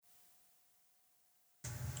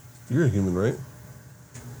You're a human, right?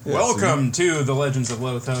 Yeah, Welcome to the Legends of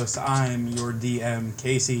Lothos. I'm your DM,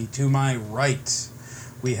 Casey. To my right,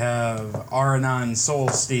 we have Aranon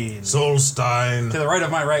Solstein. Solstein. To the right of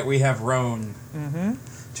my right, we have Roan. Mm-hmm.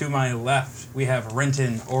 To my left, we have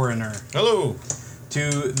Renton Oriner. Hello.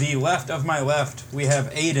 To the left of my left, we have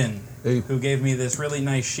Aiden, Hey. who gave me this really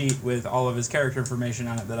nice sheet with all of his character information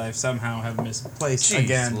on it that I somehow have misplaced Jeez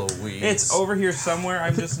again. Louise. It's over here somewhere.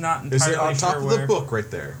 I'm just not entirely Is sure it on top where. of the book right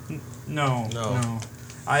there? No.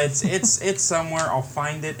 It's somewhere. I'll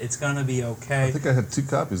find it. It's gonna be okay. I think I had 2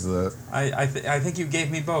 copies of that. I think you gave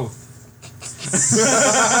me both.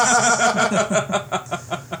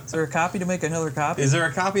 Is there a copy to make another copy? Is there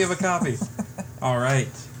a copy of a copy? All right.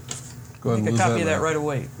 Go ahead Make and a lose copy of that now. right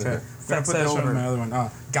away. Okay. I'm gonna put that this over. on my other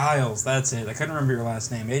one. Giles, that's it. I couldn't remember your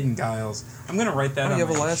last name. Aiden Giles. I'm gonna write that Oh, on you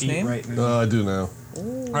have a my last sheet name? right now. I do now.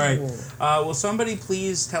 Ooh. All right. Will somebody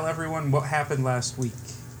please tell everyone what happened last week?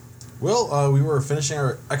 Well, we were finishing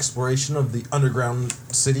our exploration of the underground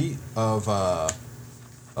city of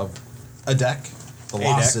Adech, the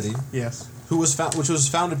lost city, Yes. which was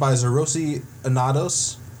founded by Zerosi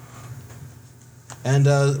Anados, and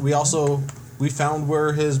we found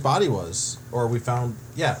where his body was, or we found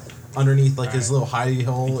underneath his little hidey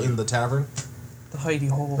hole in the tavern. The hidey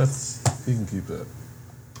hole. He can keep that.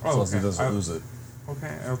 As long as he okay. doesn't lose it.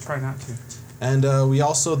 Okay, I'll try not to. And we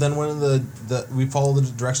also then went in we followed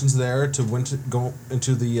the directions there to go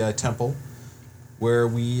into the temple, where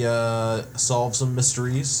we solved some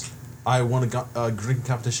mysteries. I won a drinking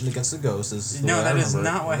competition against the ghosts. No, that is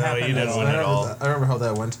not what happened. you didn't at all. win at all. I remember how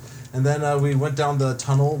that went. And then we went down the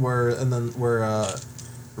tunnel where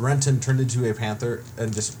Renton turned into a panther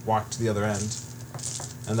and just walked to the other end,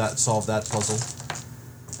 and that solved that puzzle.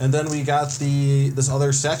 And then we got this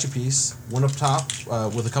other statue piece, one up top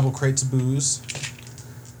with a couple crates of booze,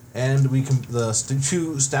 and the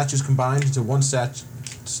 2 statues combined into one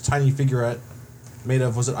tiny figureette made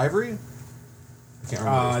of, was it ivory? I can't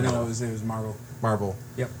remember. No, it was marble. Marble.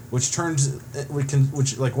 Yep. Which once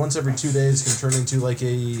every 2 days can turn into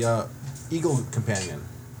a eagle companion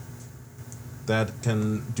that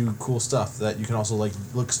can do cool stuff that you can also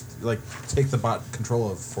take the bot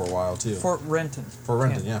control of for a while too. Fort Renton. For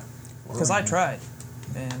Renton, yeah. Because I tried,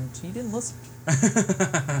 and he didn't listen.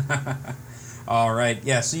 All right.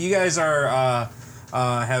 Yeah. So you guys are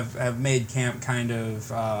have made camp kind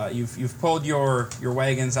of. You've pulled your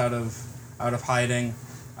wagons out of hiding,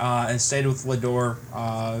 and stayed with Lador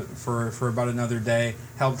for about another day.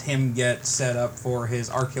 Helped him get set up for his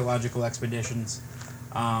archaeological expeditions.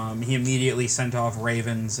 He immediately sent off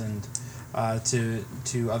ravens and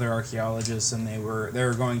to other archaeologists, and they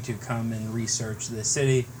were going to come and research the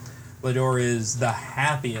city. Lador is the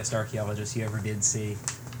happiest archaeologist you ever did see.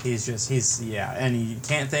 And he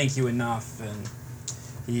can't thank you enough, and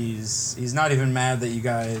he's not even mad that you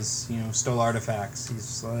guys stole artifacts.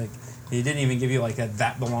 He's like, he didn't even give you a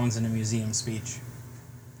that belongs in a museum speech.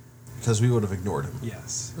 Because we would have ignored him.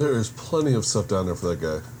 Yes. There is plenty of stuff down there for that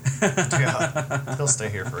guy. Yeah, he'll stay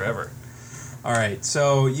here forever. All right,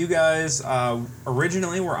 so you guys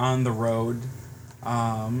originally were on the road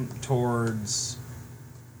towards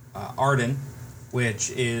Ardin, which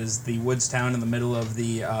is the woods town in the middle of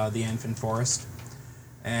the Infant Forest,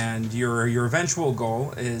 and your eventual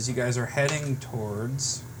goal is you guys are heading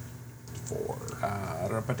towards.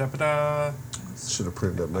 Should have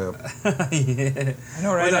printed that map. Yeah. I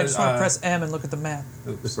know, right? Well, I just want to press M and look at the map.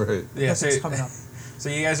 Oops. Right. Yeah, Nothing's coming up. so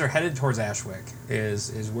you guys are headed towards Ashwick.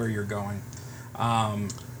 Is where you're going.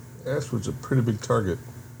 Ashwood's a pretty big target.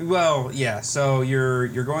 Well, yeah. So you're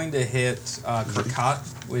going to hit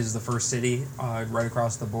Kirkcot, which is the first city right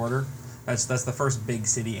across the border. That's the first big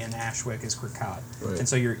city in Ashwick is Kirkcot, Right. and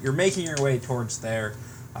so you're making your way towards there.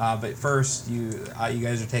 But first, you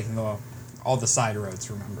guys are taking all the side roads.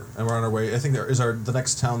 Remember. And we're on our way. I think the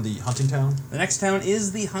next town, the hunting town. The next town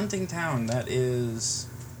is the hunting town. That is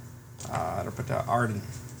Ardin.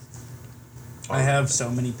 I have so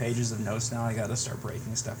many pages of notes now, I gotta start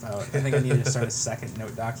breaking stuff out. I think I need to start a second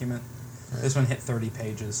note document. This one hit 30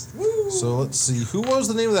 pages. So let's see. Who was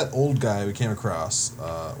the name of that old guy we came across?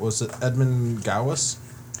 Was it Edmund Gowis?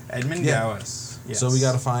 Edmund Yeah. Gowis. Yes. So we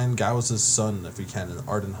gotta find Gowis's son, if we can, in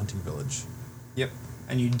Ardin Hunting Village. Yep.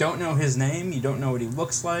 And you don't know his name, you don't know what he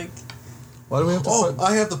looks like. Why do we have to Oh, find...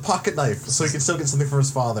 I have the pocket knife, so he can still get something from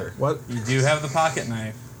his father. What? You do have the pocket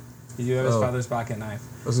knife. You do have his Oh. father's pocket knife.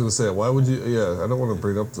 I was going to say, why would you... Yeah, I don't want to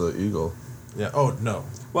bring up the eagle. Yeah. Oh no.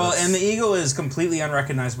 Well, and the eagle is completely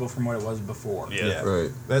unrecognizable from what it was before. Yeah.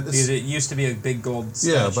 Right. Because it used to be a big gold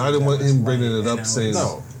Yeah, statue but I didn't that want was him bringing white, it and up now saying, it's-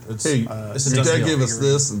 No. It's, hey, it's a your dusty dad gave us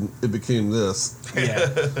figurine. this and it became this. Yeah.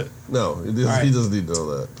 No, All right. he doesn't need to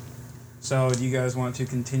know that. So, do you guys want to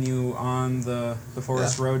continue on the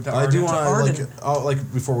forest road to Ardin? I do want Ardin. to,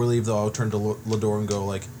 like, before we leave, though, I'll turn to Lador and go,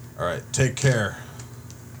 like, all right, take care.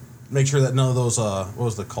 Make sure that none of those, what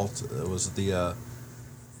was the cult? It was the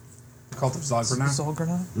Cult of Zograna?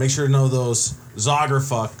 Zolgrana? make sure none of those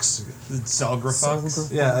Zografux.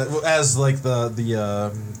 Zalgrafucks? Yeah, as, like,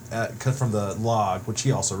 cut from the log, which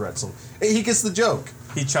he also read, so he gets the joke.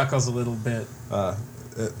 He chuckles a little bit.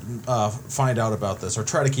 Find out about this, or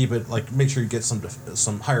try to keep it, like, make sure you get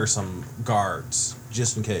hire some guards,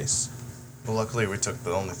 just in case. Well, luckily we took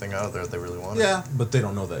the only thing out of there they really wanted. Yeah, but they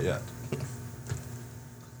don't know that yet.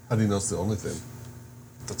 How do you know it's the only thing?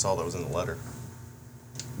 That's all that was in the letter.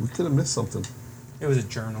 We could have missed something. It was a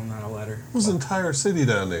journal, not a letter. It was an entire city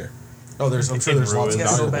down there. Oh, I'm sure there's lots of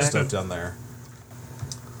ruins. valuable Gotta go stuff back. down there.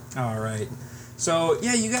 All right. So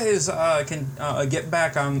yeah, you guys can get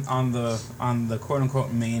back on the quote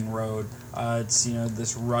unquote main road. It's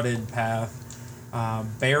this rutted path,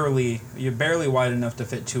 barely wide enough to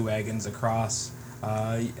fit 2 wagons across,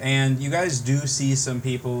 and you guys do see some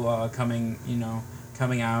people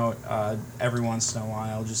coming out every once in a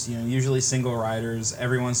while. Just usually single riders.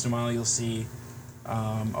 Every once in a while you'll see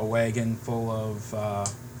a wagon full of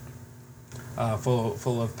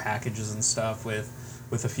packages and stuff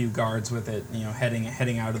with a few guards with it,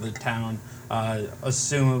 heading out of the town,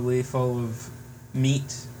 assumably full of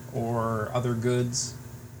meat or other goods,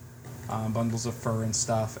 bundles of fur and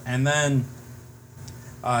stuff. And then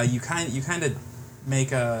you kind of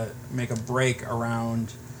make a break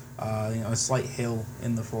around a slight hill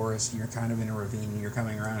in the forest. You're kind of in a ravine. You're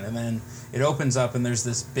coming around, and then it opens up, and there's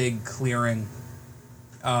this big clearing.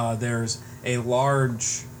 There's a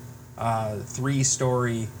large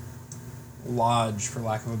 3-story lodge, for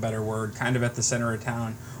lack of a better word, kind of at the center of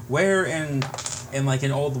town, where in like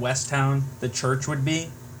an old west town the church would be.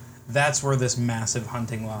 That's where this massive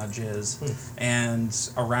hunting lodge is. And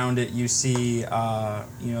around it you see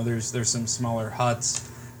there's some smaller huts.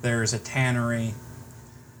 There's a tannery.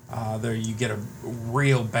 There you get a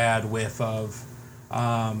real bad whiff of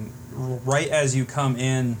right as you come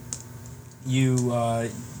in.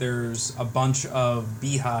 There's a bunch of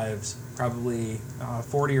beehives, probably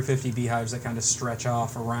 40 or 50 beehives that kind of stretch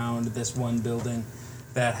off around this one building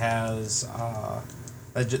that has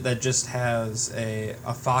that just has a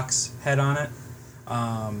fox head on it,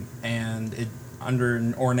 and it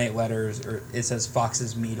under ornate letters it says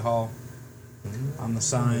Fox's Meat Hall on the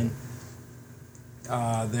sign.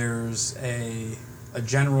 There's a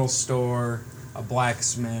general store, a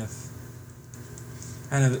blacksmith.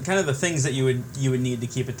 Kind of the things that you would need to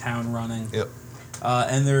keep a town running. Yep.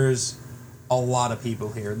 And there's a lot of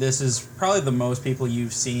people here. This is probably the most people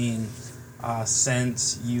you've seen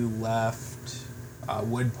since you left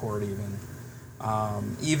Woodport.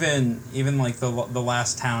 Even like the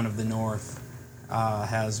last town of the north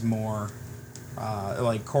has more.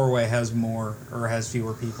 Like Corway has more or has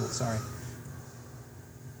fewer people. Sorry.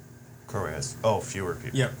 Corway has fewer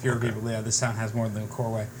people. Yeah, fewer people. Yeah, this town has more than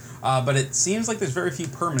Corway. But it seems like there's very few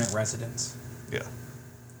permanent residents. Yeah.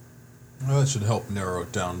 Well, that should help narrow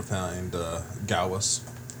it down to find Gowis.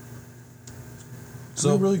 Do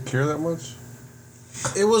you really care that much?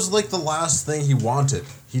 It was like the last thing he wanted.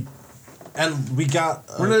 We got.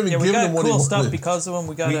 We're not even Yeah, we giving got him what cool he stuff wanted. because of him.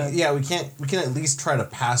 We can at least try to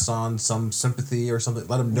pass on some sympathy or something.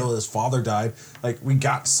 Let him know that his father died. Like, we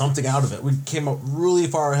got something out of it. We came up really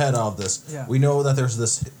far ahead of this. Yeah. We know that there's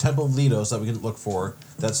this Temple of Lidos that we can look for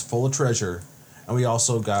that's full of treasure, and we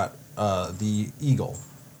also got the eagle.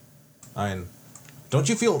 I mean, don't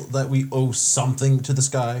you feel that we owe something to this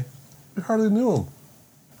guy? We hardly knew him.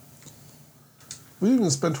 We didn't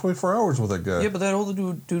even spend 24 hours with that guy. Yeah, but that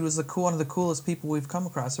older dude was one of the coolest people we've come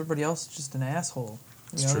across. Everybody else is just an asshole.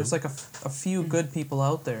 True. There's like a few good people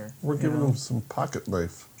out there. We're giving him some pocket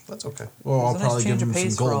knife. That's okay. Well, I'll There's a nice probably give change of him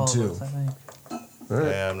pace some for all gold of too. us, I think. All right.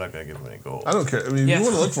 Yeah, I'm not gonna give him any gold. I don't care. I mean, Yeah. if you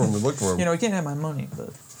want to look for him, then look for him. You can't have my money, but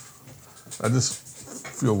I just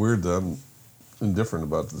feel weird that I'm indifferent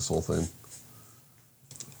about this whole thing.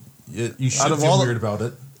 You should Out of feel all the- weird about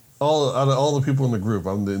it. Out of all the people in the group,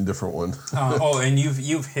 I'm the indifferent one. And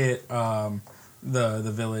you've hit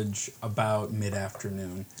the village about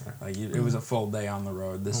mid-afternoon. It was a full day on the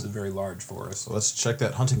road. This is a very large forest. So let's check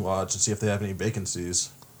that hunting lodge and see if they have any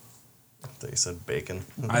vacancies. They said bacon.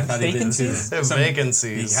 I thought he did too. Vacancies? They have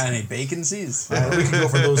vacancies. You got any vacancies? We can go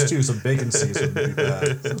for those too. Some vacancies wouldn't be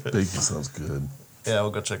bad. Bacon sounds good. Yeah,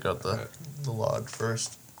 we'll go check out the lodge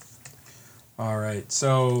first. All right.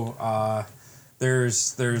 So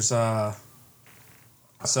there's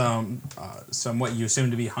some what you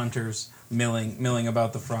assume to be hunters milling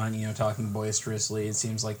about the front, talking boisterously. It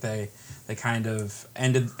seems like they kind of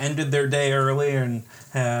ended their day early and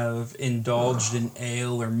have indulged in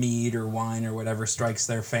ale or mead or wine or whatever strikes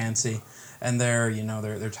their fancy, and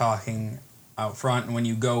they're talking out front. And when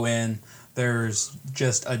you go in, there's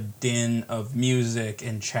just a din of music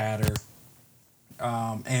and chatter,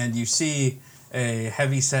 and you see a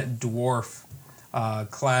heavy-set dwarf,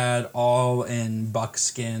 clad all in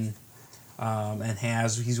buckskin, and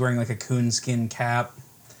he's wearing like a coonskin cap,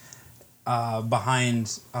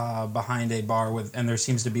 behind a bar and there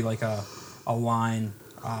seems to be like a line.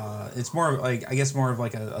 It's more like, I guess, more of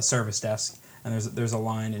like a service desk, and there's a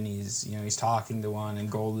line, and he's talking to one, and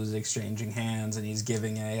Gold is exchanging hands, and he's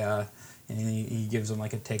giving he gives them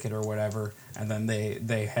like a ticket or whatever, and then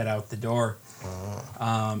they head out the door.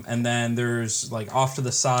 And then there's like off to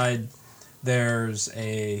the side, there's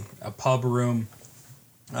a pub room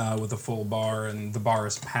with a full bar, and the bar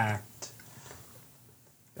is packed.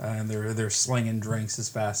 And they're slinging drinks as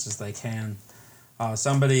fast as they can.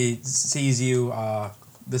 Somebody sees you.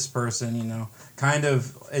 This person, kind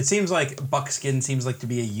of. It seems like buckskin seems like to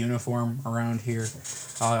be a uniform around here.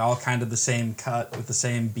 All kind of the same cut with the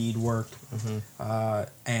same beadwork. Mm-hmm.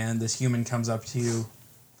 And this human comes up to you.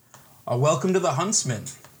 Welcome to the Huntsman.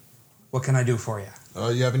 What can I do for you?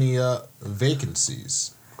 You have any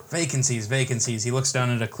vacancies? Vacancies. He looks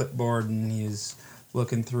down at a clipboard and he's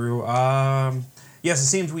looking through. Yes, it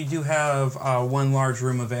seems we do have one large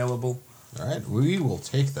room available. All right, we will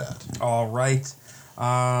take that. All right.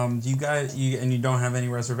 Do you guys, and you don't have any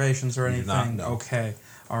reservations or anything? Not, no. Okay.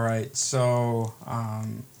 All right. So,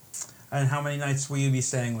 and how many nights will you be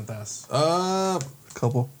staying with us? A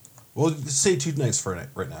couple. Well, say 2 nights for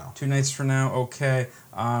right now. 2 nights for now. Okay.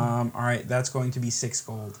 All right. That's going to be 6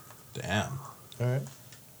 gold. Damn. All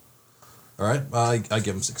right. I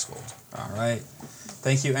give him 6 gold. All right.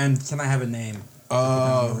 Thank you. And can I have a name?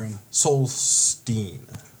 Solstein.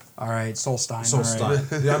 All right, Solstein. Solstein. All right.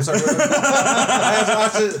 Yeah, I'm sorry. I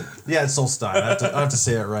have to, yeah, it's Solstein. I have to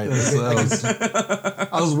say it right.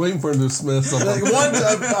 I was waiting for him to smith something.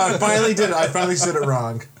 I finally did it. I finally said it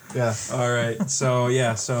wrong. Yeah. All right. So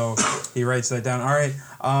he writes that down. All right.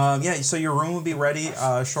 So your room will be ready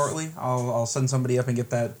shortly. I'll send somebody up and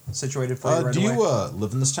get that situated for you right do away. you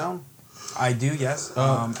live in this town? I do, yes.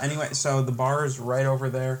 Anyway, so the bar is right over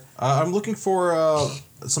there. I'm looking for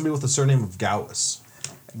somebody with the surname of Gowis.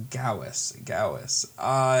 Gowis.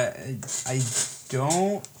 I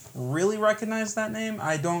don't really recognize that name.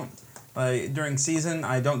 I don't. During season,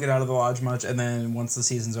 I don't get out of the lodge much, and then once the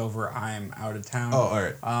season's over, I'm out of town. Oh, all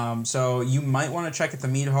right. So you might want to check at the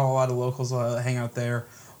mead hall. A lot of locals hang out there,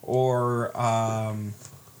 or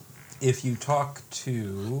if you talk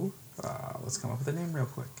to, let's come up with a name real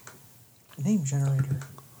quick. Name generator.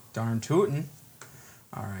 Darn tootin'.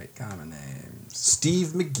 All right, common names.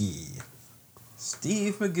 Steve McGee.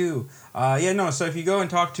 Steve Magoo. So if you go and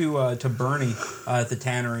talk to Bernie at the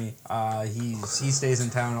tannery, he stays in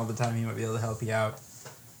town all the time. He might be able to help you out.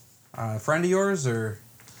 Friend of yours, or?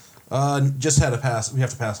 Just had to pass. We have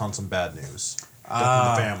to pass on some bad news. Death in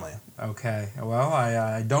the family. Okay. Well,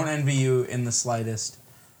 I don't envy you in the slightest.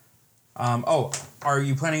 Are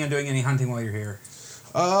you planning on doing any hunting while you're here?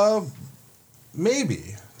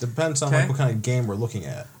 Maybe. Depends on what kind of game we're looking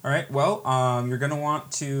at. All right. Well, you're going to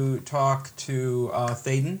want to talk to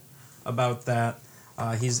Thaden about that.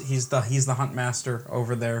 He's the hunt master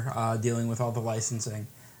over there, dealing with all the licensing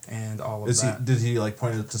and all of that. Did he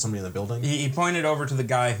point it to somebody in the building? He pointed over to the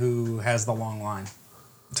guy who has the long line.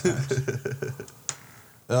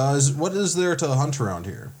 What is there to hunt around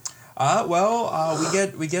here?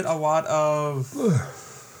 We get a lot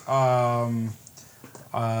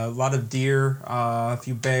of deer, a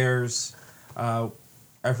few bears.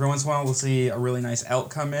 Every once in a while, we'll see a really nice elk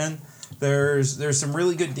come in. There's some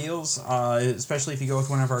really good deals, especially if you go with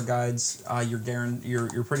one of our guides.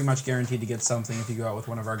 You're pretty much guaranteed to get something if you go out with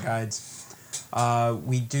one of our guides. There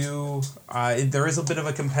is a bit of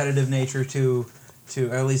a competitive nature to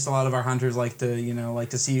at least a lot of our hunters like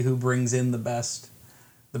to see who brings in the best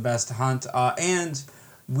hunt. And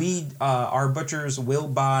our butchers will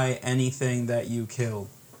buy anything that you kill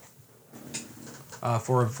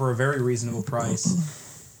for a very reasonable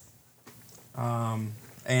price.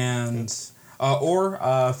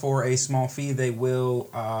 Or for a small fee, they will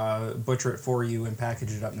butcher it for you and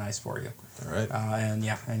package it up nice for you. All right.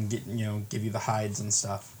 And give you the hides and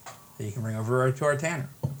stuff that you can bring over to our tanner.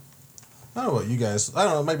 I don't know what you guys. I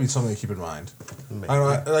don't know. It might be something to keep in mind. Maybe. I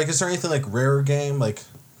don't know. Like, is there anything like rare game? Like,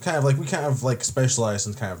 we kind of like specialize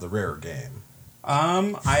in kind of the rare game.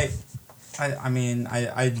 I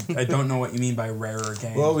don't know what you mean by rarer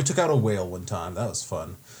game. Well, we took out a whale one time. That was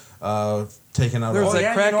fun. taking out. There was Oh that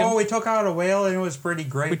yeah, Kraken. we took out a whale and it was pretty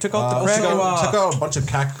great. We took out the took Kraken. out a bunch of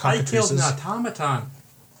I killed cockatrices. an automaton.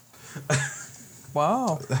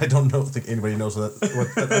 Wow. I don't think anybody knows what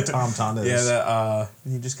a tom-tom is. Yeah,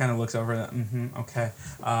 he just kind of looks over that. Okay.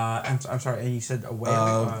 I'm sorry. And you said a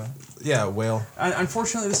whale. Yeah, whale.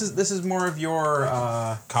 Unfortunately, this is more of your.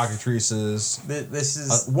 Cockatrices. This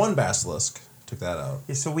is One basilisk. Took that out.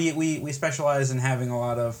 Yeah, so we specialize in having a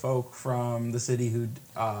lot of folk from the city who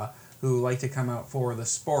like to come out for the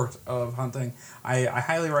sport of hunting. I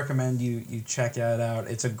highly recommend you check that out.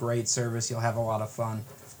 It's a great service. You'll have a lot of fun.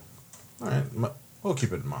 All right, we'll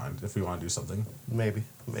keep it in mind if we want to do something. Maybe.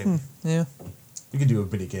 Yeah. You could do a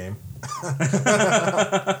mini game. All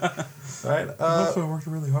right. I worked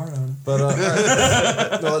really hard on it. But all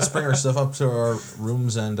right. Well, let's bring our stuff up to our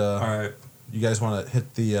rooms and. All right. You guys want to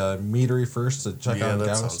hit the meadery first to check out that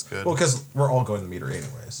Gauss? sounds good. Well, because we're all going to the meadery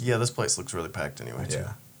anyways. Yeah, this place looks really packed anyway, too.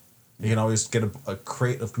 Yeah. You can always get a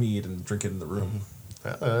crate of mead and drink it in the room.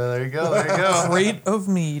 There you go. Crate of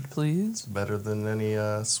mead, please. Better than any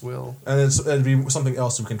swill. And it'd be something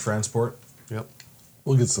else we can transport. Yep.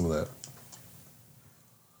 We'll get some of that.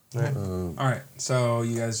 All right. All right, so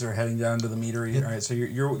you guys are heading down to the meadery. All right, so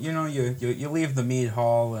you leave the mead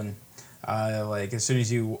hall and like as soon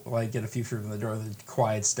as you get a few feet from the door, it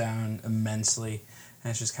quiets down immensely, and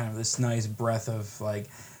it's just kind of this nice breath of like,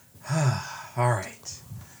 all right.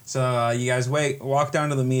 So you guys walk down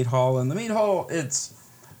to the mead hall, and the mead hall it's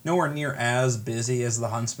nowhere near as busy as the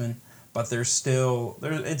Huntsman, but it's still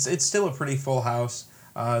a pretty full house.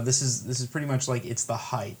 This is pretty much like it's the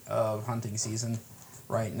height of hunting season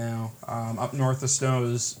right now. Up north, the snow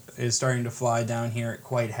is starting to fly. Down here, it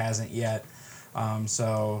quite hasn't yet.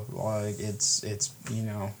 So like it's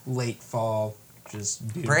late fall,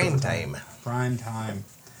 just beautiful prime time.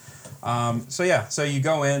 So you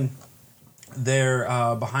go in there.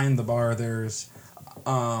 Behind the bar, there's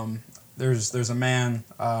a man,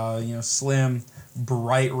 slim,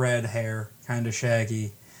 bright red hair, kind of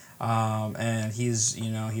shaggy, and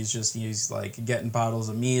he's like getting bottles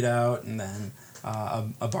of mead out, and then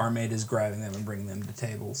a barmaid is grabbing them and bringing them to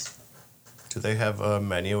tables. Do they have a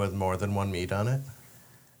menu with more than one meat on it?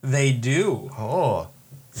 They do. Oh,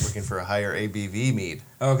 looking for a higher ABV meat.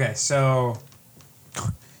 Okay, so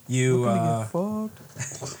you We're gonna get fucked.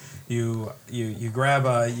 you grab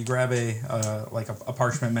a like a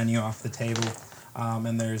parchment menu off the table,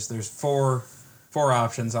 and there's four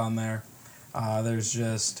options on there. There's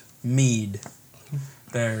just mead.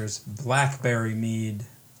 There's blackberry mead.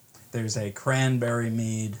 There's a cranberry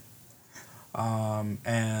mead,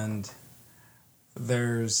 and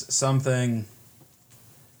there's something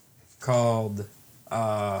called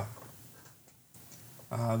the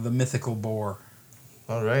mythical boar.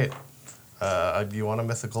 All right. Do you want a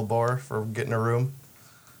mythical boar for getting a room?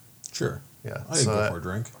 Sure. Yeah. I can go for a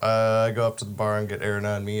drink. I go up to the bar and get Aaron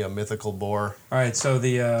on me a mythical boar. All right, so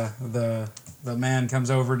the man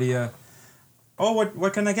comes over to you. Oh,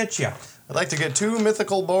 what can I get you? I'd like to get 2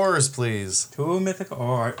 mythical boars, please. 2 mythical.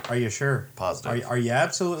 Oh, are you sure? Positive. Are you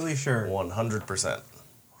absolutely sure? 100%.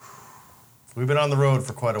 We've been on the road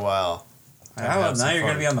for quite a while. Now you're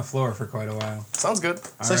going to be on the floor for quite a while. Sounds good.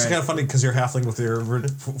 It's actually kind of funny because you're halfling with your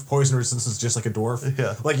poison resistance is just like a dwarf.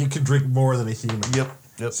 Yeah. Like you could drink more than a human.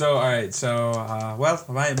 Yep. So, all right. So,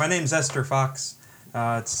 my name's Esther Fox.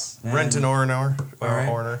 Renton Orner. All right.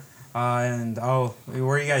 Orner. And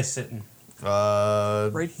where are you guys sitting?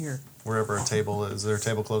 Right here. Wherever a table is. Is there a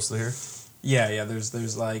table close to here? Yeah.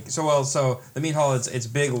 There's like so the meat hall. It's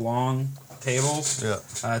big long tables. Yeah.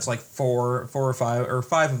 It's like four or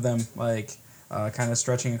five of them like kind of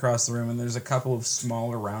stretching across the room, and there's a couple of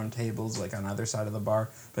smaller round tables like on either side of the bar,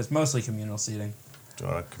 but it's mostly communal seating. Do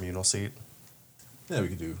you want a communal seat? Yeah, we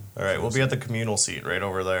could do. All right, we'll be at the communal seat right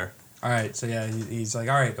over there. All right, so yeah, he's like,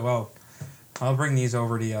 all right, well, I'll bring these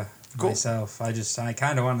over to you myself. I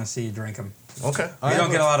kind of want to see you drink them. Okay. We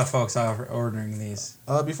don't get a lot of folks ordering these.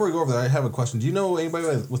 Before we go over there, I have a question. Do you know anybody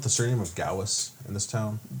with the surname of Gauss in this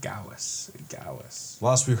town? Gauss.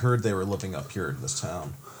 Last we heard, they were living up here in this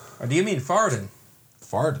town. Or do you mean Fardin?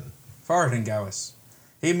 Fardin Gauss.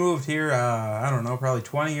 He moved here, I don't know, probably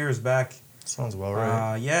 20 years back. Sounds about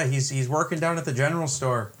right. Yeah, he's working down at the general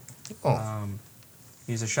store. Oh.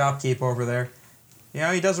 He's a shopkeep over there.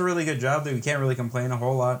 Yeah, he does a really good job. We can't really complain a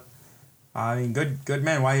whole lot. I mean, good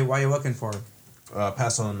man. Why are you looking for him?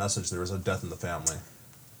 Pass on a message. There was a death in the family.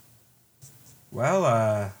 Well,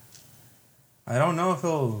 I don't know if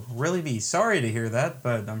he'll really be sorry to hear that,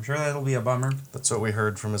 but I'm sure that'll be a bummer. That's what we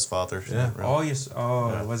heard from his father. Yeah. Really.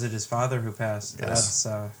 Yeah. Was it his father who passed? Yes.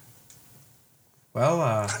 That's I'll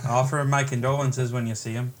offer him my condolences when you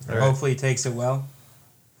see him. All right. Hopefully he takes it well.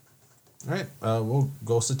 All right, we'll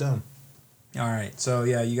go sit down. All right. So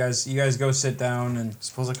yeah, you guys go sit down and.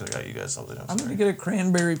 Suppose I could have got you guys something. I'm gonna get a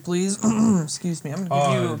cranberry, please. Excuse me. I'm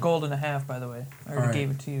gonna give you a gold and a half, by the way. I already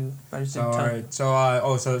gave it to you. I just didn't tell you.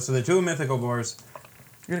 So the two mythical boars.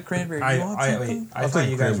 You get a cranberry. I You want something? I thought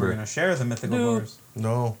you guys were cranberry. gonna share the mythical boars.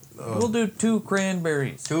 No. We'll do 2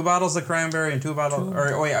 cranberries. 2 bottles of cranberry and 2 bottles.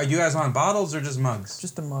 Or wait, you guys want bottles or just mugs?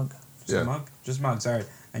 Just a mug. Just a mug. Just mugs. All right.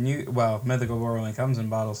 And mythical boar only comes in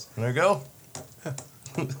bottles. There you go.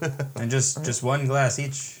 And just one glass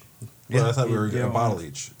each. Yeah, I thought we were getting a bottle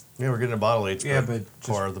each. Yeah, we're getting a bottle each. Yeah, but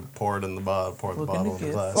pour it in the bottle. Pour the Look in bottle the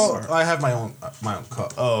in the gift. glass. Oh, I have my own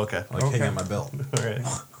cup. Oh, okay. Like hanging on my belt. All right.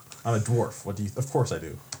 I'm a dwarf. What do you? Of course I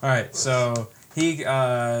do. All right. So you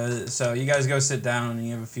guys go sit down and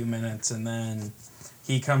you have a few minutes, and then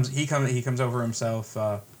he comes over himself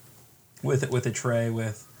with a tray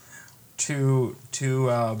with two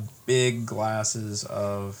big glasses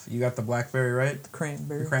of. You got the blackberry, right? The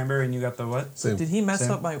cranberry. The cranberry, and you got the what? Same. Did he mess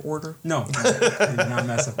Same. up my order? No, he did not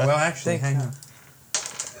mess up. Well, actually, Thank hang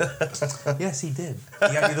on. Yes, he did.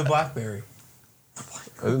 He got you the blackberry.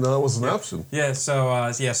 I didn't know that was an option. Yeah. So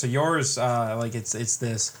yours it's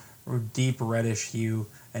this deep reddish hue,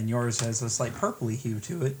 and yours has a slight purpley hue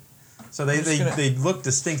to it. So they look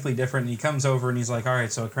distinctly different. And he comes over and he's like, "All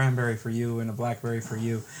right, so a cranberry for you and a blackberry for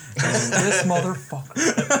you." And This motherfucker.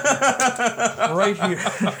 Right here.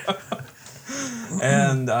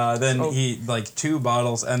 and then he 2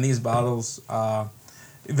 bottles, and these bottles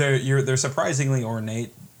they're surprisingly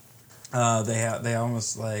ornate. They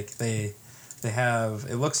almost they have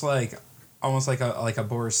it looks like almost like a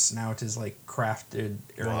boar's snout is crafted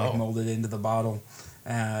or molded into the bottle,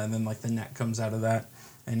 and then the neck comes out of that,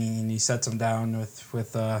 and he sets them down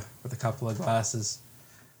with a couple of glasses.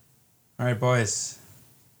 All right, boys.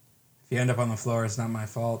 If you end up on the floor, it's not my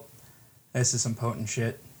fault. This is some potent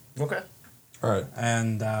shit. Okay. All right.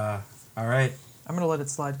 And all right. I'm going to let it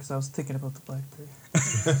slide because I was thinking about the blackberry.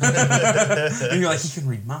 And you're like, he can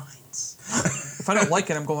read minds. If I don't like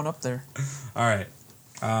it, I'm going up there. All right.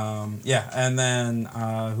 And then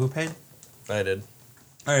who paid? I did.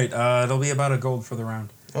 All right. It'll be about a gold for the round.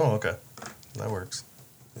 Oh, okay. That works.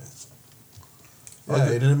 Yeah,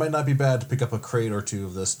 it might not be bad to pick up a crate or 2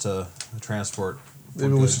 of this to transport.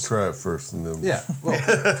 Maybe we should try it first and then. Yeah, well,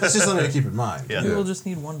 it's just something to keep in mind. Yeah. Maybe we'll just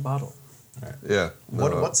need 1 bottle. Yeah.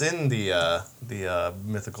 No. What's in the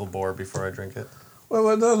mythical boar before I drink it?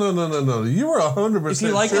 Well, no. You were 100%. If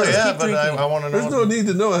you like sure. it, Yeah, keep but drinking. I want to know. There's no need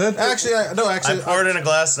to know ahead. Actually, I pour it in a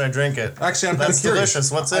glass and I drink it. Actually, I'm kind of That's curious.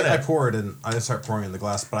 delicious. What's in I it? pour it and I start pouring in the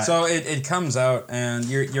glass. But So it comes out, and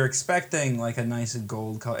you're expecting a nice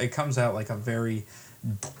gold color. It comes out a very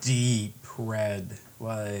deep red,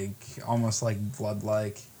 almost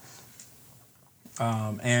blood-like.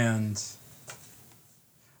 And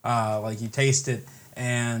you taste it,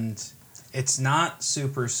 and it's not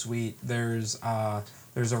super sweet. There's a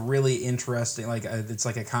really interesting it's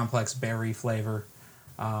a complex berry flavor,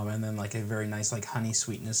 and then a very nice honey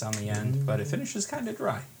sweetness on the end. But it finishes kind of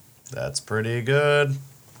dry. That's pretty good.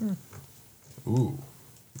 ooh,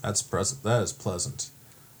 that's present. That is pleasant.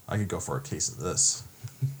 I could go for a case of this.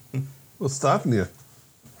 What's stopping you?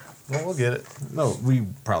 Well, we'll get it. No, we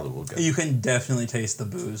probably will get it. You can definitely taste the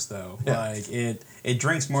booze though. Yeah. It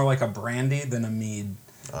drinks more like a brandy than a mead.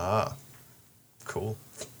 Ah, cool.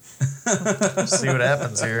 See what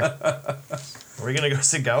happens here. Are we gonna go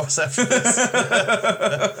see Gauss after this?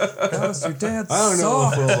 That was your dad's I don't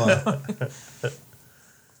know sock. if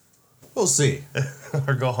we'll see.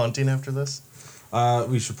 Or go hunting after this?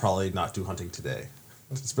 We should probably not do hunting today.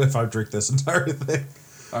 If I drink this entire thing.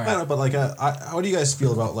 All right. I don't know, but how do you guys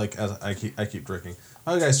feel about as I keep drinking?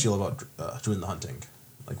 How do you guys feel about doing the hunting?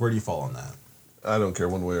 Where do you fall on that? I don't care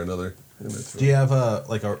one way or another. Do you have a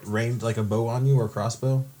range, a bow on you or a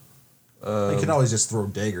crossbow? You can always just throw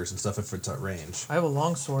daggers and stuff if it's at range. I have a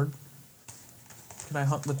longsword. Can I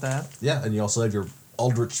hunt with that? Yeah, and you also have your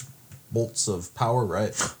eldritch bolts of power,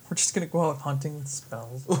 right? We're just going to go out hunting with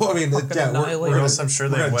spells. Well, I mean, Fucking yeah, annihilate we're it. Plus, I'm sure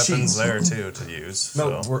they we're have gonna weapons cheat. there too to use.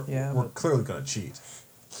 No, So. we're clearly gonna cheat.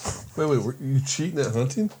 Wait, were you cheating at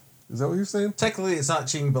hunting? Is that what you're saying? Technically, it's not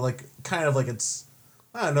cheating, but it's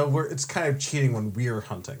I don't know. It's kind of cheating when we're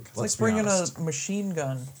hunting. It's like bringing a machine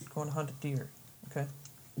gun, going to hunt a deer. Okay?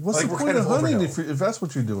 What's the we're point kind of of hunting overkill. if that's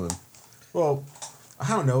what you're doing? Well, I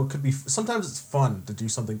don't know. It could be. Sometimes it's fun to do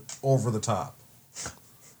something over the top.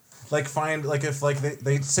 If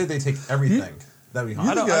they say they take everything that we hunt.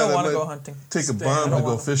 I don't guy that want to might go hunting. Take a Stan, bomb I to don't go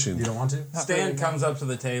want- fishing. You don't want to? Not Stan really, comes up to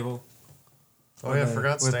the table Oh yeah, I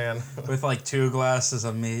forgot with- Stan. with 2 glasses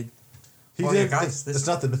of mead. He Oh, did. yeah, guys, It's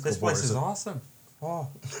not the mythical This place boar, is it? awesome. Oh,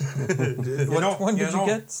 Which one did you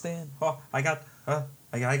get, Stan? Oh, I got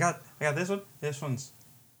this one. This one's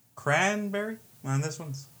cranberry, and this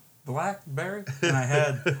one's blackberry. And I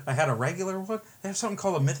had a regular one. They have something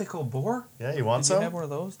called a mythical boar. Yeah, you want Did some? you have one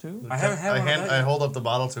of those too? I haven't had one of that I yet. hold up the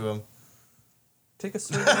bottle to him. Take a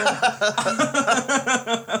swig.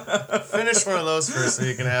 Finish one of those first so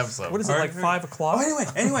you can have some. What is it, like 5 o'clock?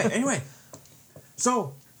 Oh, anyway.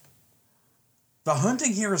 So, the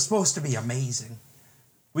hunting here is supposed to be amazing.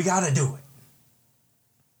 We gotta do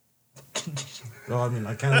it. Well, I mean,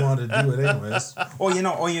 I kind of wanted to do it anyways. Oh, you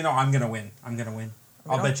know, I'm gonna win.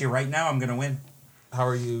 I'll bet you right now I'm gonna win. How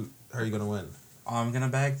are you gonna win? I'm gonna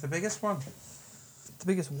bag the biggest one. The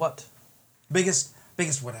biggest what? Biggest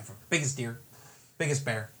whatever. Biggest deer. Biggest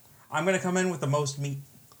bear. I'm gonna come in with the most meat.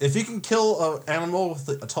 If you can kill an animal with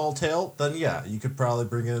a tall tail, then yeah, you could probably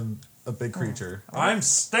bring in a big creature. I'm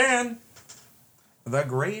Stan, the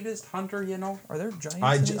greatest hunter you know. Are there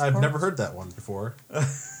giants in these I've parts? never heard that one before.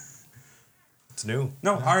 It's new.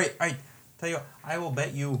 No, all right. Tell you what, I will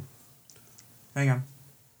bet you. Hang on.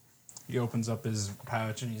 He opens up his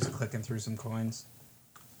pouch and he's clicking through some coins.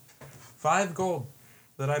 5 gold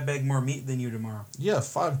that I beg more meat than you tomorrow. Yeah,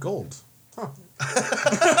 5 gold. Huh.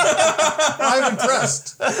 I'm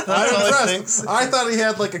impressed. I thought he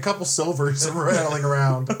had like a couple silvers rattling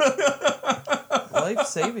around. Life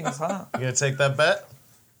savings, huh? You gonna take that bet?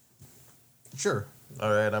 Sure. All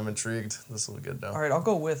right, I'm intrigued. This will be good now. All right, I'll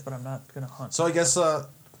go with, but I'm not gonna hunt. So I guess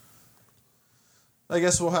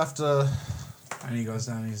we'll have to. And he goes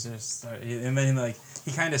down. He's just, and then like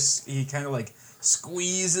he kind of like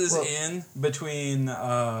squeezes in between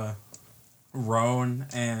Roan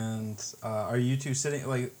and are you two sitting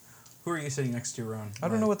like? Who are you sitting next to, Roan? I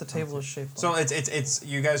don't know what the table is shaped So like. it's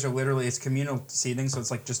you guys are literally it's communal seating, so it's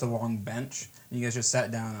like just a long bench. And you guys just sat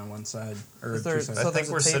down on one side or Is there- two sides. so I think there's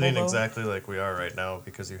a we're table, sitting though? exactly like we are right now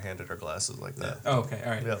because you handed our glasses like that. Oh, okay, all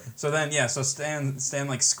right. Yep. So then, so Stan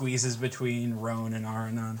like squeezes between Roan and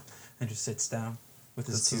Aranon and just sits down with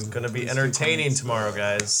his This two. is gonna be with his 2 entertaining pints. tomorrow,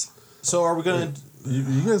 guys. So are we gonna?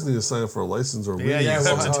 You guys need to sign up for a license or Yeah, we you have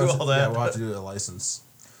we'll to do all that. Yeah, we'll have to do a license.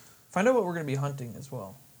 Find out what we're gonna be hunting as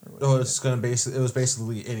well. Or what Oh, is it's it? gonna it was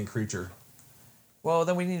basically any creature. Well,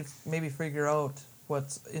 then we need to maybe figure out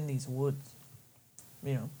what's in these woods.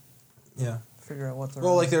 You know, Yeah. figure out what's around.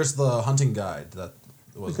 Well, like there's the hunting guide that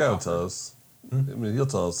was. The guy will offered. tell us. I mean, he'll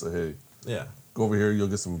tell us, hey, Yeah. go over here, you'll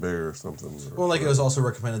get some bear or something. Well, like it was also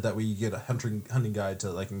recommended that we get a hunting guide to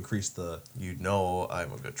like increase the. You know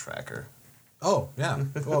I'm a good tracker. Oh yeah.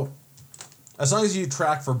 Well, as long as you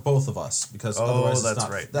track for both of us, because otherwise it's that's not.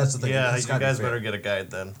 right. That's the thing. Yeah, It's you gotta be guys fair. better get a guide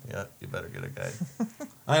then. Yeah, you better get a guide.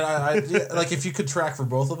 Yeah, like if you could track for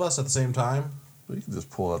both of us at the same time. You can just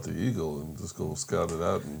pull out the eagle and just go scout it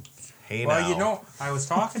out. And Hey Well, now. you know, I was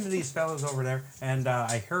talking to these fellows over there, and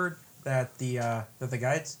I heard that the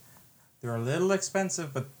guides they're a little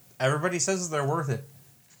expensive, but everybody says they're worth it.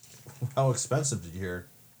 How expensive did you hear?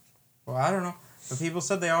 Well, I don't know. But people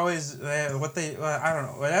said I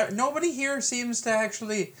don't know. Nobody here seems to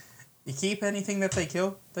actually keep anything that they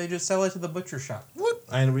kill. They just sell it to the butcher shop. What?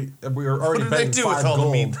 And we were What already do they betting do 5 with all gold.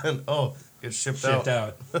 the meat then? Oh, gets shipped Shipped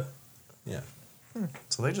out. out. Yeah.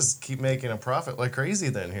 So they just keep making a profit like crazy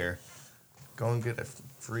then here. Go and get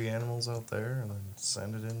free animals out there and then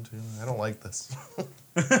send it into. I don't like this.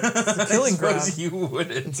 the killing ground. Suppose you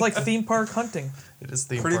wouldn't. It's like theme park hunting. It is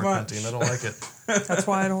theme Pretty park much. hunting. I don't like it. That's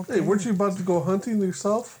why I don't. hey, weren't you about to go hunting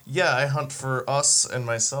yourself? Yeah, I hunt for us and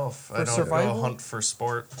myself. I don't survival? go hunt for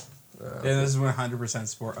sport. Yeah, this is 100%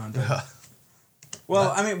 sport hunting.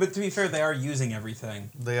 Well, I mean, but to be fair, they are using everything.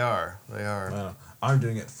 They are. I don't know. I'm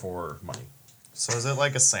doing it for money. So is it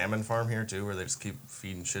like a salmon farm here too, where they just keep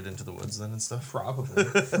feeding shit into the woods then and stuff? Probably.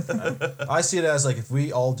 I see it as like if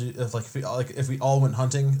we all went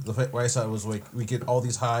hunting, the way I saw it was like we get all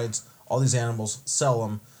these hides, all these animals, sell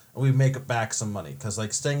them, and we make back some money. Because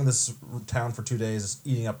like staying in this town for 2 days,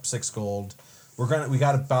 eating up 6 gold, we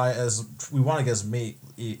gotta buy we want to get as meat.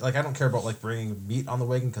 Like I don't care about like bringing meat on the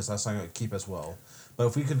wagon because that's not gonna keep as well. But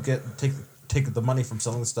if we could take the money from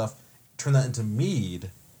selling the stuff, turn that into mead,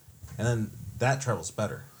 and then that travels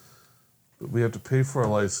better. But we have to pay for a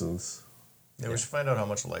license. Yeah, we should find out how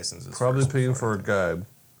much a license is. Probably first paying before for a guide.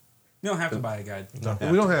 You don't have to buy a guide. No.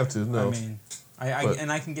 We don't have to, no. I mean, But-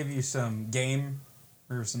 I can give you some game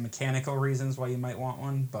or some mechanical reasons why you might want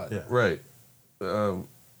one, but Yeah. Right. So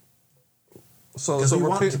Because we we're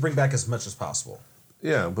want paying. to bring back as much as possible.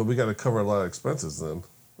 Yeah, but we got to cover a lot of expenses then.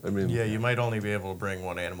 I mean, Yeah, you might only be able to bring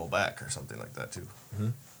one animal back or something like that too.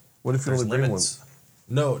 what if you There's only bring one? limits.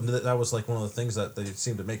 No, that was like one of the things that they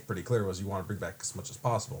seemed to make pretty clear was you want to bring back as much as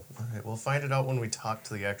possible. All right, we'll find it out when we talk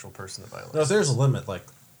to the actual person that violates. No, if there's a limit, like,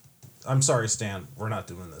 I'm sorry, Stan, we're not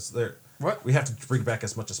doing this. What? We have to bring back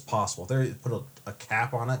as much as possible. They put a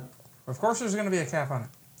cap on it. Of course, there's going to be a cap on it.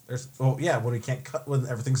 When we can't cut when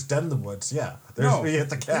everything's dead in the woods. Yeah, we hit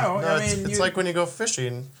the cap. No, I it's, mean, it's like when you go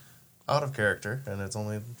fishing out of character, and it's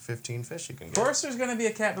only 15 fish you can get. Of course, there's going to be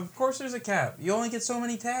a cap. Of course, there's a cap. You only get so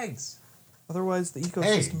many tags. Otherwise, the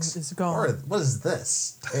ecosystem is gone. What is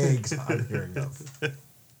this? Eggs I'm hearing of.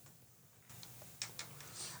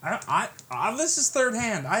 This is third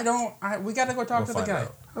hand. We got to go talk to the guy.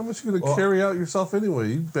 Out. How much are you going to carry out yourself anyway?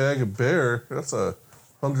 You bag a bear, that's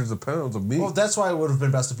hundreds of pounds of meat. Well, that's why it would have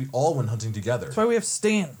been best if we all went hunting together. That's why we have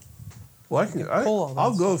Stan. Well,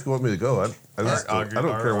 I'll go if you want me to go. I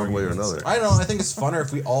don't care one way or another. I don't know. I think it's funner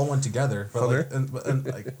if we all went together. But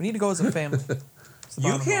We need to go as a family.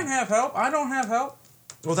 You can't have help. I don't have help.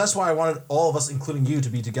 Well, that's why I wanted all of us, including you, to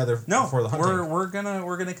be together before the hunting. we're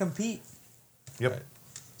gonna compete. Yep. Right.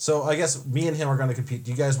 So I guess me and him are gonna compete.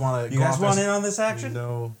 Do you guys want to? You guys want in on this action?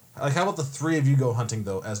 No. Like, how about the three of you go hunting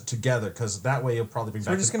though, as together? Because that way you'll probably be back.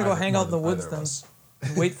 We're just gonna go hang out in the woods then.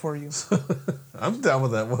 And wait for you. I'm down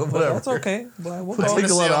with that. Whatever. That's okay. But we'll I go. want to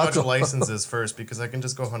see how much a license is first, because I can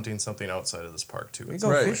just go hunting something outside of this park too. We go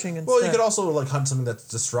Right. fishing instead. Well, you could also like hunt something that's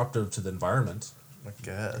disruptive to the environment. I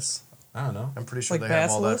guess. I don't know. I'm pretty sure Like they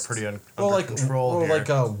have all that basilisks? pretty under Well, control here. like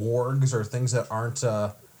wargs or things that aren't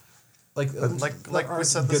like we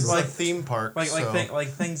said, this is a theme park. Like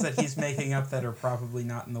things that he's making up that are probably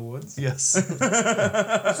not in the woods. Yes.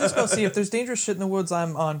 Let's just go see. If there's dangerous shit in the woods,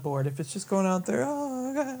 I'm on board. If it's just going out there,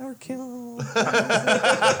 or kill, then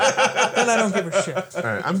I don't give a shit. All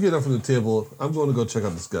right, I'm getting up from the table. I'm going to go check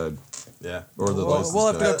out this guide. Yeah. Or the license we'll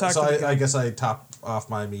have to guide. go talk So to the guy. I guess I top off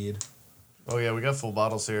my mead. Oh yeah, we got full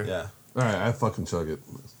bottles here. Yeah. All right, I fucking chug it.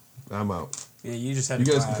 I'm out. Yeah, you just had. You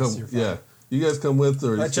guys can come. Yeah, you guys come with,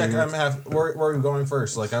 or I check. Where are we going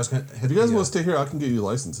first? Like I was gonna. if you guys want to stay here, I can get you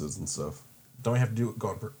licenses and stuff. Don't we have to do it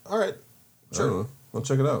going? All right. I don't know. I'll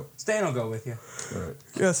check it out. Stan will go with you. All right.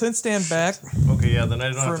 Yeah, send Stan back. Okay, yeah, then I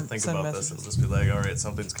don't have to think send about messages. this. It'll just be like, all right,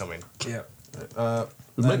 something's coming. Yeah.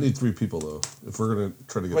 We might need 3 people though if we're gonna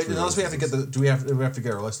try to get. Wait, 3 unless we have to licenses. get the. Do we have to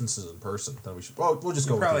get our licenses in person? Then we should. Oh, we'll just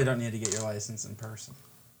go. You with probably it. don't need to get your license in person.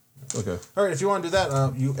 Okay. All right, if you want to do that,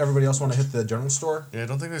 everybody else want to hit the general store? Yeah, I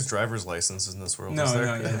don't think there's driver's licenses in this world. No, is there?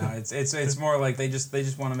 no. It's more like they just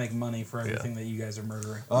want to make money for everything that you guys are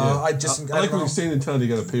murdering. Yeah. I I like when you're staying in town, you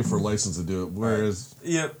got to pay for a license to do it. Whereas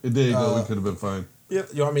Yep. a day ago, we could have been fine. Yep.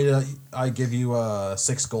 You want me to? I give you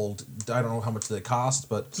 6 gold. I don't know how much they cost,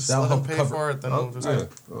 but Just that'll let them help pay cover. for it, then we'll just. Yeah.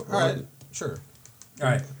 All right, sure. All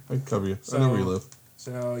right. I can cover you. I know where you live.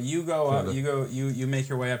 So you go up. You make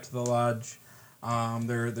your way up to the lodge.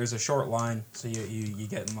 There's a short line, so you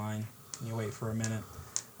get in line. And you wait for a minute.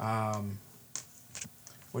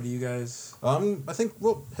 What do you guys? I think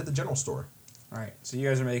we'll hit the general store. All right. So you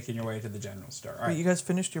guys are making your way to the general store. All Wait, right. you guys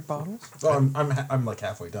finished your bottles? Oh, I'm like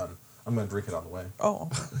halfway done. I'm gonna drink it on the way. Oh.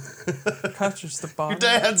 Gosh, just the bottle. Your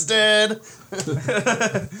dad's dead.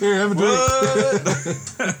 Here, have a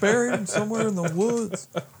drink. Buried him somewhere in the woods.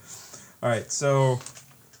 All right. So.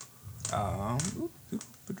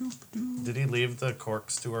 Did he leave the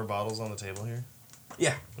corks to our bottles on the table here?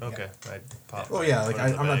 Yeah. Okay, I popped. Oh yeah, like put it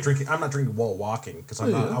in the I'm not bag. drinking. I'm not drinking while walking because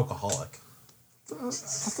I'm not an alcoholic. I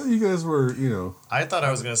thought you guys were, I thought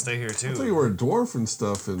I was gonna stay here I thought you too. were a dwarf and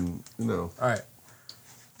stuff, and All right.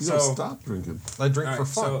 you So- don't stop drinking. I drink All for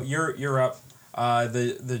right, fun. so you're up.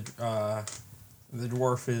 The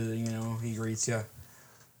dwarf is he greets you.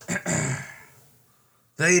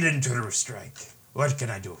 Lead to the strike. What can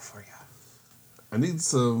I do for you? I need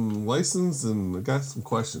some license, and I got some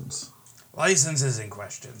questions. Licenses and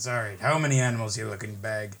questions. All right. How many animals you looking to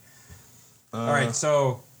bag? All right.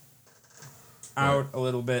 So out a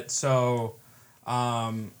little bit. So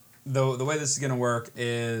the way this is gonna work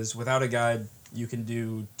is without a guide, you can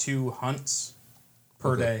do 2 hunts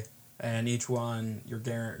per Okay. day, and each one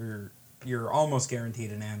you're almost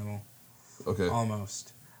guaranteed an animal. Okay.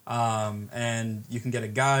 Almost. And you can get a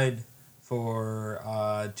guide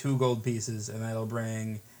for 2 gold pieces, and that'll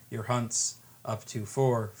bring your hunts up to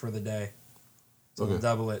 4 for the day. So we'll Okay.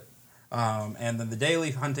 double it. And then the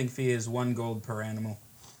daily hunting fee is 1 gold per animal.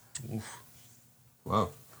 Wow.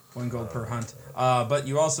 1 gold per hunt. But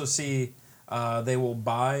you also see they will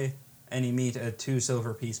buy any meat at 2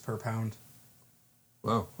 silver piece per pound.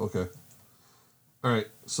 Wow. Okay. All right.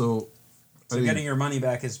 So. So getting your money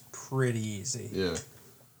back is pretty easy. Yeah.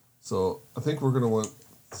 So I think we're gonna want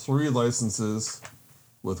 3 licenses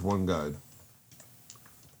with 1 guide.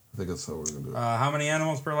 I think that's how we're gonna do it. How many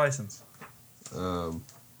animals per license?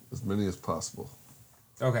 As many as possible.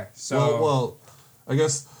 Okay, so Well, I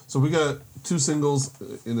guess so. We got 2 singles,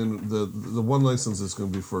 and then the one license is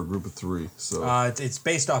going to be for a group of 3. So. it's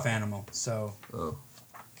based off animal. So Oh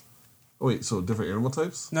wait, so different animal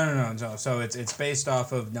types? no. So it's based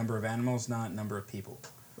off of number of animals, not number of people.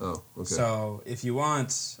 Oh, okay. So if you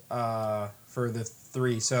want for the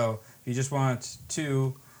 3, so if you just want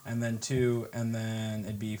 2 and then 2 and then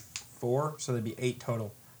it'd be 4, so there'd be 8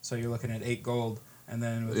 total. So you're looking at 8 gold, and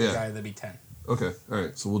then with the guide that'd be 10. Okay, all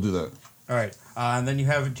right. So we'll do that. All right, and then do you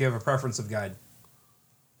have a preference of guide?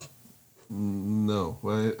 No,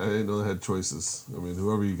 I didn't know they had choices. I mean,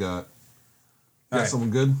 whoever you got. Got right. someone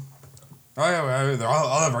good? Oh yeah,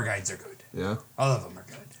 all of our guides are good. Yeah. All of them are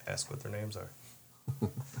good. Ask what their names are. I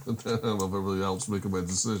don't know if it really helps making my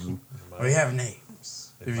decision. We have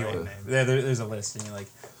names. If you want names, there's a list, and you like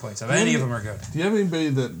points of any of them are good. Do you have anybody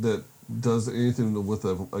that does anything with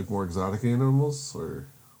like more exotic animals, or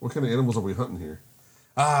what kind of animals are we hunting here?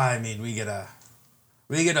 I mean, we get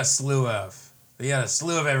a slew of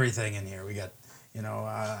everything in here. We got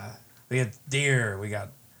we got deer, we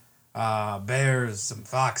got bears, some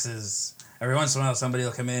foxes. Every once in a while, somebody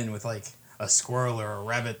will come in with like a squirrel or a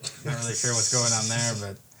rabbit. Not really sure what's going on there,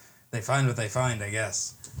 but they find what they find, I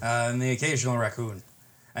guess. And the occasional raccoon.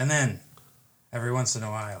 And then, every once in a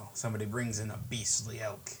while, somebody brings in a beastly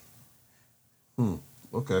elk.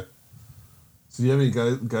 Okay. So do you have any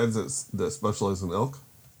guides that specialize in elk?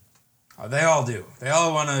 They all do. They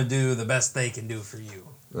all want to do the best they can do for you.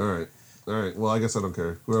 All right. Well, I guess I don't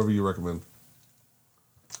care. Whoever you recommend.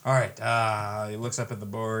 All right. He looks up at the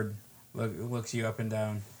board, looks you up and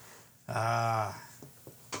down.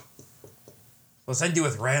 We'll send you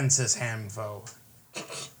with Rancis Hamfo.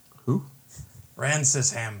 Who?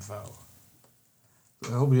 Rancis Hamfo.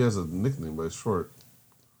 I hope he has a nickname by short.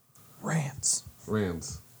 Rants.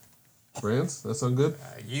 Rands. That sound good?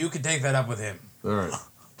 You can take that up with him. All right.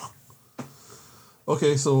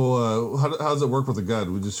 Okay, so how does it work with the guide?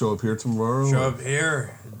 We just show up here tomorrow? Show up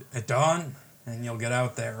here at dawn, and you'll get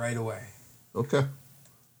out there right away. Okay.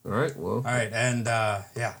 All right, well. All right, and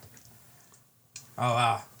yeah.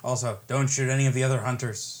 Oh, also, don't shoot any of the other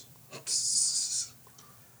hunters.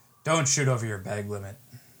 Don't shoot over your bag limit.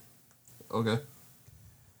 Okay.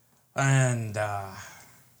 And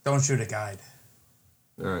don't shoot a guide.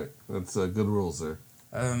 All right, that's good rules there.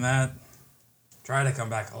 Other than that, try to come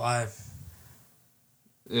back alive.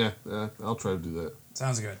 Yeah, I'll try to do that.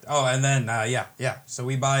 Sounds good. Oh, and then yeah. So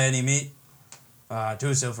we buy any meat,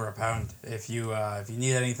 2 silver a pound. If you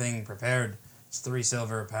need anything prepared, it's 3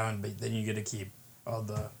 silver a pound. But then you get to keep all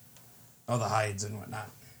the hides and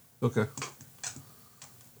whatnot. Okay.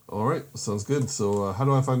 All right, sounds good. So how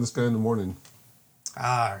do I find this guy in the morning?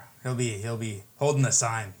 He'll be holding a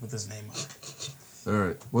sign with his name on it. All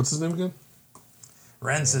right, what's his name again?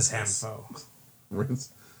 Rancis Hamfo.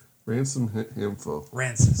 Ransom Hamfo.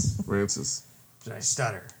 Rancis. Did I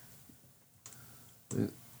stutter?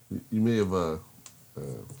 You may have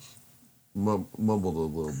mumbled a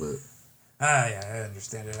little bit. Yeah, I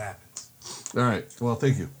understand. It happens. All right. Well,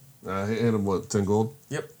 thank you. Hand him what, 10 gold?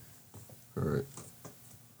 Yep. All right.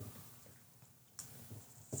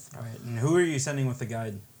 All right. And who are you sending with the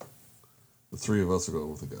guide? The 3 of us are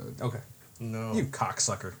going with the guide. Okay. No. You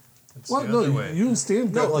cocksucker. It's What? the No, other way. you and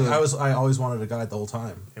Stan No, got like the... I always wanted a guide the whole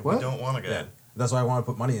time. If What? we don't want a guide. That's why I wanted to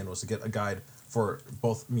put money in, was to get a guide for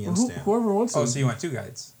both me and Stan. Whoever wants Oh, it. so you want 2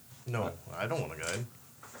 guides? No, I don't want a guide.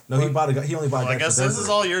 No, he bought a guide. He only bought a Well, I guide guess for this Denver. is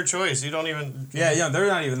all your choice. You don't even. Yeah, they're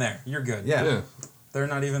not even there. You're good. Yeah. Yeah. They're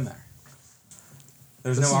not even there.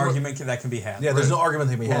 There's This no is what- argument that can be had. Yeah, there's no argument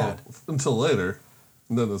that we Well, had. until later.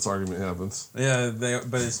 And then this argument happens. Yeah,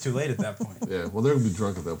 but it's too late at that point. Yeah, well, they're going to be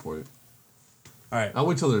drunk at that point. All right. I'll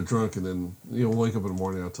wait till they're drunk and then, wake up in the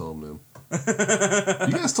morning, I'll tell them then.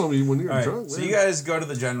 You guys told me when you were All right. drunk. So man. you guys go to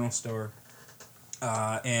the general store,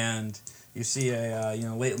 and you see a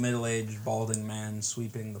late middle-aged balding man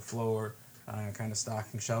sweeping the floor, kind of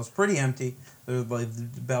stocking shelves. Pretty empty. There's like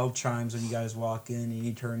the bell chimes when you guys walk in, and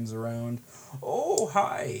he turns around. Oh,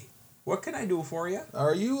 hi. What can I do for you?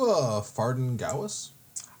 Are you Ardin Gowis?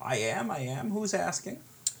 I am. Who's asking?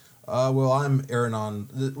 Well, I'm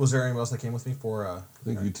Aranon. Was there anyone else that came with me for? I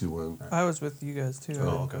think you two went. I was with you guys too. I Oh,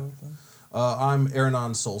 didn't okay. go with them. I'm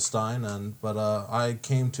Aranon Solstein, but I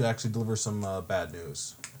came to actually deliver some bad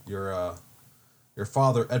news. Your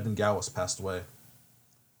father, Edmund Gowis, passed away.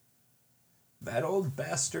 That old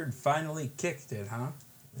bastard finally kicked it, huh?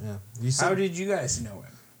 Yeah. How did you guys know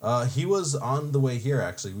him? He was on the way here,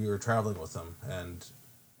 actually. We were traveling with him, and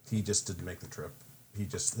he just didn't make the trip.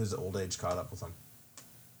 His old age caught up with him.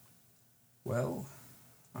 Well,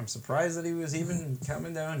 I'm surprised that he was even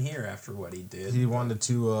coming down here after what he did. He wanted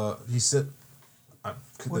to. He said.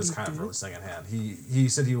 This is did kind he of do? really secondhand. He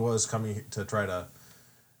said he was coming to try to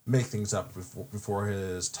make things up before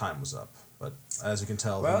his time was up. But as you can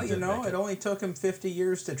tell, Well, he you did know, make it only took him 50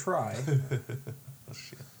 years to try.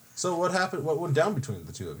 So what happened? What went down between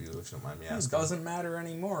the two of you, if you don't mind me It asking? doesn't matter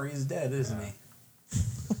anymore. He's dead, isn't he?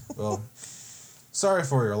 Well, sorry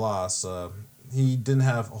for your loss. He didn't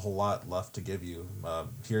have a whole lot left to give you.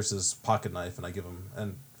 Here's his pocket knife, and I give him.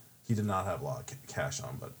 And he did not have a lot of cash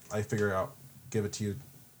on, but I figure out, give it to you.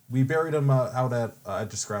 We buried him out at. I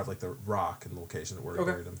described like the rock and the location where we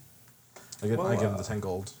Okay. buried him. Well, I give him the 10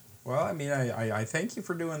 gold. Well, I mean, I thank you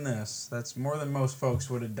for doing this. That's more than most folks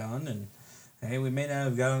would have done, and hey, we may not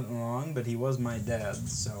have gotten along, but he was my dad,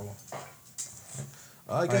 so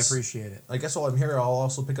I appreciate it. I guess while I'm here, I'll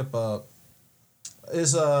also pick up.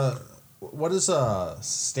 What is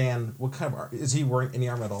Stan? What kind of is he wearing any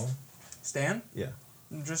armor at all? Stan? Yeah.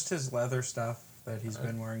 Just his leather stuff that he's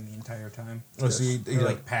been wearing the entire time. Oh, so he They're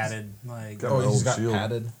like padded, like Got oh, an he's old got shield.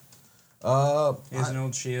 padded. he has an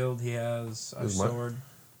old shield. He has a Here's mine. sword.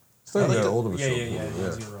 It's not I like that the- old of a Yeah, shield. yeah, yeah. He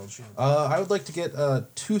has your old shield. I would like to get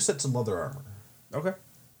 2 sets of leather armor. Okay.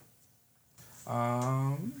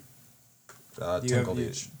 10 you have gold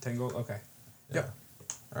each. 10 gold. Okay. Yeah. Yep.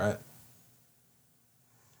 All right.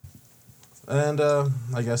 And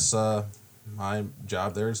I guess my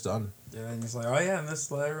job there is done. Yeah, and he's like, oh yeah, and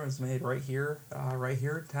this leather was made right here in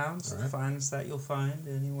town. It's the Alright. finest that you'll find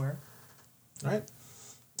anywhere. All right.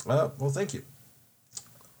 Well, thank you.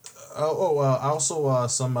 I also I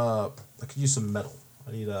could use some metal.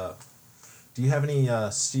 I need Do you have any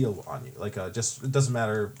steel on you? Like just it doesn't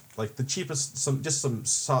matter. Like the cheapest, some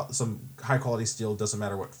high quality steel. Doesn't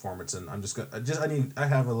matter what form it's in. I'm just gonna I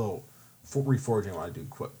have a little reforging I want to do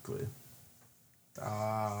quickly.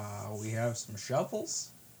 We have some shovels.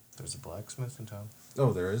 There's a blacksmith in town.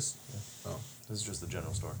 Oh, there is. Oh, This is just the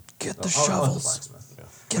general store. Get the I'll have the shovels.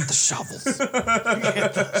 blacksmith. Get the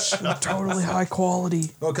shovels. Totally high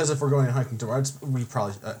quality. Well, because if we're going hiking tomorrow,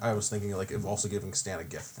 I was thinking like of also giving Stan a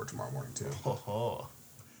gift for tomorrow morning too. Oh,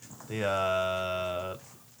 the I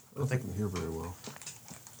don't know if I can hear very well.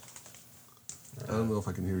 I don't know if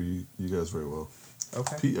I can hear you guys very well.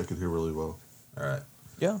 Okay. Pete, I could hear really well. All right.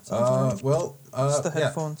 Yeah. Sounds all right. Well, Just the yeah,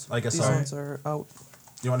 headphones. I guess These I'll. ones are out.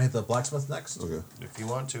 You want to hit the blacksmith next? Okay. if you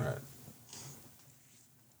want to. All right.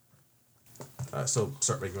 So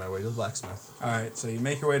start making my way to the blacksmith. All right, so you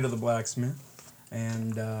make your way to the blacksmith,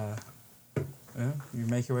 and you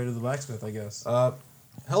make your way to the blacksmith, I guess.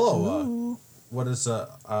 Hello. Ooh. What is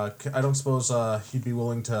I don't suppose he'd be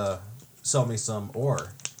willing to sell me some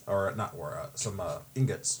ore, or not ore, some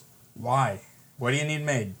ingots. Why? What do you need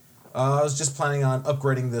made? I was just planning on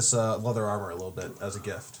upgrading this leather armor a little bit as a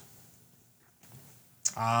gift.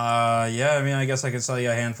 Yeah, I mean, I guess I could sell you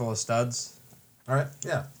a handful of studs. All right.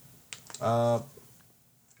 Yeah.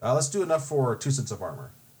 Let's do enough for 2 sets of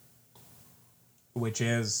armor. Which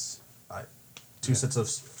is, 2 sets of.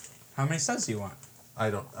 how many studs do you want? I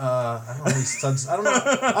don't know how many studs. I don't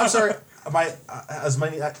know. I'm sorry. As my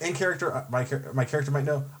in character, my character might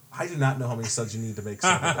know. I do not know how many studs you need to make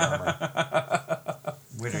some armor.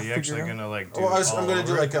 Wait, are you Figure actually it out. gonna like do Well, I'm all gonna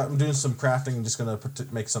do over like I'm doing some crafting and just gonna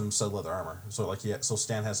make some stud leather armor. So like so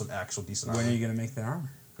Stan has some actual decent When armor. are you going to make the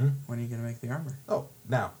armor? When are you going to make the armor? Oh,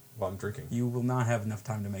 now while I'm drinking. You will not have enough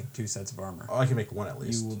time to make 2 sets of armor. Oh, I can make one at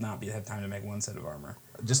least. You will not have time to make 1 set of armor.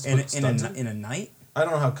 Just to In, put in, a, studs in? in a night? I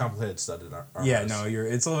don't know how complicated studded armor Yeah, is. no,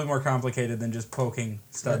 it's a little bit more complicated than just poking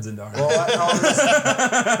studs into armor. Well,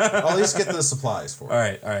 I'll at least get the supplies for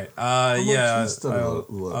it. All right. How much Yeah. is studded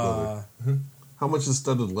leather? How much is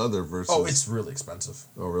studded leather versus? Oh, it's really expensive.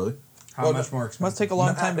 Oh, really? How well, much more expensive? Must take a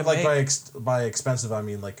long time to like make. by expensive, I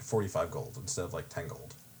mean like 45 gold instead of like 10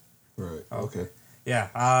 gold. Right. Oh. Okay. Yeah.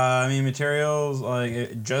 I mean, materials,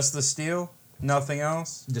 like just the steel? Nothing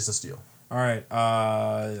else? Just a steel. All right.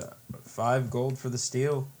 5 gold for the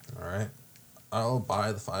steel. All right. I'll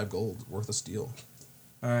buy the 5 gold worth of steel.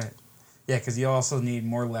 All right. Yeah, because you also need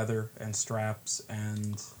more leather and straps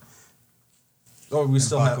and... Oh, we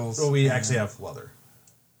still have. buckles Oh, we and- actually have leather,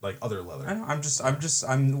 like other leather. I know,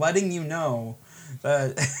 I'm letting you know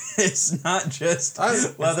that it's not just leather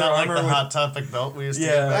It's not like armor the with- Hot Topic belt we used to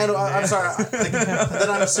Yeah. get back I know. in the I'm day. sorry. Then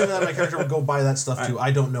I'm assuming that my character would go buy that stuff too.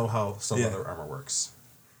 I don't know how some Yeah. leather armor works.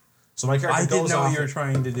 So my character I didn't goes know off. what you were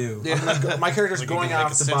trying to do. My character's Like you going get, like,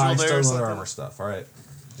 off a to buy sigil there or studded leather something? armor stuff. All right.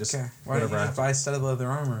 Just Okay. Why don't you whatever. just buy studded leather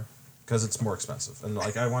armor? Because it's more expensive, and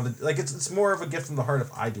like I wanted, like it's more of a gift from the heart if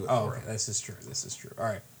I do it Oh, for okay. him. This is true. All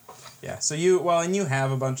right. Yeah. So you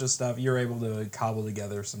have a bunch of stuff. You're able to cobble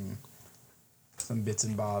together some some bits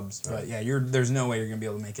and bobs. But yeah, there's no way you're gonna be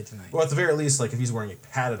able to make it tonight. Well, at the very least, like if he's wearing a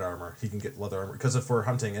padded armor, he can get leather armor. Because if we're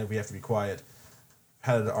hunting and we have to be quiet,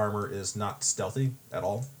 padded armor is not stealthy at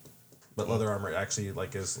all. But leather armor actually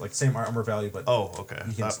like is like same armor value, but Oh, okay.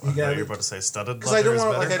 You can- Thought- you can- I thought you were about to say studded because I leather don't is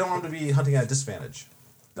want better. I don't want him to be hunting at a disadvantage.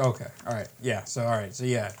 Okay, all right, yeah. So all right, so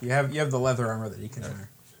yeah, you have the leather armor that you can wear.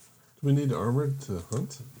 Do we need armor to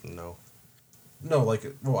hunt? No. No, like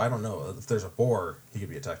well, I don't know if there's a boar, he could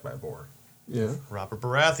be attacked by a boar. Yeah. Robert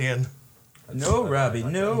Baratheon. No, I- Robbie,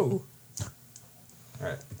 like no. that. All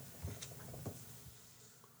right.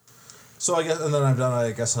 So I guess, and then I'm done.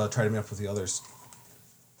 I guess I'll try to meet up with the others.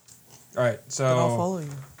 All right, Then I'll so follow you.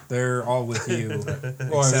 they're all with you,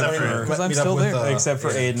 Well, Except for- Because I'm meet up still with, there. except for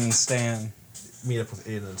Aiden. Aiden and Stan. Meet up with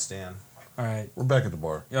Aiden and Stan. All right, We're back at the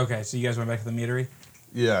bar. okay. So you guys went back to the meadery.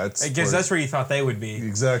 Yeah, it's. I guess that's where you thought they would be.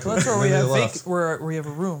 Exactly. Well, that's where And we then have they left. where we have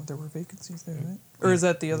a room. There were vacancies there, right? Or is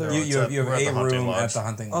that the other? No, You, it's you have, at- you have we're at a the hunting room lodge. at the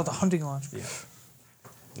hunting. Oh, lodge. the hunting lodge. Yeah.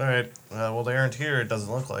 All right. Well, they aren't here. It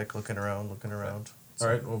doesn't look like. Looking around. All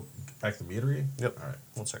right, well, back to the meadery. Yep. All right.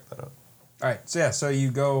 We'll check that out. All right, so yeah, so you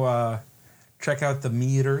go check out the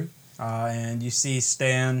meadery, and you see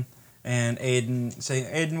Stan and Aiden saying,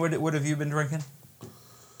 "Aiden, what have you been drinking?"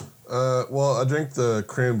 Well, I drank the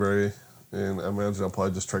cranberry, and I imagine I'll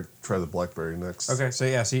probably just try the blackberry next. Okay, so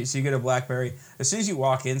yeah, so you get a blackberry. As soon as you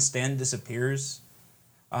walk in, Stan disappears,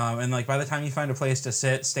 and like by the time you find a place to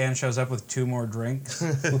sit, Stan shows up with 2 more drinks,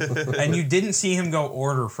 and you didn't see him go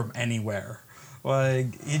order from anywhere. Like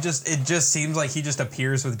it just seems like he just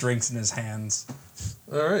appears with drinks in his hands.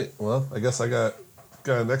 All right. Well, I guess I got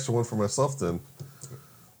an extra one for myself then.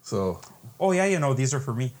 So, Oh yeah, these are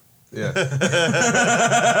for me. yeah.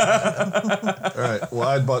 All right. Well,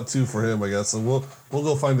 I bought 2 for him, I guess. So we'll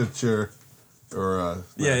go find a chair, or not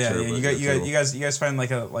Yeah. a chair, but You table. guys find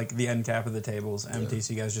like the end cap of the table's empty,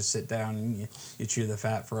 so you guys just sit down and you chew the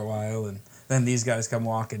fat for a while, and then these guys come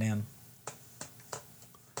walking in.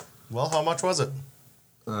 Well, how much was it?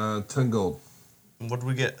 10 gold What did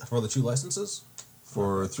we get? For the 2 licenses?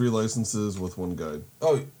 for 3 licenses with 1 guide.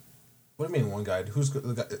 Oh, what do you mean 1 guide? Who's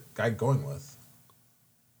the guide going with?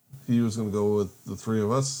 He was going to go with the 3 of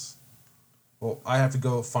us. Well, I have to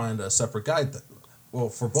go find a separate guide. Well,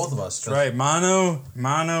 for both of us. That's right, mano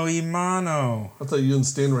y mano. I thought you and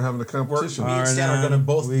Stan were having a competition. Me and Stan are gonna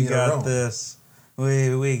both we be in a got row. this.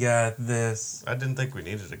 We got this. I didn't think we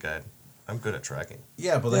needed a guide. I'm good at tracking.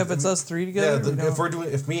 Yeah, but Yeah, if it's us 3 together. we don't-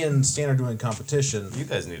 if me and Stan are doing competition, You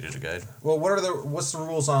guys needed a guide. well, what's the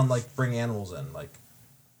rules on like bringing animals in? Like,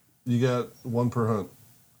 You got 1 per hunt.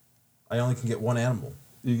 I only can get 1 animal.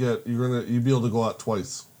 You'd be able to go out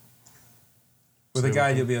twice. With a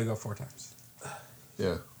guide, you'll be able to go 4 times.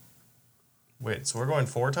 Yeah. Wait, so we're going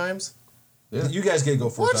 4 times? Yeah. You guys get to go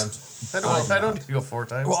 4 What? times. I don't need to go 4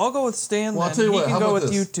 times. Well, I'll go with Stan. Well, I'll then. tell you He what, can how go about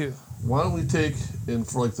with this? you 2. Why don't we take in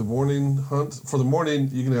for like the morning hunt? For the morning,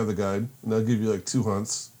 you can have the guide, and I'll give you like 2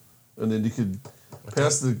 hunts, and then you could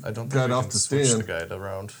pass the I don't think guide we off can to switch Stan. the guide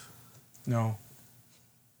around. No.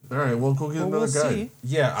 All right, well, go get Well, another we'll guide. see.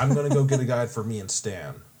 Yeah, I'm gonna go get a guide for me and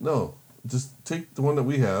Stan. No, just take the one that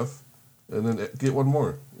we have, and then get 1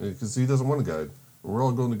 more, because he doesn't want a guide. We're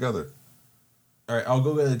all going together. All right, I'll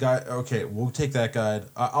go get a guide. Okay, we'll take that guide.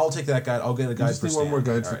 I'll take that guide. I'll get a guide just for need Stan. one more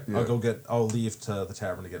guide All for- right, yeah. I'll leave to the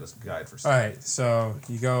tavern to get a guide for All Stan. right, so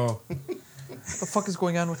you go. What the fuck is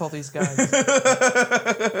going on with all these guys?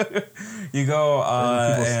 You go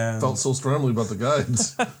People and. felt so strongly about the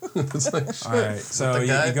guides. It's like, shit. All right, so the you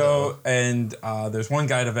guide, go and there's 1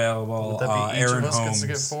 guide available. Would that be each Aaron of us gets Holmes. to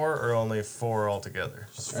get 4 or only 4 altogether?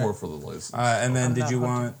 Just 4 for the license. And then I'm did not you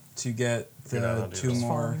hunting. want to get You're not the hunting, 2 that's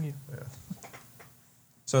more? Following you.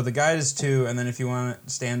 So the guide is 2, and then if you want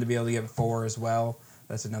Stan to be able to get 4 as well,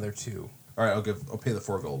 that's another 2. All right, I'll pay the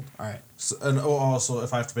 4 gold. All right. So, and also,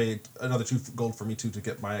 if I have to pay another 2 gold for me too to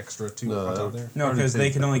get my extra 2 No, on top of there. No, Already because paid they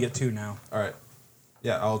can that. only get 2 now. All right.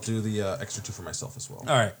 Yeah, I'll do the extra 2 for myself as well.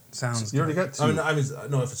 All right, sounds You already good. got 2. I mean,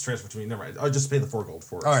 no, if it's transferred to me, never mind. I'll just pay the 4 gold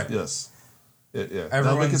for it. All right. Yes. Yeah. That'll make it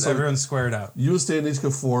Everyone's, so everyone's squared up. You and Stan each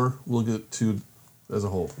get 4. We'll get 2 as a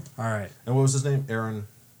whole. All right. And what was his name? Aaron.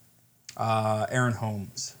 Aaron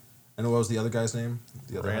Holmes. And what was the other guy's name?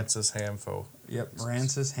 The other Francis Hamfo. Yep,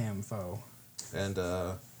 Francis Hamfo. And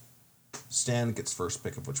Stan gets first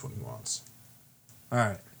pick of which one he wants. All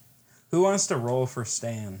right. Who wants to roll for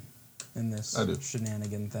Stan in this I do.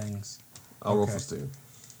 shenanigan things? I'll roll Okay. for Stan.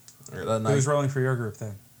 All right, that Who's night, rolling for your group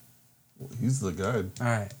then? He's the guide. All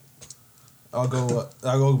right. I'll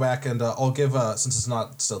go back and I'll give since it's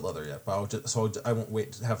not stud leather yet, but I won't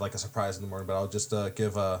wait to have like a surprise in the morning. But I'll just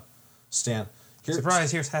give Stan.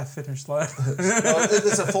 Surprise! Here's half finished leather.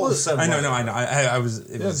 It's a full set. I know. I was.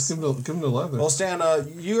 Just give him the leather. Well, Stan,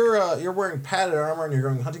 you're wearing padded armor and you're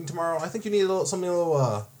going hunting tomorrow. I think you need something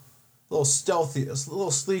a little stealthy, a little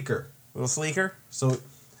sleeker. A little sleeker. So,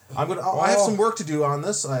 I have some work to do on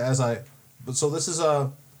this. So this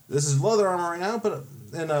is leather armor right now, but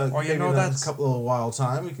in a couple of while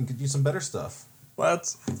time we can get you some better stuff.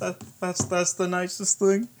 That's the nicest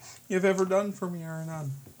thing you've ever done for me,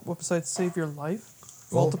 Ardin. What besides save your life?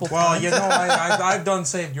 Well- Multiple Well, times? you know, I've done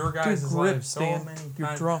saved your guys' Good grip, lives so Stan. many You're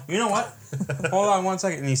times. drunk. You know what? Hold on one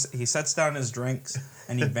second. And he sets down his drinks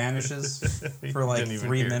and he vanishes for like Didn't even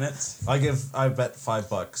 3 hear. minutes. I bet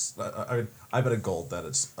 $5. I bet a gold that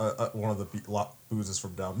it's one of the boozes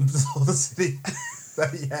from down below the city that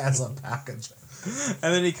he has on package.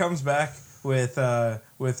 And then he comes back with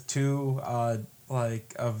 2 of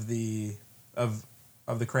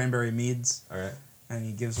the cranberry meads, All right, and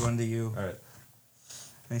he gives one to you, all right.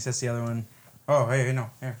 and he says to the other one, "Oh, hey, no,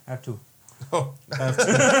 here, have 2." Oh, I have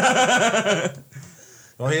to.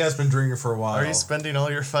 Well, he has been drinking for a while. Are you spending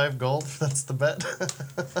all your 5 gold? That's the bet.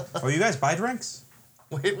 Oh, you guys buy drinks?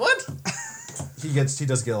 Wait, what? He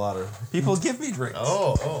does get a lot of. People give me drinks.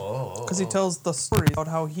 Oh. Because he tells the story about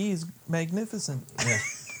how he's magnificent. Yeah.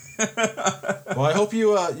 Well, I hope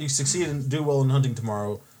you succeed and do well in hunting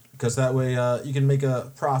tomorrow, because that way you can make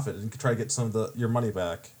a profit and try to get some of your money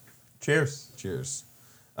back. Cheers. Cheers.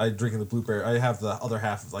 I'm drinking the blueberry. I have the other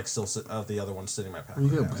half of the other one sitting in my pack. You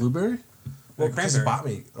got blueberry? Well, because he Cranberry. bought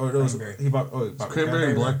me. Or it was, Cranberry. he bought. Oh, he bought me Cranberry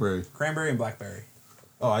and blackberry. Cranberry and blackberry.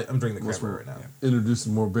 Oh, I'm drinking the cranberry right now. Yeah.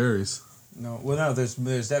 Introducing more berries. No, there's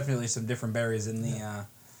definitely some different berries in the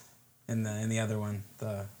in the other one.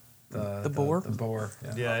 The boar? The boar.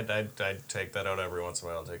 Yeah, I'd take that out every once in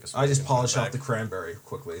a while and take a swig I just and put it polish off back. the cranberry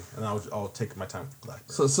quickly, and I'll take my time with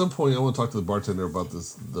blackberry. So at some point, I want to talk to the bartender about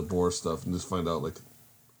the boar stuff and just find out like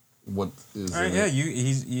what is. All right, in yeah, it.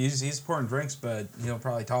 he's pouring drinks, but he'll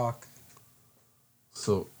probably talk.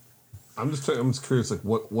 So I'm just curious, like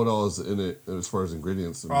what all is in it as far as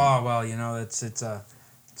ingredients. And, Oh well, it's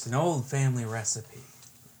an old family recipe.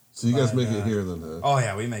 so you guys but, make it here then? Oh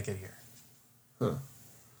yeah, we make it here. Huh.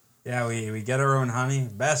 Yeah, we get our own honey,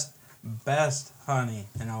 best honey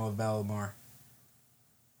in all of Bellamore,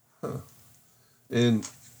 And and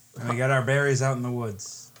we got our berries out in the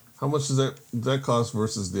woods. how much does that cost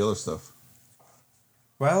versus the other stuff?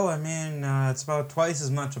 Well, I mean, it's about twice as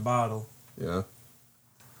much a bottle. Yeah.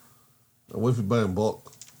 Now, what if you buy in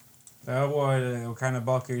bulk? What kind of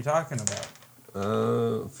bulk are you talking about?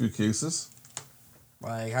 A few cases,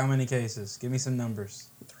 Like, how many cases? Give me some numbers.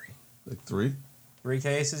 like 3. 3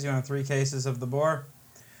 cases? You want 3 cases of the boar?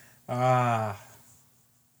 Well,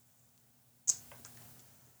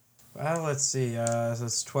 let's see. So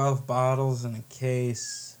it's 12 bottles in a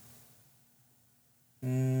case.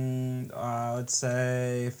 Let's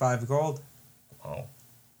say 5 gold Oh.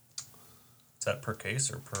 Is that per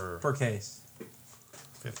case or per per case.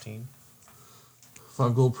 15?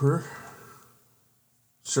 5 gold per.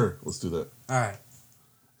 Sure, let's do that. All right.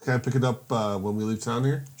 Can I pick it up when we leave town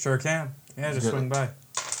here? Sure can. Yeah, just Okay. swing by.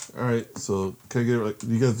 All right. So can I get like? Do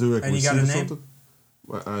you guys do like And you receipt got a or name? something?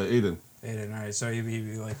 Aiden. Aiden, all right. So he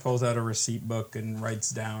like pulls out a receipt book and writes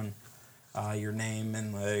down your name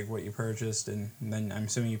and like what you purchased, and then I'm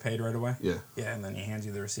assuming you paid right away. Yeah. Yeah, and then he hands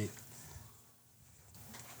you the receipt.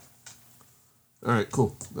 All right.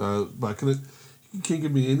 Cool. But you can't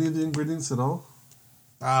give me any of the ingredients at all.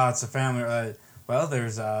 It's a family. Well,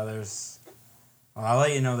 there's. Well, I'll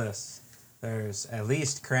let you know this. There's at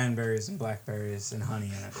least cranberries and blackberries and honey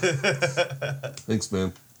in it. Thanks,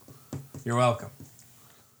 man. You're welcome.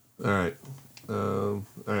 All right. All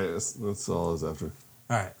right. That's all I was after.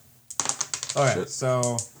 All right. All right. Shit.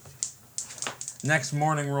 So next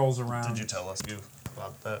morning rolls around. Did you tell us you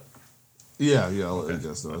bought that? Yeah. I'll let Okay. you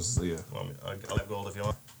guys know. Yeah. Well, I'll have gold if you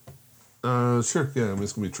want. Sure. Yeah. I mean,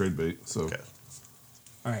 it's gonna be trade bait. So. Okay.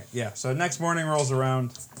 All right. Yeah. So next morning rolls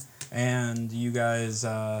around, and you guys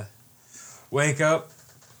wake up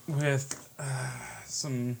with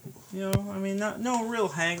some, I mean, no real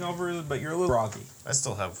hangover, but you're a little groggy. I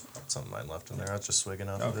still have some of mine left in there. I was just swigging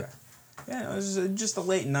out of Okay. it. Yeah, it was just a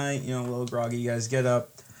late night, a little groggy. You guys get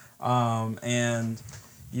up, and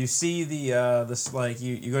you see this like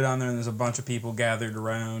you go down there and there's a bunch of people gathered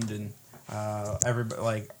around, and everybody,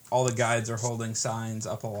 like all the guides are holding signs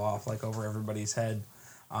up aloft like over everybody's head,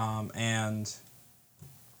 and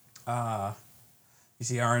you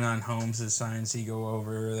see Ardin Holmes' signs. So you go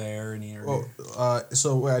over there and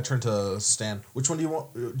So I turn to Stan. Which one do you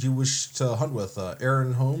want? Do you wish to hunt with,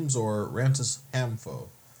 Aaron Holmes or Ramses Hamfo?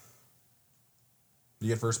 You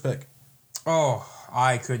get first pick. Oh,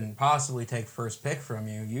 I couldn't possibly take first pick from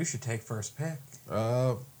you. You should take first pick.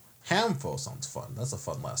 Hamfo sounds fun. That's a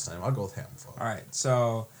fun last name. I'll go with Hamfo. All right,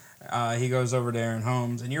 so he goes over to Aaron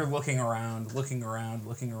Holmes, and you're looking around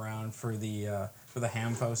for the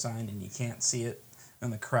Hamfo sign, and you can't see it,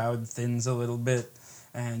 and the crowd thins a little bit,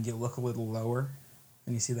 and you look a little lower,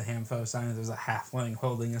 and you see the Hamfo sign, and there's a halfling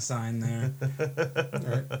holding a sign there. All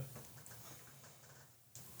right.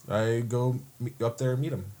 I go up there and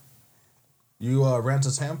meet him. You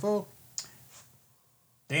Rantis Hamfo?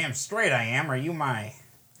 Damn straight I am. Are you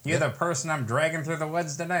You're the person I'm dragging through the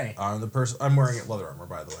woods today. I'm the person. I'm wearing leather armor,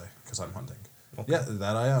 by the way, because I'm hunting. Okay. Yeah,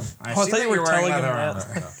 that I am. I thought see you were that you're wearing telling him leather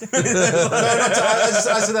that. armor.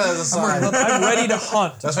 I said that as a sign. I'm ready to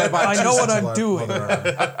hunt. That's why I bought I two know what sets of I'm doing. leather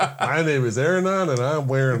armor. My name is Aaronon, and I'm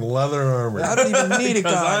wearing leather armor. I don't even need a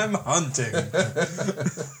Because gun. I'm hunting.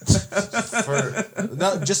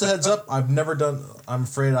 Now, just a heads up, I'm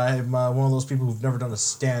afraid I'm one of those people who've never done a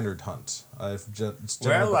standard hunt. We'll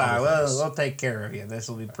take care of you. This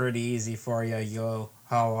will be pretty easy for you.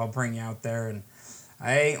 I'll bring you out there, and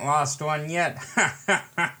I ain't lost one yet.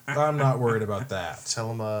 I'm not worried about that. Tell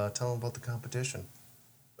him about the competition.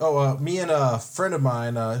 Oh, me and a friend of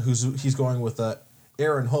mine, he's going with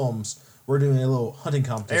Aaron Holmes. We're doing a little hunting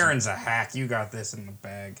competition. Aaron's a hack. You got this in the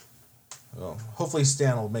bag. Well, hopefully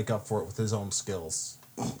Stan will make up for it with his own skills.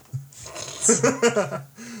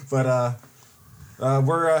 But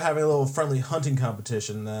we're having a little friendly hunting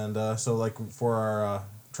competition, and so like for our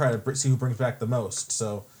try to see who brings back the most.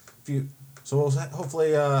 So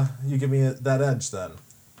hopefully you give me that edge then.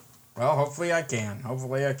 Well, hopefully I can.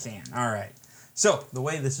 All right. So the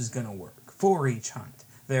way this is going to work, for each hunt,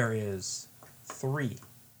 there is 3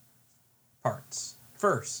 parts.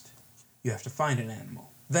 First, you have to find an animal.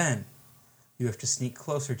 Then, you have to sneak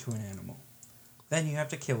closer to an animal. Then you have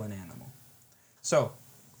to kill an animal. So,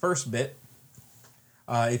 first bit,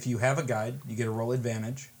 if you have a guide, you get a roll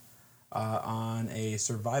advantage on a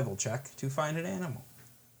survival check to find an animal.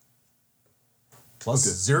 Plus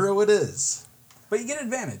 0 it is. But you get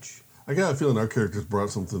advantage. I got a feeling our characters brought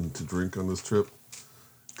something to drink on this trip.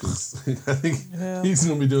 Because I think he's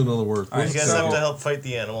going to be doing all the work. All right, You guys have to help fight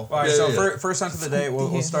the animal. All right, first hunt of the day,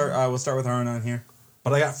 we'll start with Arnon here.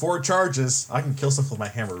 But I got 4 charges. I can kill stuff with my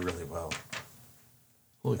hammer really well.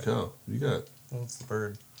 Holy cow. You got... That's the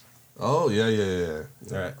bird. Oh, yeah.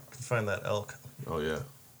 All right. Can find that elk. Oh, yeah.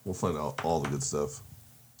 We'll find out all the good stuff.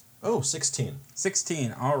 Oh, 16.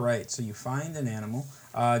 16. All right. So you find an animal.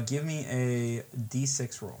 Give me a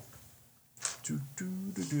D6 roll.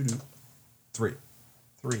 3.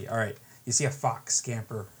 3. All right. You see a fox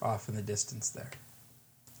scamper off in the distance there.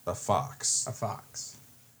 A fox. A fox.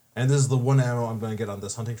 And this is the one ammo I'm going to get on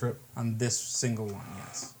this hunting trip? On this single one,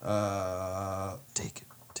 yes. Take it.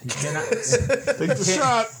 You cannot. Take the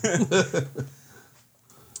shot!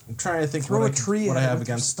 I'm trying to think Throw what a tree I at it have with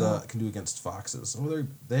your against staff. can do against foxes. Oh,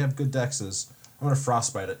 they have good dexes. I'm going to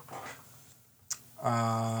frostbite it.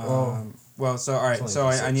 Well, so all right. It's So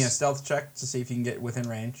only I need a D6. stealth check to see if you can get within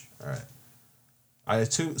range. All right. I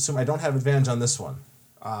assume I don't have advantage on this one.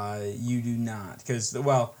 You do not, because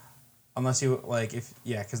unless you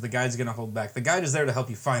because the guide's gonna hold back. The guide is there to help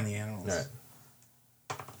you find the animals. All right.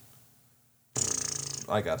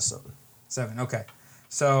 I got a 7. 7. Okay.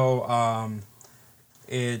 So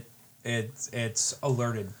it's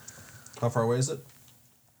alerted. How far away is it?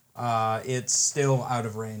 It's still out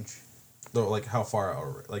of range. No, like how far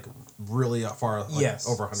out? Like really far? Like Yes.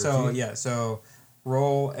 Over 100 so feet? yeah. So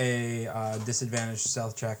roll a disadvantaged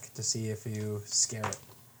stealth check to see if you scare it.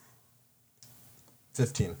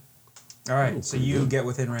 15. All right. Ooh, So pretty you good. get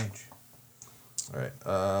within range. All right.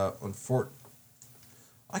 On fort,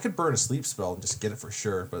 I could burn a sleep spell and just get it for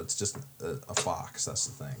sure, but it's just a fox. That's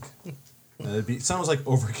the thing. And it sounds like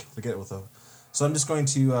overkill to get it with a. So I'm just going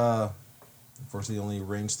to. Unfortunately, the only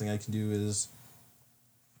range thing I can do is.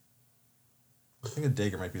 I think a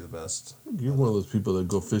dagger might be the best. You're one of those people that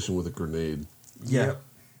go fishing with a grenade. Yeah. Yep.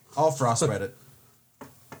 I'll frostbite it.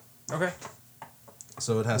 Okay.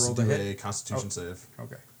 So it has Roll to to do hit? a Constitution save.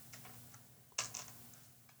 Okay.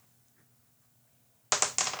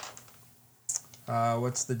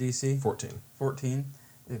 What's the DC? 14. 14.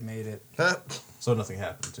 It made it. So nothing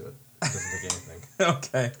happened to it. It doesn't take anything.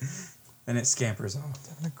 Okay. And it scampers off.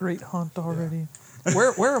 Having a great hunt already.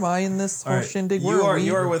 Where am I in this whole All right. shindig? You Where are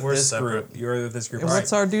we? with We're this separate. group. You're with this group. And All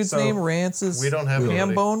what's right. our dude's So- name? Rance's We don't have ham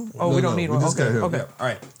nobody. bone? Oh, No, we don't no, need we one. just Okay. got him. Okay. All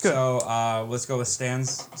right. Good. So let's go with Stan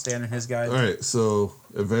and his guy. All right, so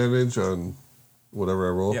advantage on whatever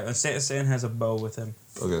I roll? Yeah, and Stan has a bow with him.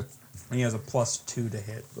 Okay. And he has a +2 to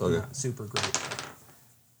hit. Okay. Not super great.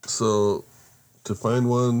 So to find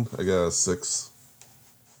one, I got a 6.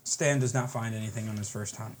 Stan does not find anything on his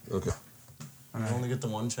first hunt. Okay. You only get the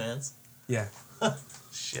one chance? Yeah.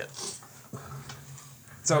 Shit.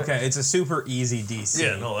 It's okay. It's a super easy DC.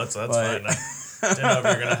 Yeah, no, that's But- fine. I didn't know if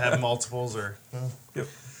you're going to have multiples or... Yep.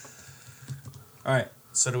 All right.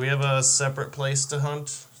 So do we have a separate place to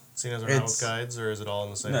hunt, seeing as we're not It's- with guides, or is it all in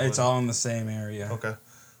the same No, it's wood? all in the same area. Okay.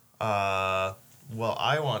 Well,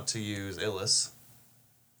 I want to use Illis.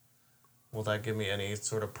 Will that give me any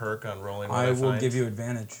sort of perk on rolling what I I will find? give you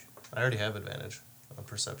advantage. I already have advantage on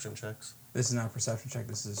perception checks. This is not a perception check.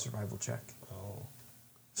 This is a survival check. Oh.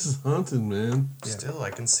 This is hunting, man. Yeah. Still, I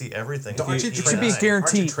can see everything. Aren't you It should trained- be Aren't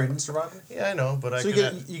guaranteed. you trained in survival? Yeah, I know, but I So you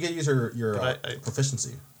can... get to use your But I-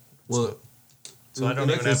 proficiency. Well, So I don't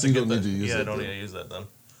in even that have case, to you get don't that. need to use Yeah, I that don't then. need to use that then.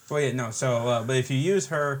 Well, yeah, no. So, but if you use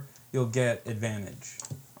her, you'll get advantage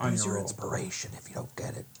on Use your your roll. inspiration if you don't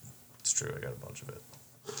get it. It's true, I got a bunch of it.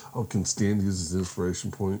 Oh, can Stan use his inspiration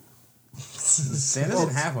point? Stan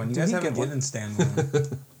doesn't have one. You Did guys he haven't get one? given Stan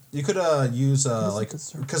one. You could use That's a like good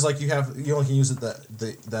start. because like you only can use it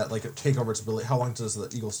that like take over its ability. How long does the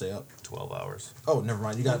eagle stay up? 12 hours. Oh, never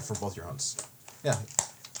mind. You got it for both your hunts. Yeah.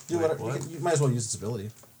 Do Wait, whatever. what? You might as well use its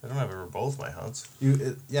ability. I don't have it for both my hunts.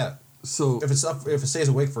 Yeah. So, If it stays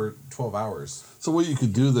awake for 12 hours. so what you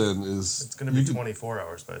could do then is It's going to be you could- 24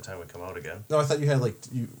 hours by the time we come out again. No, I thought you had like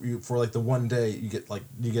you for like the one day you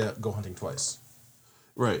get go hunting twice.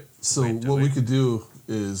 Right. So Wait, do what we we? could do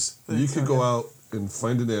is you could go out and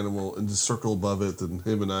find an animal and just circle above it, and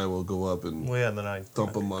him and I will go up and Well, yeah, and then I...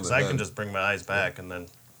 Dump 'em on Because the I head. can just bring my eyes back, and then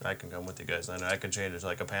I can come with you guys. Then I can change it to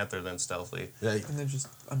like a panther, then stealthily. Yeah. And then just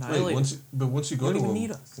wait, annihilate. once you go you to don't even him,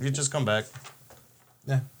 need us. You just come back.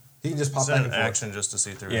 Yeah. He can just pop Send back an and forth. action just to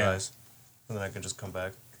see through Yeah. his eyes. And then I can just come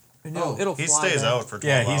back. And Oh. it'll He fly stays back. out for 12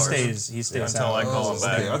 Yeah, hours. he stays Until out. I call him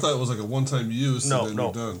back. okay, I thought it was like a one-time use, No, and then no.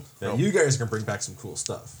 you're done. Yeah, you guys can bring back some cool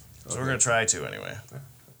stuff. So we're going to try to anyway.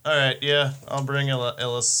 All right, yeah. I'll bring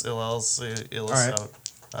Illis right.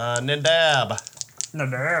 out. Nindab.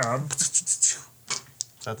 Nadab.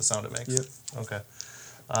 Is that the sound it makes? Yep. Okay.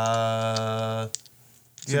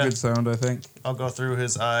 It's a good sound, I think. I'll go through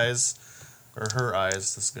his eyes, or her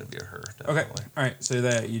eyes. This is going to be a her, Okay. definitely. All right. So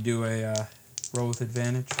that you do a roll with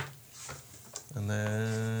advantage. And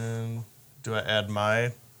then, do I add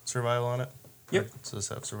my survival on it? Yep. Or does this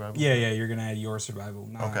have survival? Yeah, yeah. You're gonna add your survival,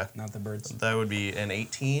 Okay. not the birds. That would be an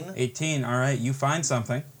 18. 18. All right. You find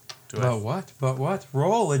something. Do But I, what? But what?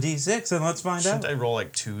 Roll a d6 and let's find shouldn't out. I roll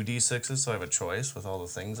like 2 d6s so I have a choice with all the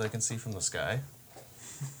things I can see from the sky?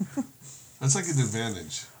 That's like an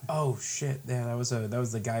advantage. Oh shit! Yeah, that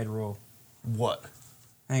was the guide rule. What?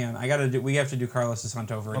 Hang on, we have to do Carlos's hunt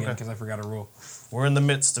over again Okay. because I forgot a rule. We're in the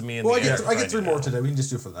midst of me and Well, the I air get finding 3 more out. today. We can just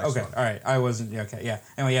do it for the next Okay, one. all right. I wasn't okay. Yeah.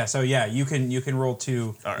 Anyway, yeah. So yeah, you can roll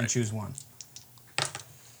 2 All and right. choose one.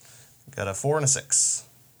 Got a 4 and a 6.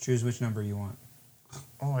 Choose which number you want.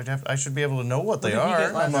 Oh, I should be able to know what they did he are.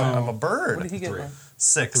 get last I'm a time? bird. What did he get? 3. Like?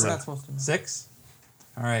 6. We're not supposed to know. 6.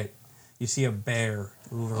 All right. You see a bear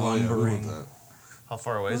Oh yeah, we lumbering. want that. How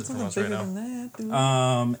far away is it Something from us right bigger now?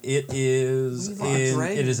 than that, dude. It is We need a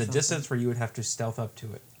dragon it is or a something. distance where you would have to stealth up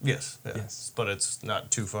to it. Yes. Yeah. Yes. But it's not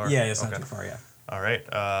too far. Yeah, it's not Okay. too far. Yeah. All right.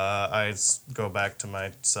 Go back to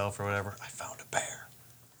myself or whatever. I found a bear.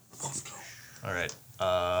 All right.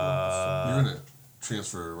 You're gonna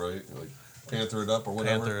transfer, right? Like panther it up or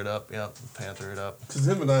whatever. Panther it up. Yep. Panther it up. Because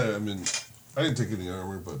him and I mean, I didn't take any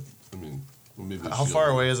armor, but I mean, well, maybe. a How shield. far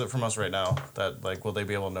away is it from us right now? That will they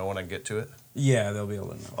be able to know when I get to it? Yeah, they'll be able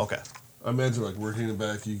to know. Okay. I imagine like working it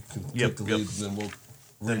back, you can Yep, take the yep. lead, and then we'll.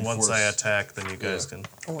 Then once I reinforce. attack, then you guys Yeah. can.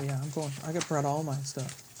 Oh yeah, I'm going. I got brought all my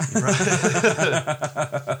stuff.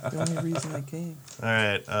 The only reason I came. All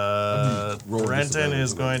right. Roll Renton disadvantage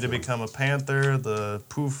is on going that, to too. become a panther. The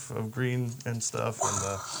poof of green and stuff.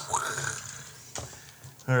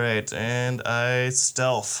 All right, and I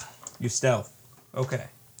stealth. You stealth. Okay.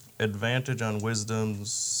 Advantage on wisdom,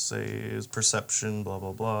 saves, perception, blah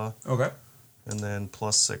blah blah, Okay. and then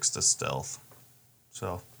 +6 to stealth.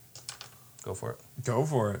 So, go for it. Go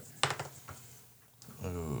for it.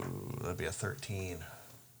 Ooh, that'd be a 13.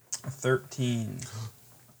 A 13.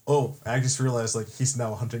 Oh, I just realized like he's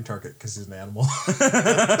now a hunting target because he's an animal.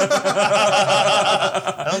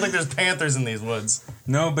 I don't think there's panthers in these woods.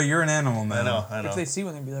 No, but you're an animal, man. I know. If they see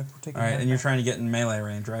one, they'd be like, "We're taking." All right, that and you're back. trying to get in melee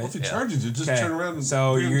range, right? Well, if he Yeah. charges you, just Okay. turn around and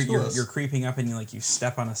So bring him to you're us. creeping up and you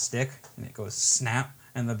step on a stick and it goes snap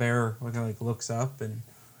and the bear looks up and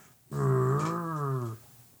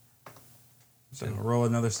so roll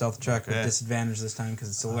another stealth check with Okay. disadvantage this time because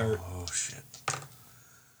it's alert. Oh shit.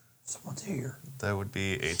 Someone's here. That would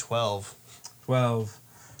be a 12. 12.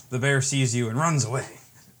 The bear sees you and runs away.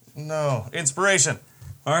 No, inspiration.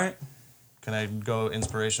 All right. Can I go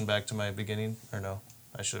inspiration back to my beginning? Or no?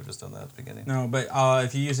 I should have just done that at the beginning. No, but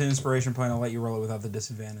if you use an inspiration point, I'll let you roll it without the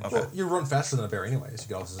disadvantage. Okay. Well, you run faster than a bear anyways. You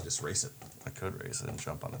can also just race it. I could race it and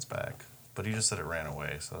jump on its back. But he just said it ran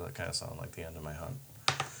away, so that kind of sounded like the end of my hunt.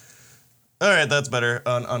 All right, that's better.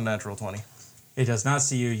 Unnatural 20. It does not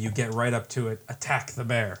see you. You get right up to it. Attack the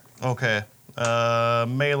bear. Okay.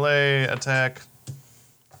 Melee attack.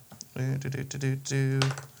 That'd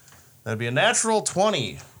be a natural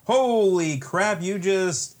 20. Holy crap, you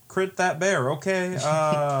just crit that bear. Okay.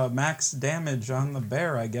 Max damage on the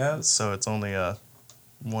bear, I guess. So it's only a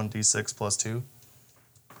 1d6 plus 2.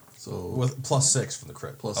 So With +6 from the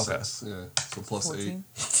crit. plus Okay. 6. Yeah. So plus 14.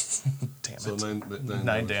 8. Damn it. So 9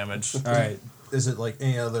 9 damage. All right. Is it like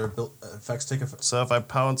any other effects take effect? So if I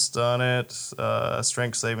pounced on it,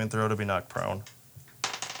 strength saving throw to be knocked prone.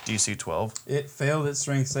 DC 12. It failed its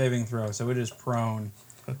strength saving throw, so it is prone.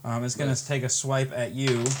 It's going to take a swipe at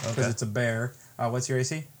you because Okay. it's a bear. What's your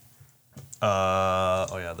AC?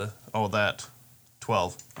 That.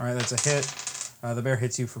 12. All right, that's a hit. The bear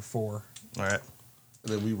hits you for 4. All right.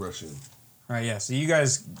 And then we rush in. All right, yeah. So you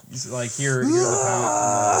guys like hear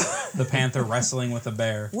the panther wrestling with the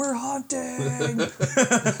bear. We're hunting.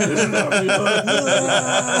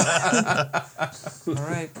 All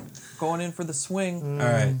right, going in for the swing. All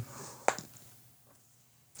right,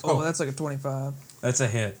 Oh, that's like a 25. that's a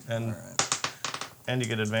hit. And and you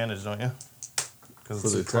get advantage, don't you? Because For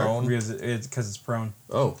it's the a attack? prone. Because it's prone.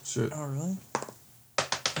 Oh, shit. Oh, really?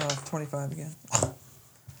 No, it's 25 again.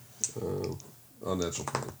 Unnatural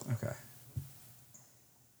 20. Okay.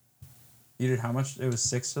 You did how much? It was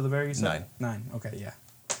 6 to the bear. You said 9. 9. Okay, yeah.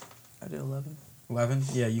 I did 11. 11.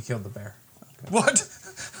 Yeah, you killed the bear. What?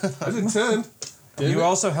 I did 10. Damn You it.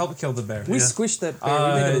 also helped kill the bear. We squished that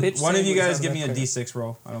bear. We made a bitch one of you sandwich guys out give me a that bear. D6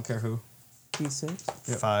 roll. I don't care who. D6.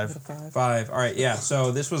 Yep. 5. 5. 5. All right, yeah.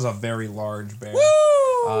 So this was a very large bear.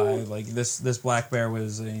 Like this black bear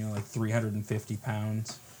was like 350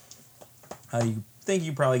 pounds. You think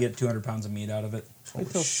you probably get 200 pounds of meat out of it. Wait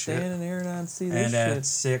till Stan and Ardin see this And shit. at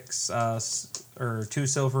 6 or 2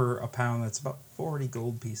 silver a pound, that's about 40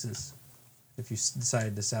 gold pieces. If you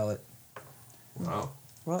decide to sell it, Wow.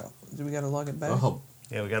 Well, do we got to lug it back? Oh,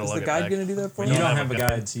 Yeah, we gotta Is lug the it guide back. going to do that for you us? don't have a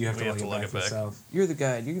guide, so you have We to lug it back yourself. You're the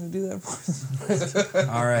guide. You're going to do that for us?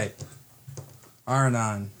 All right,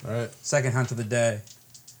 Arnon, All right. second hunt of the day.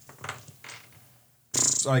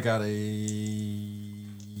 I got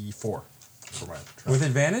a 4 for my try. With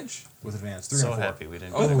advantage? With advance. 3 So and 4. happy we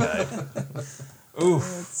didn't get a guide. Oof.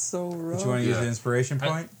 That's so rough. Do you want to use Yeah. the inspiration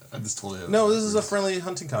point? I just totally had No, this is a friendly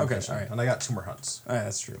hunting competition. alright. And I got 2 more hunts. Oh, yeah,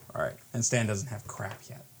 that's true. All right. And Stan doesn't have crap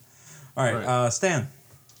yet. All right, Right. Stan.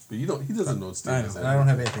 But he doesn't know it's I know. And I don't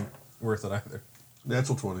have anything worth it either.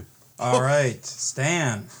 Natural 20. All right,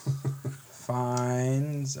 Stan.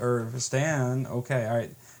 Finds, or Stan, okay, all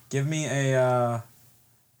right. Give me a,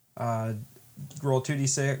 roll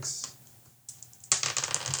 2d6.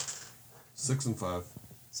 6 and 5.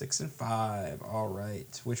 6 and 5. All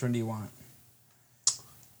right. Which one do you want?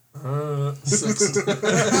 6.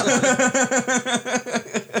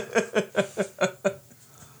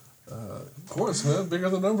 Of course, man. Bigger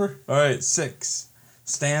the number. All right, 6.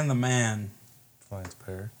 Stan the man Finds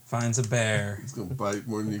pear. finds a bear. It's going to bite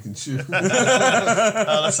more than you can chew.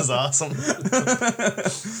 Oh, this is awesome.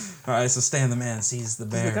 All right, so Stan the man sees the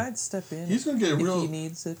Does bear. the guide step in He's gonna get if real- he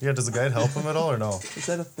needs it? Yeah, does the guide help him at all or no? Is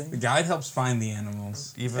that a The thing? guide helps find the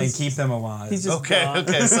animals Even- and keep them alive. He's just Okay, gone.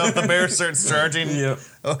 okay. So if the bear starts charging, Yep.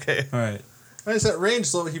 okay. All right. And it's at range,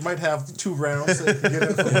 so he might have 2 rounds that he can get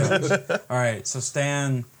in from range. All right, so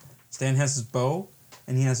Stan has his bow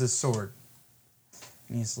and he has his sword.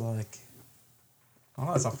 And he's like,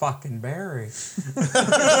 oh, it's a fucking berry. No,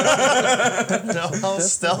 how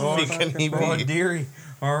stealthy can he Oh, be? dearie.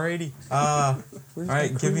 Alrighty. All Where's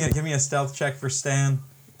right, the give me a stealth check for Stan.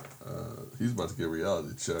 He's about to get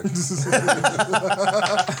reality checks.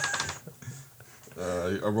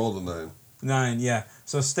 I rolled a 9. 9, yeah.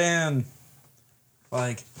 So Stan,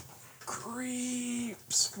 like,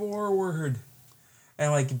 creeps forward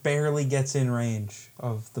and like barely gets in range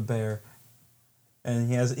of the bear,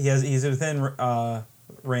 and he's within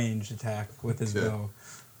range attack with his Okay. bow.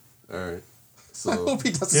 All right. I So, hope he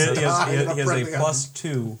He doesn't die. has in a friendly hunt.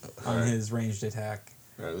 +2 on Alright. his ranged attack.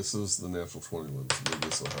 all right, this is the natural 21, so maybe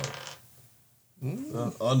this will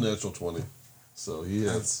help. Unnatural 20. So he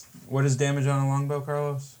has What is damage on a longbow,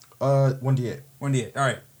 Carlos? 1d8. 1d8. All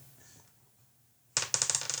right.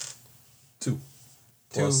 2. 2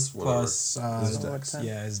 Plus whatever. plus His dex.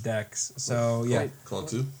 yeah, his dex. So yeah, Wait. Call it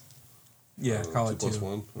 2. Yeah, call it 2.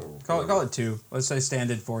 2+1. Call it 2. Let's say Stan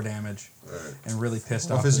did 4 damage. Alright. And really pissed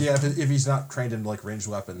Well, off. if he's not trained in like ranged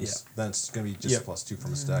weapons, Yeah. then it's gonna be just +2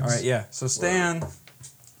 from his dex. All right, yeah. So Stan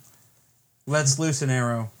lets loose an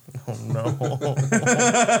arrow, Oh no.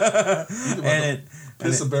 and it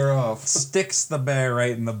Piss the bear off. sticks the bear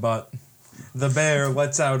right in the butt. The bear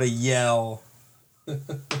lets out a yell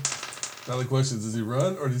Now the question is, does he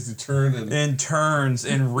run or does he turn and turns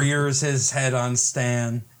and rears his head on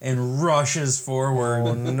Stan and rushes forward.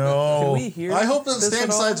 Oh no. Can we hear? I hope that this Stan at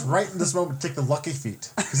all? decides right in this moment to take the lucky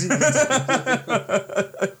feat. 'Cause he needs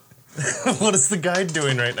it. What is the guide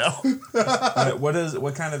doing right now?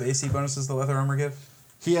 What kind of AC bonus does the leather armor give?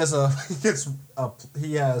 He has a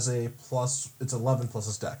plus. It's 11 plus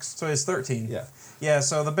his dex. So he's 13. Yeah. Yeah.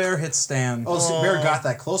 So the bear hits Stan. Oh, so Bear got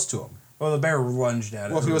that close to him. Well, the bear lunged at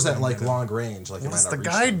it. Well, if he was at like long range, like What's it the might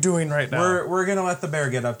not guide reach him. doing right now? We're gonna let the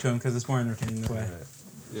bear get up to him because it's more entertaining this way.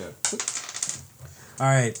 yeah. All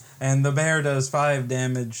right, and the bear does 5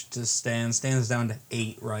 damage to Stan. Stan's down to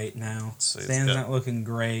 8 right now. So he's Stan's got- not looking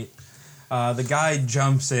great. The guy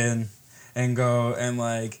jumps in and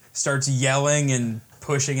starts yelling and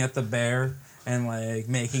pushing at the bear and like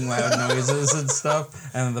making loud noises and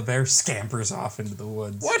stuff. And the bear scampers off into the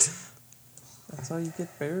woods. What? That's how you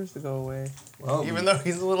get bears to go away. Well, Even though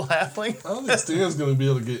he's a little halfling? I don't think Stan's gonna be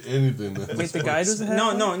able to get anything. Wait, the guy doesn't have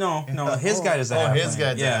No. His guy is a halfling. His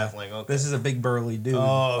guy's a yeah. halfling, okay. This is a big burly dude.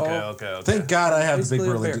 Oh, okay, Oh. okay. Thank God I have the big Basically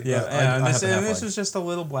a burly. bear. Yeah, I and have this halfling. is just a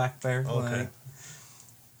little black bear. Okay. Like,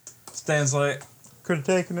 Stan's like, could have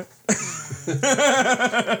taken it.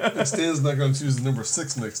 Stan's not gonna choose the number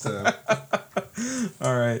 6 next time.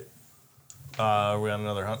 All right. Are we on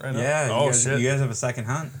another hunt right now? Yeah. Oh, you guys, shit. You guys have a second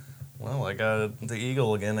hunt. Well, I got the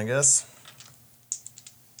eagle again, I guess.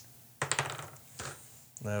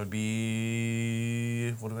 That would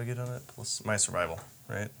be... What do I get on it? Plus my survival,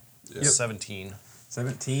 right? Yep. 17.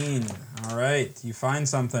 17. All right. You find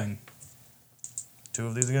something. 2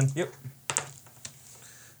 of these again? Yep.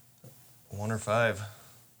 1 or 5.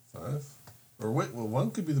 5? Or wait, well,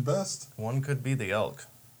 1 could be the best. 1 could be the elk.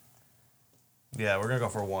 Yeah, we're gonna go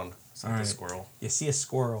for 1. It's like All the right. squirrel. You see a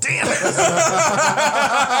squirrel. Damn it!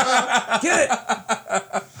 Get it!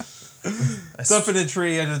 It's up in a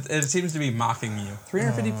tree and it seems to be mocking you.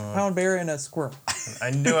 350-pound bear and a squirrel.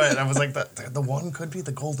 I knew it. I was like, the 1 could be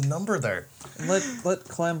the golden number there. Let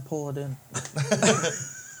Clem pull it in.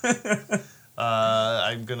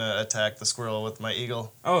 I'm gonna attack the squirrel with my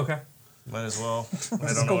eagle. Oh, okay. Might as well. I Just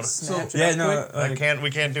don't know. go What snatch it Yeah, up no. quick.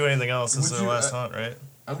 we can't do anything else. This Would is the you- last hunt, right?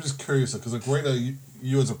 I'm just curious because like right now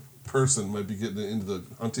you as a person might be getting into the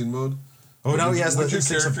hunting mode. Oh, now he has the Would your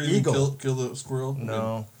instincts of character even eagle. kill the squirrel?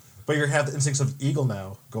 No. But you have the instincts of eagle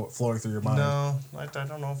now flowing through your mind. No, I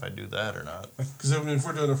don't know if I do that or not. Because I mean, if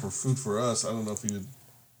we're doing it for food for us, I don't know if you would,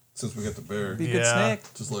 since we got the bear, Be a good Yeah. snack.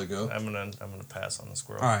 just let it go. I'm gonna pass on the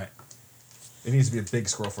squirrel. All right. It needs to be a big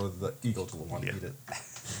squirrel for the eagle to want to Yeah. eat it.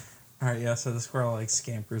 All right, yeah, so the squirrel like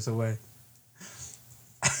scampers away.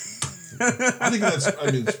 I think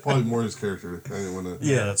it's probably more his character. I didn't want to.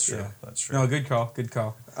 Yeah, that's true. yeah. That's true. No, good call. Good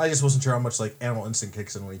call. I just wasn't sure how much like animal instinct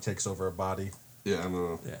kicks in when he takes over a body. Yeah, I don't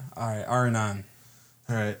know. Yeah. All right, Arnon.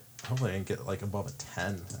 All right, hopefully I can get like above a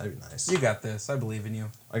 10. That'd be nice. You got this. I believe in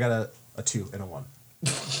you. I got a 2 and a 1.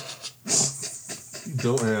 You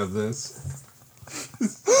don't have this.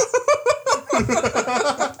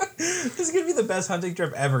 This is gonna be the best hunting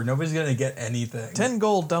trip ever. Nobody's gonna get anything. 10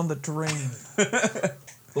 gold down the drain.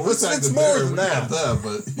 Well, let's It's act the more bear. than We got that,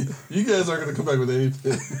 but you guys aren't going to come back with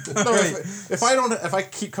anything. No, Right. if I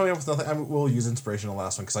keep coming up with nothing, we'll use inspiration on the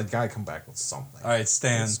last one because I gotta come back with something. All right,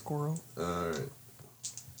 Stan. Squirrel. All right.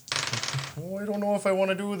 Oh, I don't know if I want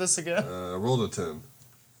to do this again. Rolled a 10.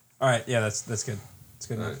 All right, yeah, that's good. It's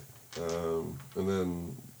good All enough. right. And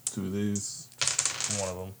then 2 of these. One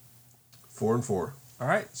of them. 4 and 4. All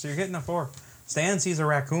right, so you're getting a 4. Stan sees a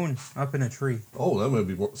raccoon up in a tree. Oh, that might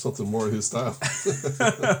be something more his style.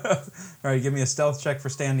 All right, give me a stealth check for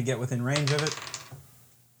Stan to get within range of it.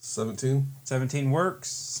 17. 17 works.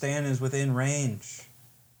 Stan is within range.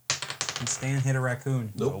 And Stan hit a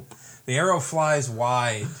raccoon. Nope. The arrow flies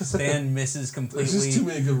wide. Stan misses completely. There's just too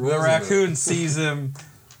many good rolls The in raccoon sees him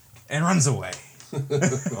and runs away. Yeah,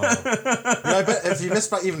 I bet if you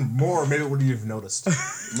missed by even more, maybe it wouldn't even noticed.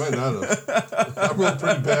 Might not have. I rolled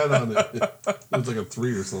pretty bad on it. It was like a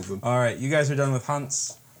 3 or something. All right, you guys are done with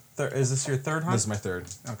hunts. Is this your third hunt? This is my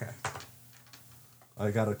 3rd. Okay.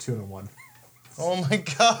 I got a 2 and a 1. Oh my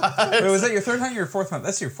god. Wait, was that your third hunt or your fourth hunt?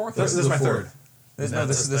 That's your fourth This hunt. is my the 3rd. This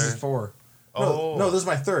is 4. Oh. No, this is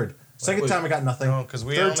my 3rd. Second Wait. time I got nothing. No, because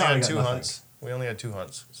we Third only time I had got 2 nothing. hunts. We only had 2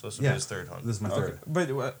 hunts, so this would Yeah. be his 3rd hunt. This is my third. But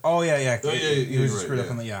yeah. Oh, yeah, He you're was right, screwed up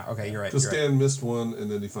yeah. on the Okay, you're right. Because You're right. Stan missed one,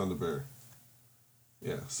 and then he found a bear.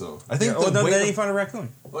 Yeah, so... I think Yeah, the way then he found a raccoon.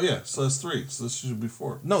 Oh, yeah, so that's 3. So this should be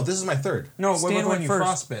 4. No, this is my third. No, Stan what went when you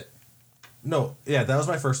first. frostbit? No, yeah, that was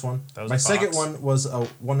my first one. That was my a second fox. one was a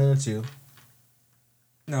 1 and a 2.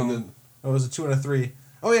 No. And then... It was a 2 and a 3.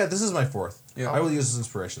 Oh yeah, this is my 4th. Yeah. I will use this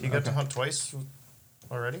inspiration. He got to Okay. hunt twice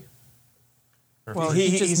already? Or Well,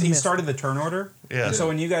 he just he missed. started the turn order. Yeah. So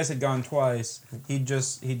when you guys had gone twice, he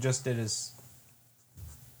just did his.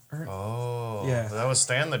 Oh. Yeah. That was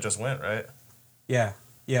Stan that just went, right? Yeah.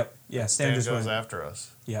 Yep. Yeah. Stan Stan just goes went. after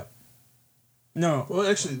us. Yep. No, Well,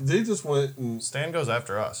 actually, they just went and... Stan goes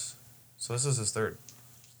after us. So this is his 3rd.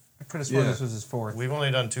 I could have sworn Yeah. this was his 4th. We've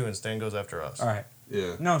only done 2, and Stan goes after us. All right.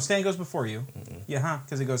 Yeah. No, Stan goes before you. Yeah, huh?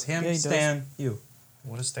 Because it goes him, Yeah, he does. Stan, you.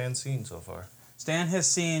 What has Stan seen so far? Stan has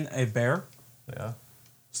seen a bear. Yeah.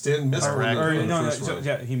 Stan missed Or one. raccoon. on the No, first so, one.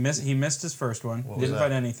 yeah, he missed his first one. What was Didn't that?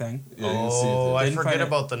 find anything. Yeah, you can see Oh, it I Didn't forget find it.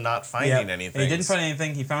 about the not finding Yep. anything. He didn't find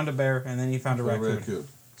anything. He found a bear, and then he found a there. raccoon.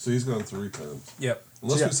 So he's gone 3 times. Yep.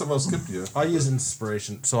 Unless So, yeah. we somehow skipped you. I'll use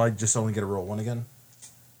inspiration, so I just only get to roll 1 again.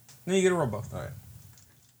 No, you get a roll both. All right.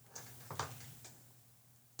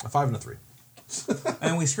 A 5 and a 3.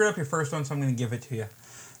 And we screwed up your first one, so I'm going to give it to you.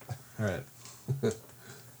 All right.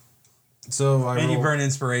 So I And roll. you burn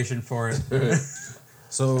inspiration for it.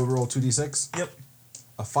 So roll 2d6. Yep.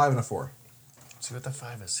 A 5 and a 4. See what the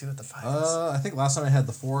 5 is. See what the 5 is. I think last time I had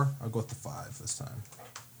the 4. I'll go with the 5 this time.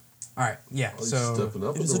 All right. Yeah. Oh, he's So stepping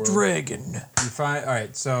up in It's the a world. dragon. you find. All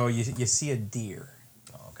right. So you see a deer.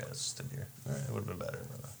 Oh, okay, that's just a deer. All right, it would have been better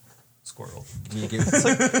than a squirrel. You get,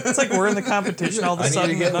 It's like we're in the competition all of I a need to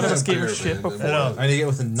sudden. get None of us that gave a bear, shit man. before. I know. I need to get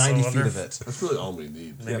within 90 So I feet wonder of it. That's really all we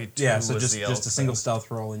need. Maybe Yep. Yeah. two So was just the just a elf single then.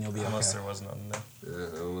 stealth roll, and you'll be Unless okay. there was none there. Yeah,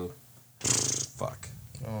 I don't know. Fuck.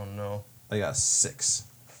 Oh no. I got a 6.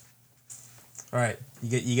 All right.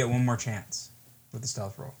 You get one more chance with the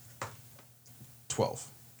stealth roll. 12.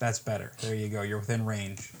 That's better. There you go. You're within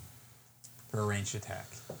range for a ranged attack.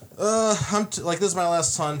 Like this is my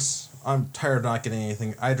last hunt. I'm tired of not getting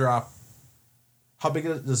anything. I drop. How big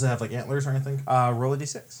does it have? Like antlers or anything? Roll a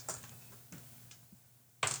d6.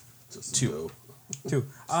 Just 2. go. 2.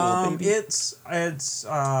 baby.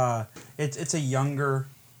 It's a younger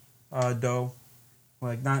doe.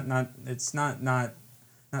 Like not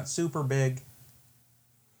super big,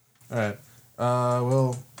 All right.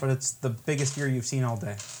 Well, but it's the biggest deer you've seen all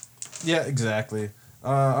day. yeah, exactly.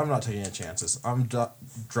 I'm not taking any chances. I'm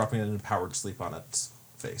dropping it in powered sleep on its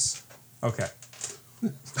face. Okay.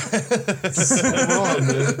 What's wrong,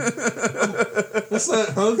 man? What's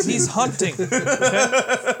that hunting? He's hunting.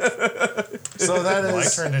 So that Well, I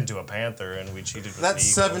is turned into a panther and we cheated with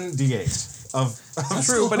that's an eagle. 7d8 of.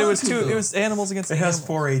 True, but it was two. It was animals against It has animals.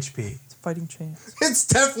 4 HP. It's a fighting chance. It's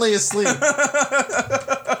definitely asleep,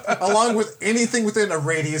 along with anything within a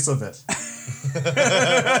radius of it.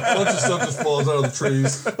 A bunch of stuff just falls out of the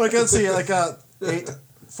trees. Like let's see, like 8,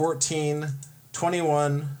 14,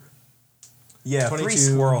 21. Yeah, 3 22.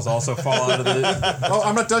 squirrels also fall out of the. Oh,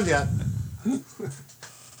 I'm not done yet.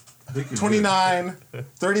 I think you're 29,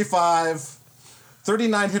 35,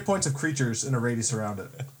 39 hit points of creatures in a radius around it.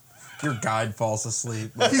 Your guide falls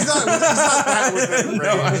asleep. He's not that within No,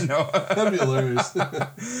 I range. know. good. That'd be hilarious.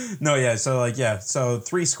 No, yeah. So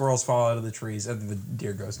 3 squirrels fall out of the trees, and the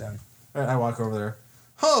deer goes down. All right, I walk over there.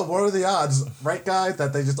 Huh, what are the odds, right, guy,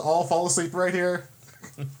 that they just all fall asleep right here?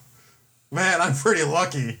 Man, I'm pretty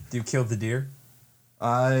lucky. Do you kill the deer?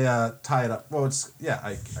 I tie it up. Well, it's, yeah,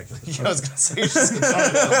 I kill it. Yeah, I was gonna say you're just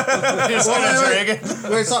gonna, you're just gonna drag it.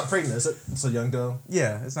 Wait, it's not pregnant, is it? It's a young doe?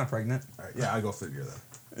 Yeah, it's not pregnant. All right, yeah, I go for the deer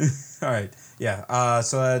then. All right. Yeah.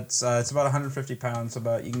 So it's about 150 pounds.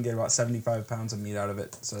 About you can get about 75 pounds of meat out of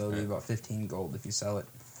it. So it'll be about 15 gold if you sell it.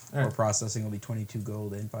 All Or right. processing will be 22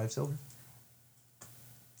 gold and 5 silver.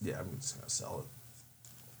 Yeah, I'm just going to sell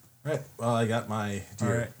it. All right, well, I got my deer.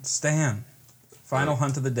 All right. Stan. Final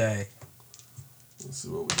hunt of the day. Let's see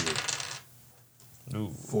what we do. Ooh.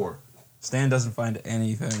 4. Stan doesn't find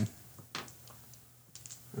anything.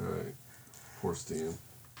 All right. Poor Stan.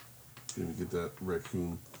 Gonna get that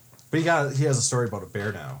raccoon. But he has a story about a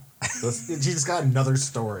bear now. So he just got another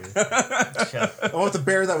story. Yeah. About the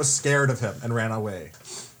bear that was scared of him and ran away,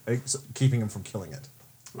 keeping him from killing it.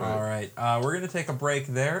 All right. We're going to take a break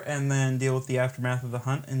there and then deal with the aftermath of the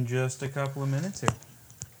hunt in just a couple of minutes here.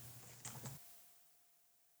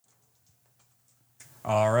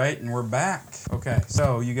 All right, and we're back. Okay,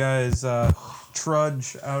 so you guys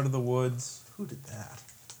trudge out of the woods. Who did that?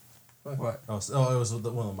 What? Oh, it was one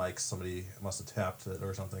of the mics. Somebody must have tapped it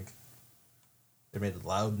or something. It made a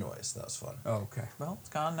loud noise. That was fun. Oh, okay. Well, it's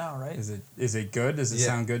gone now, right? Is it good? Does it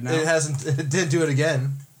sound good now? It hasn't. It didn't do it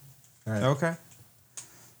again. All right. Okay.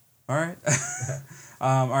 All right.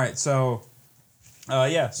 All right. So,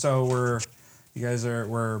 So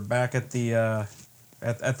we're back at the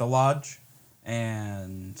at the lodge,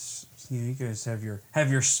 and you guys have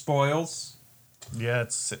your spoils. Yeah,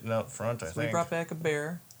 it's sitting out front, I So think. we brought back a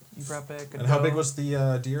bear. You brought back a And how doe. big was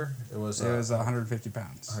the deer? It was 150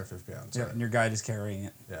 pounds. 150 pounds. Yeah, right. and your guide is carrying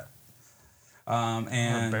it. Yeah.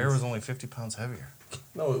 And Our bear was only 50 pounds heavier.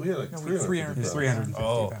 No, we had like No, we had 350 it's pounds. 350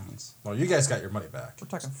 Oh. pounds. Well, you guys got your money back. We're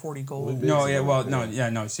talking 40 gold. No, yeah, well, Yeah.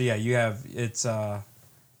 no. So yeah, you have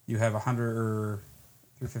you have 100 or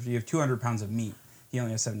 350. You have 200 pounds of meat. He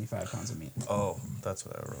only has 75 pounds of meat. Oh, that's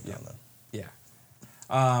what I wrote down then.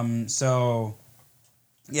 Yeah. So,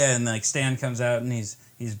 yeah, and like Stan comes out and he's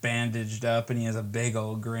bandaged up and he has a big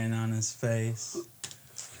old grin on his face.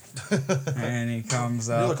 And he comes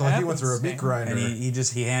You up look like you went through a meat Happens, grinder. and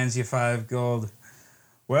he hands you 5 gold.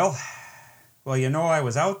 Well, you know, I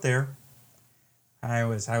was out there. I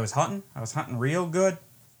was hunting. I was hunting real good.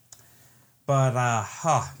 But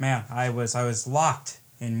man, I was locked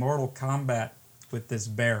in mortal combat with this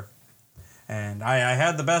bear, and I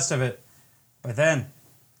had the best of it. But then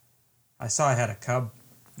I saw I had a cub,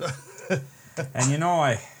 and you know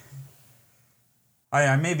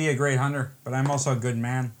I may be a great hunter, but I'm also a good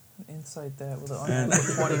man. Insight that with an And-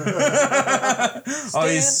 unarmed 20. Oh,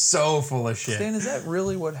 he's so full of shit. Stan, is that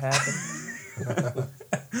really what happened?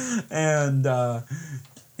 And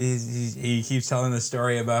he keeps telling the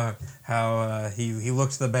story about how he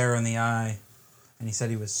looked the bear in the eye, and he said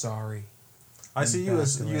he was sorry. I see you.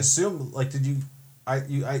 backed away. You assume like did you?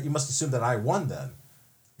 You must assume that I won then,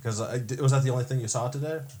 because was that the only thing you saw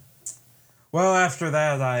today? Well, after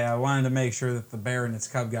that, I wanted to make sure that the bear and its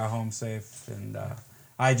cub got home safe, and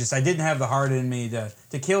I didn't have the heart in me to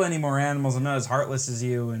kill any more animals. I'm not as heartless as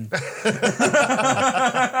you, and Well,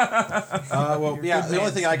 You're yeah. good The only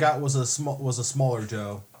man, thing I got was a smaller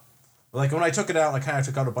Joe. Like when I took it out, I kind of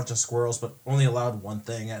took out a bunch of squirrels, but only allowed one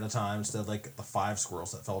thing at a time instead of like the 5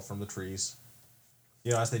 squirrels that fell from the trees.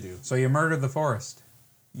 You know, as they do. so you murdered the forest.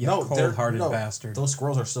 You they're- cold-hearted no, bastard. Those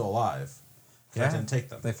squirrels are still alive. I Yeah. didn't take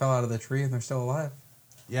them. They fell out of the tree and they're still alive.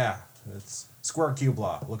 Yeah, it's Square Cube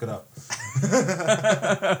Law. Look it up.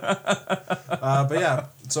 But yeah,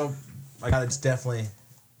 so I got it's definitely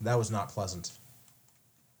that was not pleasant.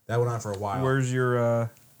 That went on for a while. Where's your?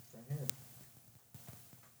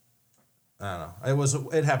 I don't know.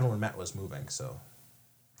 It happened when Matt was moving, so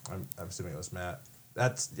I'm assuming it was Matt.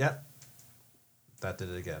 That did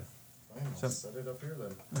it again. Fine, I'll set it up here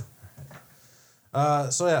then.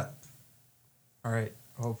 So yeah, All right.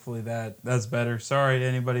 Hopefully that's better. Sorry to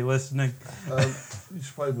anybody listening. You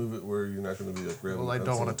should probably move it where you're not going to be like grabbing Well, I the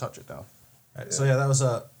don't want to pencil. touch it now. right, so yeah, that was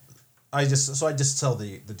I just sell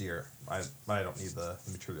the deer. I don't need the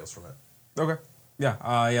materials from it. Okay.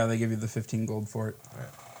 Yeah. Yeah. They give you the 15 gold for it.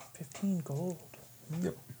 15 gold.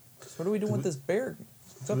 Yep. So what are we doing with this bear?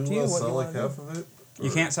 It's up Do to we you want what to you sell want like to half do. of it?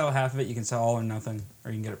 You Or- can't sell half of it. You can sell all or nothing,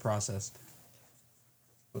 or you can get it processed.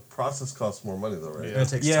 The process costs more money though, right? Yeah. It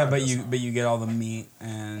takes Yeah, time, but doesn't it? you get all the meat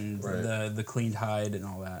and Right. the cleaned hide and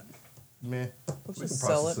all that. Meh. Let's We can just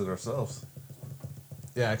sell process it. it ourselves.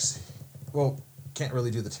 Yeah, well, can't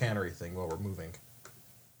really do the tannery thing while we're moving.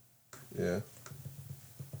 Yeah.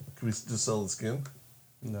 Can we just sell the skin?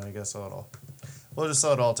 No, I guess sell it all. We'll just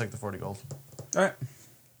sell it all, take the 40 gold. All right.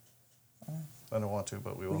 I don't want to,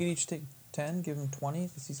 but we We will. could each take 10, give him 20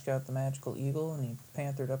 because he's got the magical eagle and he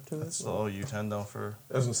panthered up to it. So owe you 10 though for.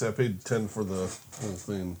 I was gonna say I paid 10 for the whole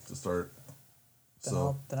thing to start. Then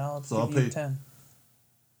I'll so I'll give you pay- 10.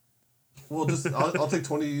 Well, just I'll take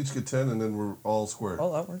 20 each, get 10, and then we're all square.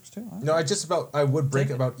 Oh, that works too. All right. No, I would break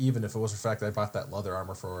Take it it. about even if it was the fact that I bought that leather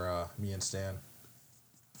armor for me and Stan.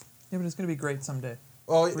 Yeah, but it's going to be great someday.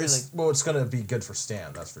 Oh, Really? it's gonna be good for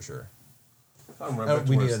Stan, that's for sure. I'm right back to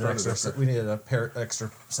We where I needed an started extra. after, We needed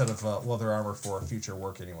extra set of leather armor for future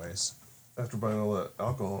work, anyways. after buying all that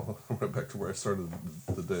alcohol. I'm right back to where I started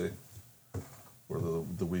the day, or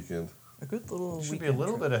the weekend. A good little You should be a weekend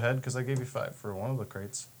little trip. bit ahead because I gave you 5 for one of the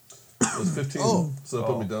crates. It was 15, so it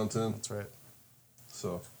put me down 10. That's right.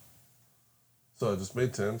 So I just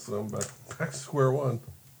made 10, so I'm back to square one.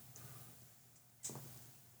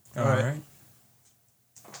 All right. right.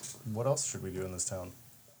 What else should we do in this town?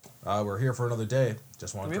 We're here for another day.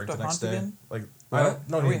 Just want Do to we drink have the to next hunt day. again? Like, What? I don't,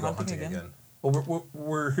 no Are need we to go hunting hunting again? again. Well,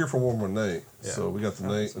 we're here for one more night, Yeah. so we got the Oh,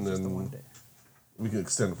 night, so and just the one then day. we can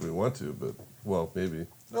extend if we want to. But maybe. You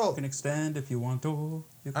Well, can extend if you want to.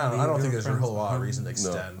 You can I don't leave think your there's a friends whole lot of behind. reason to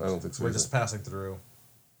extend. I don't think so We're either. just passing through.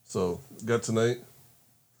 So got tonight.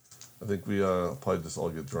 I think we probably just all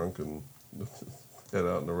get drunk and head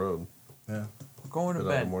out on the road. Yeah. Going to Head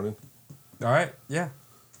out in the bed. morning. All right. Yeah.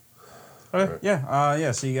 Okay. Alright.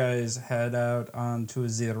 Yeah. So you guys head out onto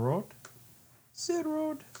the road. The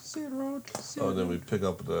road. Oh, and then we pick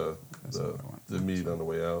up the That's what I want. meat on the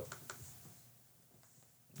way out.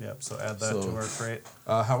 Yep. So add that So- to our crate.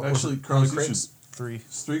 How Actually, how Carlos, many you crates? should- 3.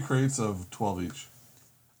 It's 3 crates of 12 each.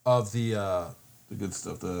 Of the The good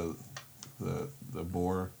stuff, the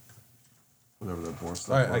boar, whatever that boar stuff.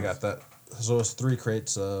 all right, I was, got that. So it's 3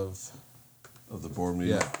 crates of of the boar meat.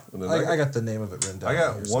 yeah. And then I got the name of it written down. I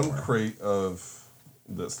got here one somewhere. crate of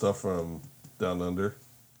that stuff from down under.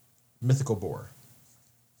 mythical boar.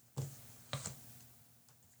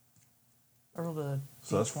 I rolled a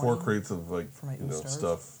So that's 20, 4 crates of like For my stars?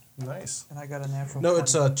 stuff. Nice. and I got a natural. No,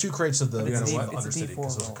 20. it's 2 crates of the But it's mythical a D- it's a undercity D4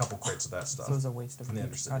 because there's a roll. couple crates of that stuff. So it was a waste of From the a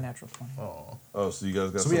undercity. natural 20. Oh. Oh, so you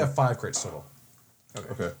guys got So we some- have 5 crates total.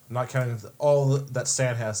 Okay. Not counting all that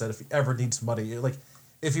Stan has. That if he ever needs money, like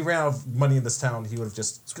if he ran out of money in this town, he would have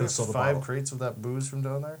just So could have sold a 5 bottle. crates of that booze from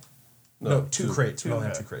down there? No, 2 crates. We Two, only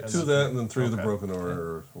have okay. 2 crates. 2 of that, and then 3 of the Okay. broken ore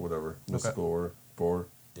or whatever. Mystical ore, boar.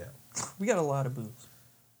 Yeah. We got a lot of booze.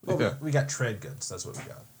 Well, Yeah. we got trade goods. That's what we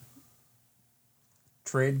got.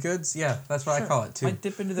 Trade goods. Yeah, that's what I Sure. call it too. Might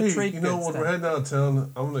dip into the Hey, trade you know, goods when then. we're heading out of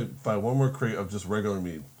town, I'm gonna buy 1 more crate of just regular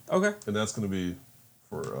meat, Okay. and that's gonna be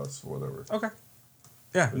for us, whatever. Okay.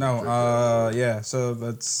 Yeah. We No. can drink that. Yeah. So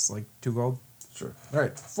that's like 2 gold. Sure. All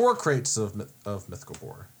right, 4 crates of mythical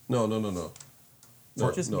boar. No.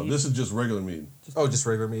 Just No, meat? this is just regular meat. Oh, just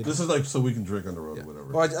regular meat. This is like so we can drink on the road Yeah. or whatever.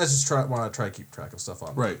 Well, I just want to try to keep track of stuff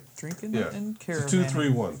on. Right. Drinking Yeah. and So caravanning. 2, 3,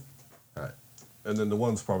 1. All right. And then the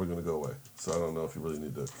 1's probably going to go away. So I don't know if you really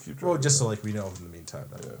need to keep track Well, of just that. so like we know in the meantime.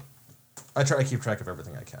 Then. Yeah. I try to keep track of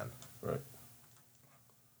everything I can. Right.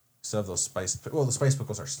 Instead of those the spice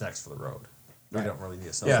pickles are snacks for the road. We Right. don't really need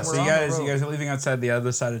to sell Yeah. them. So We're you on the guys road. are leaving outside the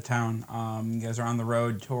other side of town. You guys are on the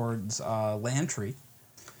road towards Lantry,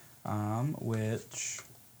 which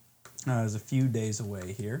is a few days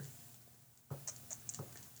away here.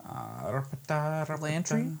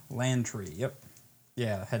 Lantry? Lantry. Yep.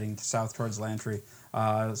 Yeah, heading south towards Lantry.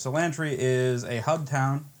 So Lantry is a hub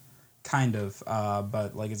town, kind of,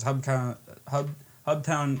 but like it's hub town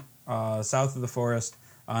south of the forest,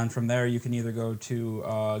 and from there you can either go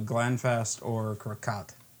to Glanfast or Kirkat,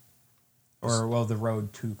 or well, the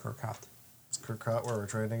road to Kirkat. Is Kirkot where we're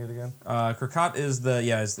trading it again? Kirkat is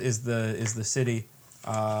the city,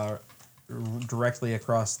 directly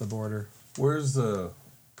across the border. Where's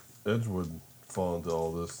Edgewood fall into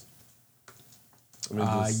all this? I mean,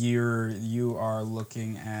 You are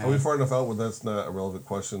looking at are we far enough out where that's not a relevant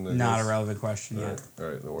question? I not guess? a relevant question All yet. right.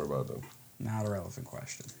 All right, don't worry about it then. Not a relevant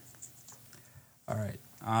question. All right.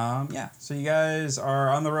 Yeah. So you guys are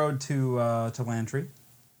on the road to Lantry,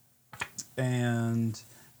 and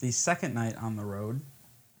the second night on the road,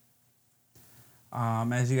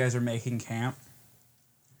 as you guys are making camp,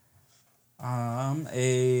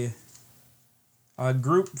 a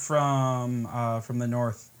group from the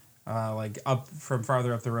north, like up from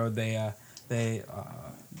farther up the road, they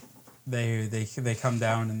come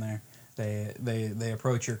down and they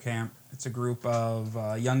approach your camp. It's a group of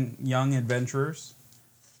young adventurers,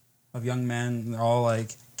 of young men. They're all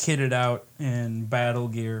like kitted out in battle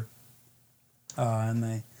gear, and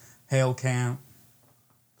they hail camp.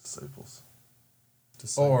 Disciples.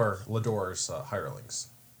 Or Lador's hirelings.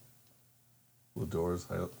 Lador's.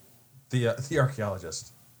 The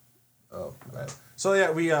archaeologist. Oh, Right. So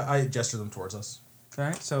yeah, I gesture them towards us. All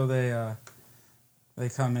right, so they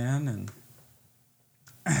come in and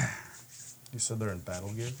You said they're in battle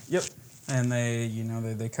gear? yep, and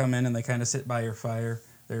they come in and they kind of sit by your fire.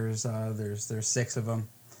 There's 6 of them.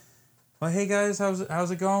 Well, hey guys, how's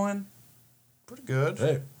it going? Pretty good.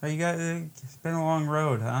 Hey. How you guys? It's been a long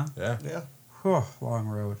road, huh? Yeah. Yeah. Whew, long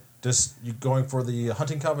road. Just you going for the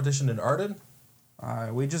hunting competition in Ardin?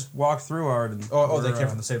 We just walked through Ardin. Oh, they We're, came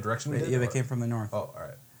from the same direction we did? Yeah, they or- came from the north. Oh, all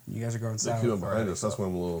right. You guys are going they south. came up behind us. That's why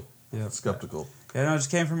I'm a little Yeah. skeptical. Yeah, no,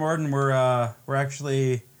 just came from Ardin. We're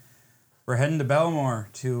actually heading to Belmore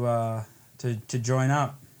to join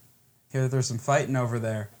up. Hear that there's some fighting over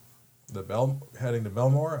there. Heading to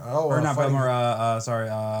Belmore? Oh, Or not fighting, Belmore, sorry,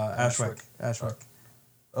 Ashwick. Ashwick.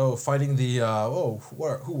 Oh, fighting the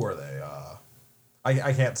who were they?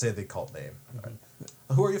 I can't say the cult name.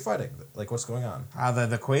 Who are you fighting? Like, what's going on?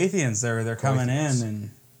 The Quathians, they're coming Quathians. in,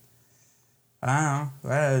 and I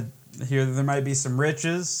don't know. I hear that there might be some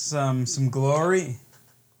riches, some glory.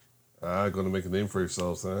 Going to make a name for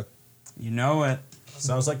yourselves, huh? You know it.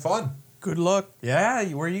 Sounds like fun. Good luck. Yeah,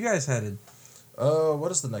 where are you guys headed?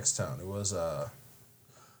 What is the next town? It was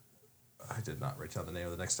I did not write down the name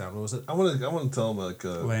of the next town. What was it? I want to tell them like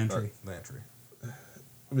Lantry. Lantry.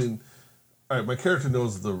 I mean, all right. My character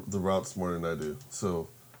knows the routes more than I do, so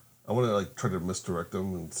I want to like try to misdirect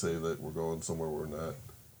them and say that we're going somewhere we're not.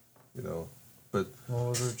 You know, but Well,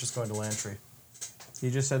 we're just going to Lantry. You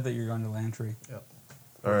just said that you're going to Lantry. Yep.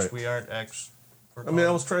 all Which right. we aren't actually. I mean,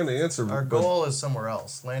 I was trying to answer. Our but- goal is somewhere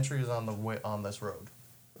else. Lantry is on the way on this road.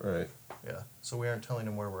 All right. Yeah. So we aren't telling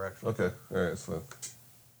him where we're actually. Okay. All right. It's fine.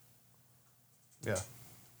 Yeah.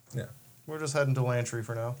 Yeah. We're just heading to Lantry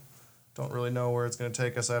for now. Don't really know where it's going to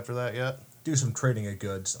take us after that yet. Do some trading of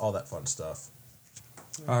goods, all that fun stuff.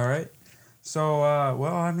 All right. So,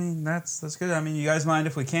 well, I mean, that's good. I mean, you guys mind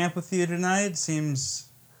if we camp with you tonight? Seems...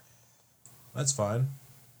 That's fine.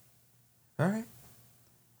 All right.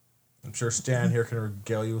 I'm sure Stan here can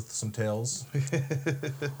regale you with some tales.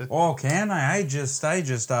 Oh, can I? I just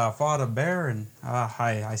fought a bear, and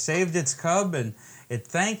I saved its cub, and it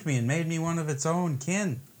thanked me and made me one of its own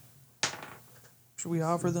kin. Should we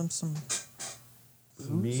offer them some?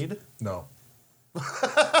 Mead? No.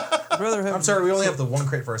 I'd rather have. I'm sorry, we only have the one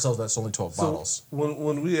crate for ourselves. That's only 12 bottles.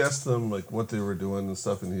 When we asked them like what they were doing and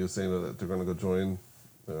stuff, and he was saying that they're going to go join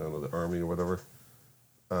the army or whatever,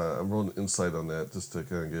 I'm rolling insight on that just to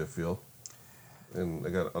kind of get a feel, and I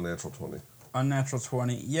got unnatural 20. Unnatural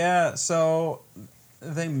 20. Yeah, so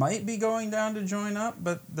they might be going down to join up,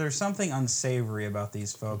 but there's something unsavory about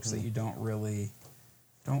these folks that you don't really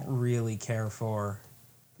care for.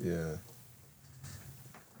 Yeah.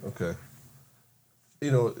 Okay.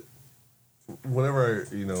 You know, whenever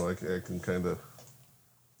I can kind of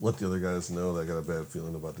let the other guys know that I got a bad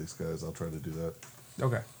feeling about these guys, I'll try to do that.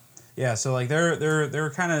 Okay. Yeah, so like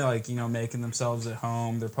they're kind of like, making themselves at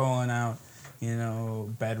home. They're pulling out,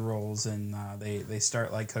 bed rolls, and they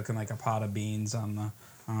start like cooking like a pot of beans on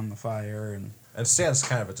the fire, And Stan's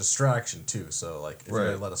kind of a distraction too, so like if Right.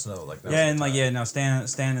 you let us know, like yeah, and like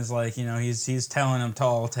Stan is like, he's telling them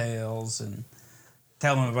tall tales and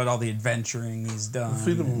telling them about all the adventuring he's done.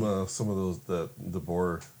 Feed them some of those the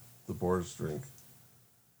boars drink.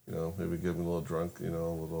 Maybe give them a little drunk, a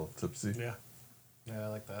little tipsy. Yeah. Yeah, I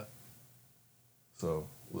like that. So,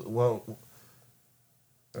 well,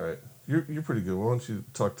 all right, you're pretty good. Why don't you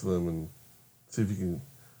talk to them and see if you can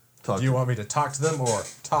talk? Do you want me to talk to them or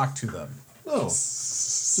talk to them? No,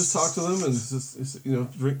 just talk to them and just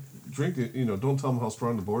drink it. Don't tell them how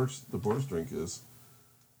strong the boar's drink is,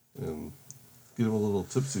 and get them a little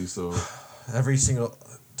tipsy. So Every single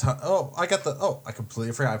time. Oh, I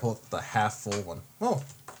completely forgot. I pulled the half full one. Oh,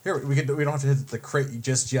 here we don't have to hit the crate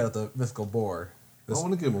just yet at the mythical boar. I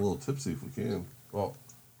want to get them a little tipsy if we can. Well,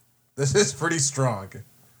 this is pretty strong,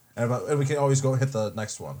 and we can always go hit the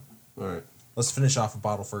next one. All right. Let's finish off a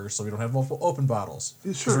bottle first, so we don't have multiple open bottles.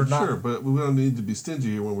 Yeah, 'Cause sure, but we don't need to be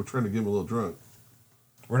stingy here when we're trying to get them a little drunk.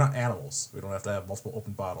 We're not animals. We don't have to have multiple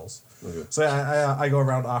open bottles. Okay. So I go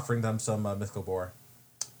around offering them some mythical boar.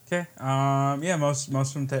 Okay. Yeah, most of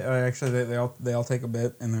them actually they all take a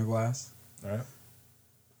bit in their glass. All right.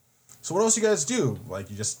 So what else you guys do? Like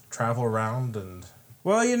you just travel around and.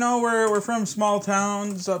 Well, we're from small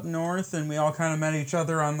towns up north, and we all kind of met each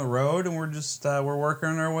other on the road, and we're just we're working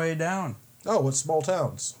our way down. Oh, what small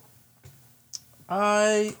towns?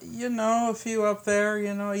 A few up there.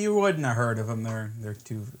 You wouldn't have heard of them. They're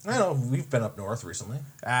too. I know we've been up north recently.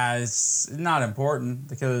 It's not important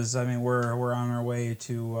because we're on our way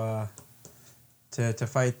to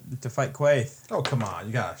fight Quaith. Oh come on,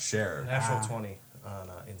 you gotta share. Natural 20 on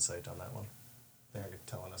insight on that one. They're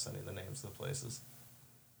telling us any of the names of the places.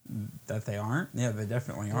 That they aren't? Yeah, they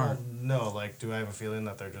definitely Well, aren't. no, like, do I have a feeling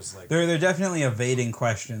that they're just like... They're definitely evading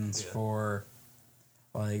questions Yeah. for,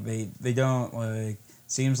 like, they don't, like,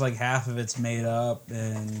 seems like half of it's made up,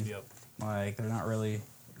 and, Yep. like, they're not really,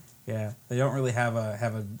 yeah, they don't really have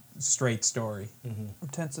a straight story. I'm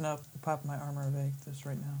tensing up the pop of my armor of egg just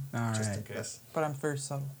right now, All Just in right. case. but I'm very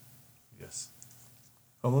subtle. Yes.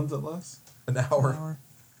 How long does that last? An An hour. hour.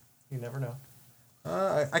 You never know.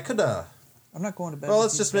 I could. I'm not going to bed. Well, with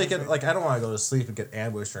let's these just make guys it right like I don't want to go to sleep and get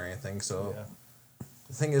ambushed or anything. So Yeah.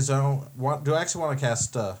 the thing is, do I actually want to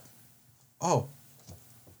cast?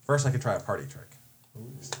 First I could try a party trick. Ooh.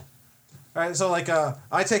 All right, so like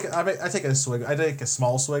I take a swig. I take a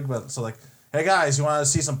small swig, but so like, hey guys, you want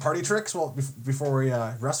to see some party tricks? Well, before we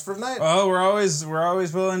rest for the night. Oh, we're always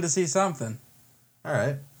willing to see something. All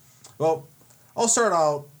right. Well, I'll start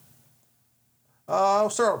out.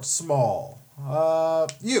 Small. I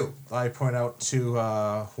point out to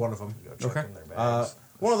one of them. Go check Okay. in their bags.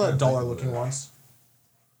 One of the Same dollar-looking thing. ones.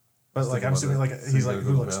 But like thinking I'm about assuming that. like So he's you like gotta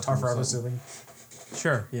who go to the looks bathroom tougher. or I'm something? assuming.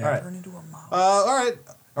 Sure. Yeah. All right. Turn into a mouse.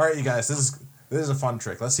 All right, you guys. This is This is a fun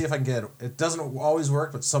trick. Let's see if I can get it. It doesn't always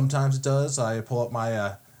work, but sometimes it does. I pull up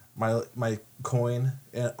my my coin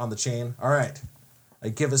on the chain. All right. I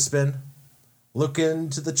give it a spin. Look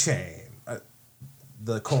into the chain.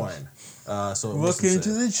 The coin. So Look into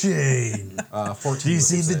the chain. 14. Do you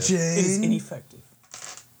see the save. It is chain? ineffective.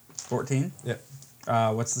 14. Yep.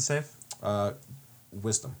 What's the save?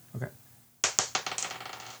 Wisdom. Okay.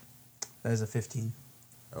 That is a 15.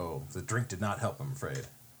 Oh, the drink did not help, I'm afraid.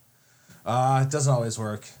 It doesn't always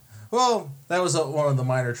work. Well, that was one of the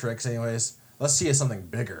minor tricks anyways. Let's see if something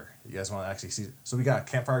bigger. You guys want to actually see? So we got a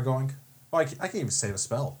campfire going. Oh, I can even save a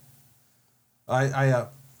spell. All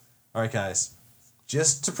right, guys.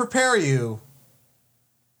 Just to prepare you,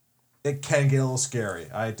 it can get a little scary.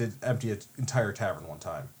 I did empty an entire tavern one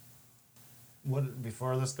time. What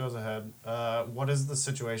before this goes ahead? What is the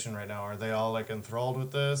situation right now? Are they all like enthralled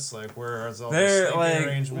with this? Like, where is all the They're sleeping like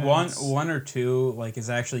arrangements? one or two like is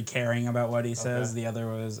actually caring about what he says. Okay. The other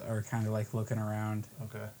are kind of like looking around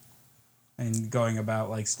Okay. and going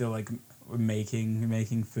about like still like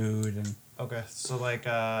making food and. Okay. So like.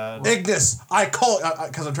 Ignis, I call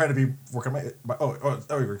because I'm trying to be working my. Oh,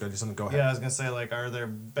 you were gonna do something. Go ahead. Yeah, I was gonna say like, are there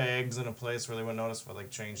bags in a place where they wouldn't notice, but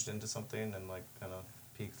like changed into something and like kind of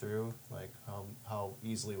peek through? Like how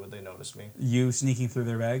easily would they notice me? You sneaking through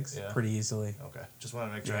their bags Yeah. pretty easily. Okay. Just want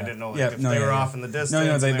to make sure. I Yeah. didn't know like, Yeah, if no, they yeah, were yeah. off in the distance. No,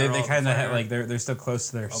 and they were all kind of at the fire. like they're still close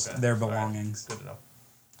to their Okay. their All right. belongings. Good to know.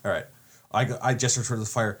 All right. I gesture towards the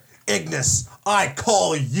fire. Ignis, I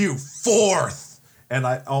call you forth. And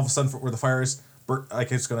I all of a sudden, where the fire is,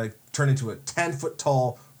 like it's gonna turn into a 10-foot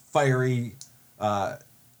tall fiery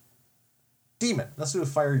demon. Let's do a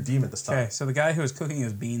fiery demon this time. Okay, so the guy who was cooking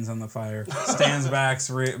his beans on the fire stands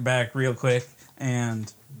back real quick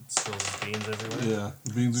and Still beans everywhere. Yeah,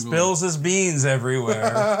 the beans are spills his beans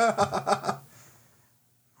everywhere.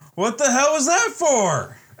 What the hell was that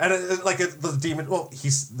for? And the demon. Well,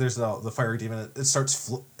 there's the fiery demon. It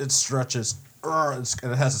starts. It stretches. And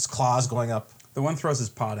it has its claws going up. The one throws his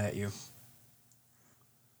pot at you.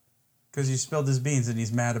 Because you spilled his beans and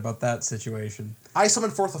he's mad about that situation. I summon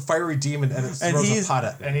forth a fiery demon and it throws a pot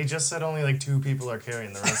at me. And he just said only like 2 people are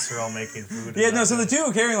carrying. The rest are all making food. Yeah, no, so the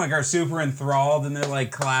two carrying like are super enthralled and they're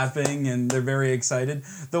like clapping and they're very excited.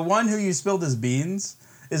 The one who you spilled his beans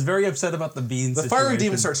is very upset about the beans The situation. fiery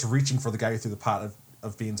demon starts reaching for the guy who threw the pot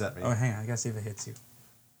of beans at me. Oh, hang on, I gotta see if it hits you.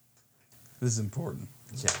 This is important.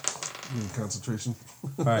 Yeah. concentration.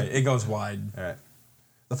 All right, it goes wide. All right.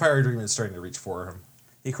 The fiery demon is starting to reach for him.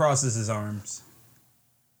 He crosses his arms.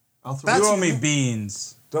 I'll throw You That's- owe me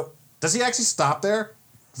beans. Does he actually stop there?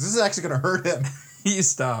 'Cause this is actually going to hurt him. He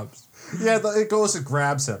stops. Yeah, it goes and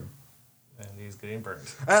grabs him. And he's getting burned.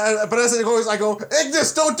 But as it goes, I go,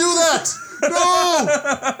 Ignis, don't do that!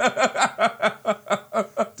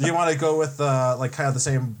 No! Do you want to go with like kind of the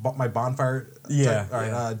same my bonfire? Yeah, All right.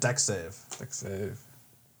 yeah. Dex save. Dex save.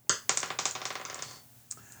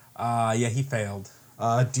 Yeah, he failed.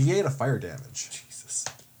 D8 of fire damage. Jesus.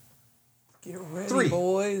 Get ready, 3.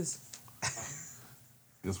 boys.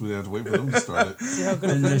 Guess we'd have to wait for them to start it. See how good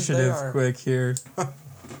of friends they Initiative are. quick here. All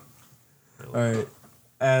right.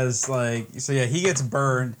 As like so yeah, he gets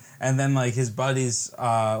burned and then like his buddies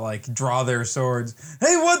like draw their swords.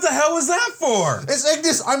 Hey, what the hell was that for? It's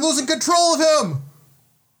Ignis! I'm losing control of him!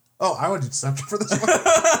 Oh, I want to do deception for this one.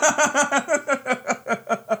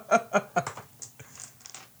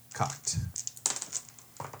 Cocked.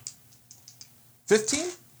 15?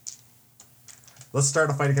 Let's start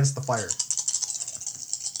a fight against the fire.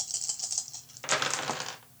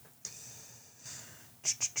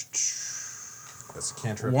 That's a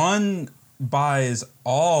cantrip. One buys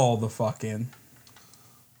all the fucking.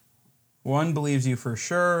 One believes you for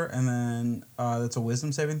sure, and then that's a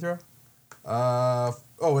wisdom saving throw?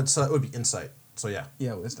 It would be insight. So yeah.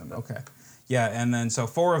 Yeah, wisdom. Okay. Yeah, and then so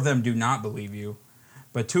 4 of them do not believe you,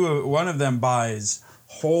 but one of them buys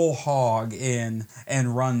whole hog in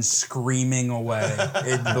and runs screaming away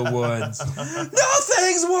into the woods.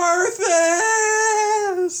 Nothing's worth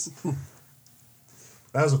this.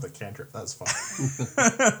 That was with a cantrip. That's fun.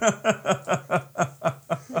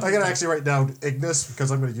 I gotta actually write down Ignis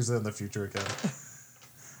because I'm gonna use it in the future again.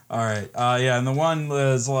 All right. Yeah, and the one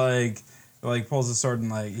was like pulls his sword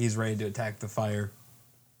and like he's ready to attack the fire.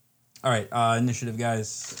 All right. Initiative,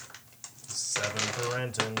 guys. 7 for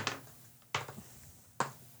Renton.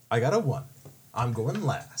 I got a 1. I'm going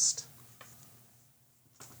last.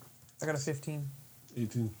 I got a 15.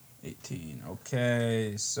 18. 18.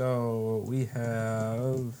 Okay, so we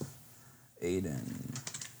have Aiden.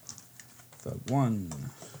 Thug 1.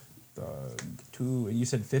 Thug 2. And you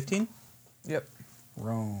said 15? Yep.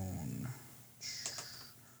 Roan.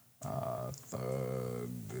 Thug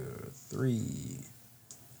 3.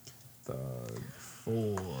 Thug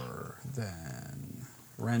 4. Then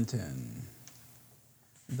Renton.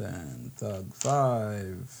 Then Thug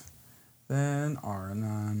 5. Then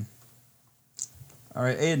Ardin. All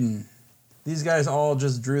right, Aiden. These guys all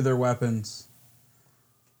just drew their weapons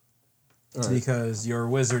All right. because your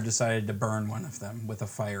wizard decided to burn one of them with a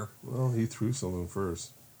fire. Well, he threw something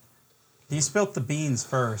first. He spilt the beans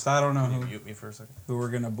first. I don't know Can you who, mute me for a second? who we're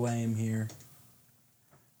going to blame here.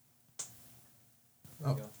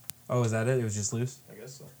 Oh. Oh, is that it? It was just loose? I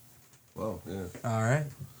guess so. Well, yeah. All right.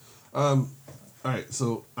 All right,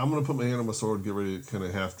 so I'm going to put my hand on my sword, get ready to kind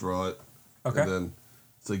of half draw it. Okay. And then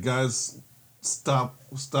say, guys, stop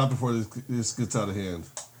before this gets out of hand.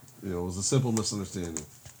 You know, it was a simple misunderstanding.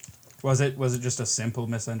 Was it just a simple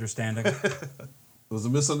misunderstanding? It was a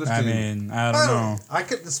I misunderstanding. mean, I don't know. I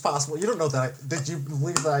could. It's possible. You don't know that. Did you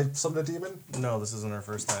believe that I summoned a demon? No, this isn't our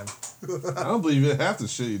first time. I don't believe you half the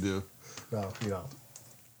shit you do. No, you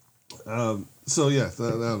don't. So yeah, I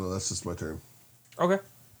don't know. That's just my turn. Okay.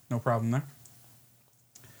 No problem there.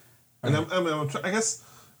 And I guess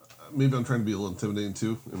maybe I'm trying to be a little intimidating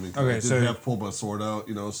too. I mean, Okay, I didn't so- have to pull my sword out,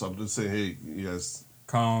 you know. So I'm just saying, hey, you guys.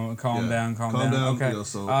 Calm Yeah. down. Calm down, Okay. you know,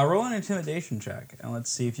 so- Roll an intimidation check, and let's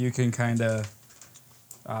see if you can kind of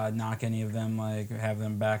knock any of them, like have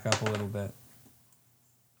them back up a little bit.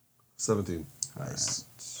 17. Nice.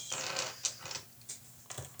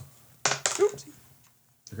 Oops.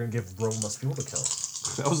 You're gonna give Rome less people to kill.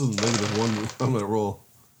 That was a -1 on that roll.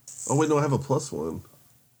 Oh wait, no, I have a +1.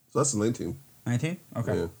 So that's a 19. 19?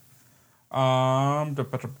 Okay. Yeah.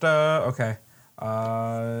 Okay.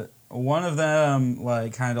 One of them,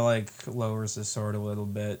 like, kind of, like, lowers his sword a little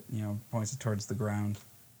bit, you know, points it towards the ground.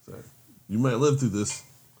 Sorry. You might live through this.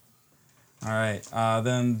 All right.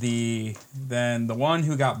 Then the one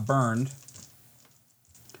who got burned.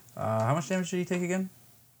 How much damage did he take again?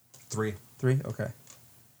 3. 3? Okay.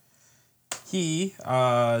 He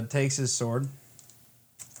takes his sword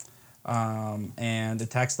and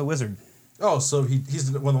attacks the wizard. Oh, so he's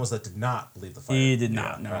one of the ones that did not believe the fire. He did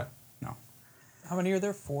not. No. Right. No. How many are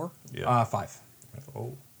there? 4? Yeah. 5.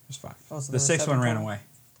 Oh. Just 5. Oh, so The there were 6th one 7 ran total? away.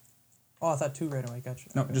 Oh, I thought 2 ran away. Gotcha.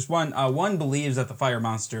 No, Okay. just one. One believes that the fire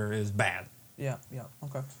monster is bad. Yeah.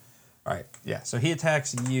 Okay. All right. Yeah. So he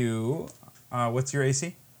attacks you. What's your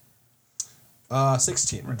AC?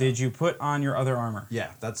 16. Right Did you put on your other armor? Yeah,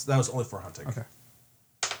 that was only for hunting. Okay.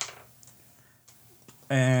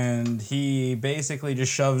 And he basically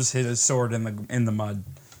just shoves his sword in the mud.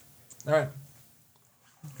 All right.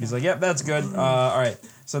 He's like, "Yep, that's good." All right.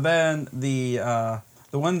 So then the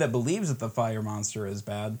one that believes that the fire monster is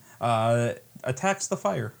bad attacks the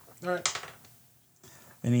fire, All right.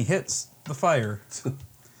 and he hits the fire,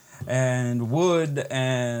 and wood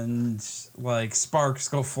and like sparks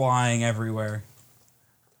go flying everywhere.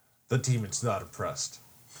 The demon's not impressed.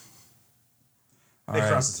 All It right.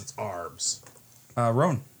 crosses its arms.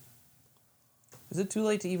 Roan. Is it too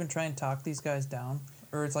late to even try and talk these guys down,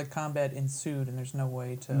 or it's like combat ensued and there's no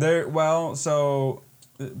way to?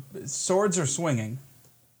 Swords are swinging,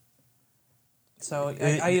 So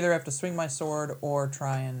I either have to swing my sword or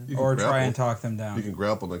try and. You can or try grapple. and talk them You down. can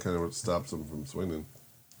grapple, and that kind of stops them from swinging.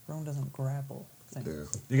 Rome doesn't grapple. Thing. Yeah.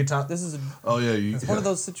 You can talk. This is Oh yeah, it's one of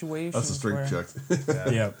those situations. That's a strength where,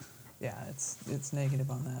 check. Yep. Yeah, it's negative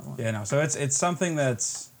on that one. Yeah, no. So it's something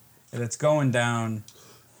that's going down,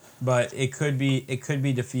 but it could be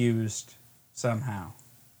diffused somehow.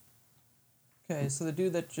 Okay, so the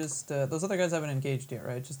dude that just those other guys haven't engaged yet,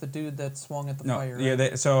 right? Just the dude that swung at the No, fire. yeah.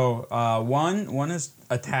 Right? One has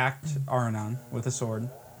attacked Ardin with a sword.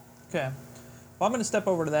 Okay. Well, I'm gonna step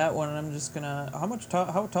over to that one, and I'm just gonna.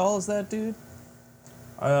 How tall is that dude?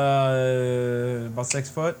 About 6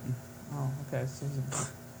 foot. Oh, okay. So he's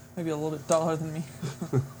maybe a little bit taller than me.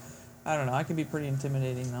 I don't know. I can be pretty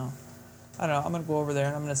intimidating, though. I don't know. I'm gonna go over there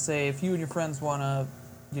and I'm gonna say, if you and your friends wanna,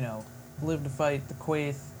 live to fight the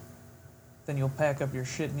Quaith, then you'll pack up your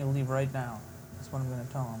shit and you'll leave right now. That's what I'm gonna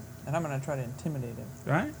tell him, and I'm gonna try to intimidate him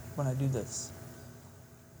Right. when I do this.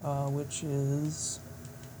 Which is,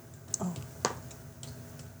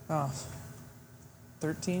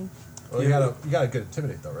 13. Well, you got a good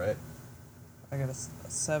intimidate though, right? I got a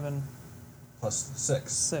 7, Plus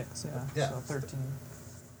 6. 6. Yeah. Yeah. So 13.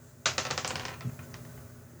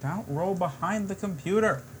 Don't roll behind the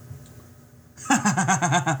computer.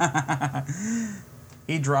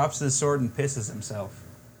 He drops his sword and pisses himself.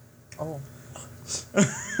 Oh. And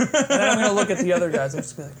then I'm gonna look at the other guys. I'm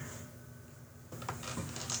just gonna be like,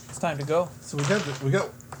 it's time to go. So we got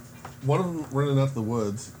one of them running out the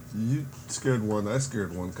woods. You scared one. I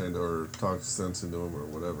scared one, kind of, or talked sense into him, or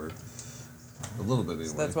whatever. A little bit anyway.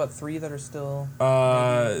 So that's what 3 that are still.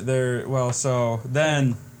 So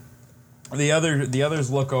then the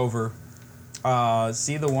others look over,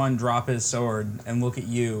 see the one drop his sword and look at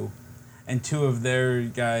you, and 2 of their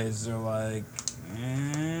guys are like,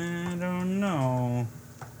 I don't know.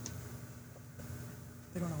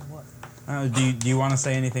 They don't know what. Do you want to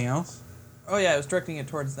say anything else? Oh yeah, I was directing it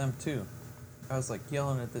towards them too. I was like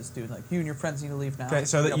yelling at this dude, like, you and your friends need to leave now. Okay,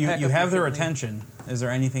 so that you pack up have your their shit and leave. attention. Is there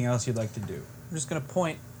anything else you'd like to do? I'm just gonna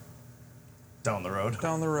point Down the road.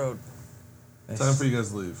 down the road, Time for you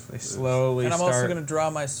guys to leave. They slowly and I'm start. also gonna draw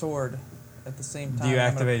my sword at the same time. Do you I'm gonna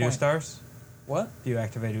activate point. stars? What? Do you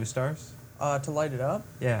activate stars? To light it up?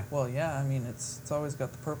 Yeah. Well, yeah. I mean, it's always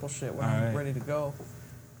got the purple shit when All I'm right. ready to go.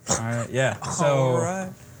 All right. Yeah. So. All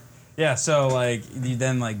right. Yeah. So like you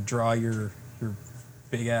then like draw your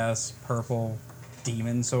big ass purple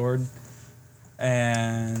demon sword,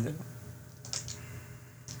 and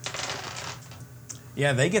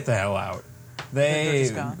yeah, they get the hell out. They're They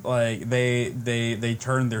just gone? like they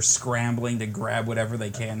turn. They're scrambling to grab whatever they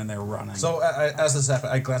can, and they're running. So as this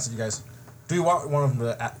happened, I glanced at you guys. Do you want one of them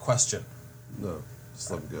to question? No,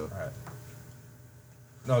 just let them go. All right.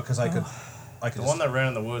 No, because I could. The one that ran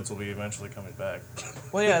in the woods will be eventually coming back.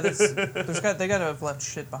 Well, yeah. They gotta have left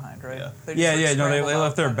shit behind, right? Yeah. They just, yeah, like, no, they scrambled out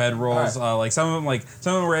left their and found it. bedrolls. Alright. Some of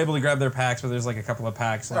them were able to grab their packs, but there's like a couple of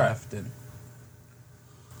packs Alright. left, and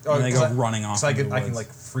Oh, they 'cause go running off. So I into can the I can woods.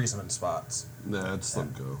 like freeze them in spots. Nah, just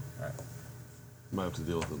let them go. All right. Might have to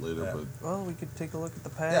deal with it later, Yeah. but Well, we could take a look at the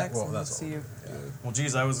packs well, and that's see if. Well,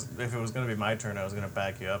 geez, if it was going to be my turn, I was going to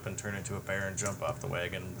back you up and turn into a bear and jump off the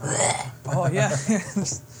wagon. Oh yeah.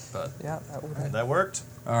 But Yeah, that would. that worked.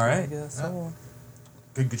 All I right. guess so.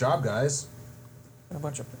 Good job, guys. And a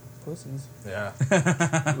bunch of pussies. Yeah. Got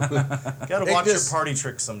to watch your Ignis- party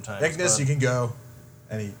tricks sometimes. Ignis, bud. you can go.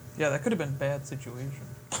 And he. Yeah, that could have been a bad situation.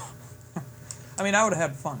 I mean, I would have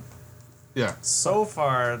had fun. yeah. So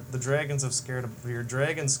far, the dragons have your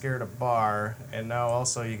dragon scared a bar, and now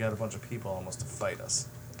also you got a bunch of people almost to fight us.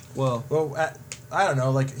 Well, Well, I don't know.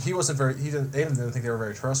 Like he wasn't very. Aiden didn't think they were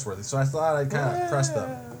very trustworthy. So I thought I'd kind of press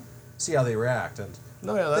them, see how they react, and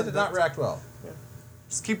No, yeah, they did not react well.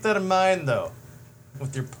 Just keep that in mind, though,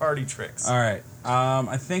 with your party tricks. All right.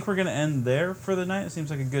 I think we're gonna end there for the night. It seems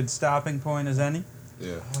like a good stopping point as any.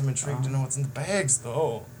 yeah. I'm intrigued to know what's in the bags,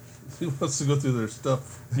 though. He wants to go through their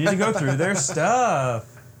stuff. Need to go through their stuff.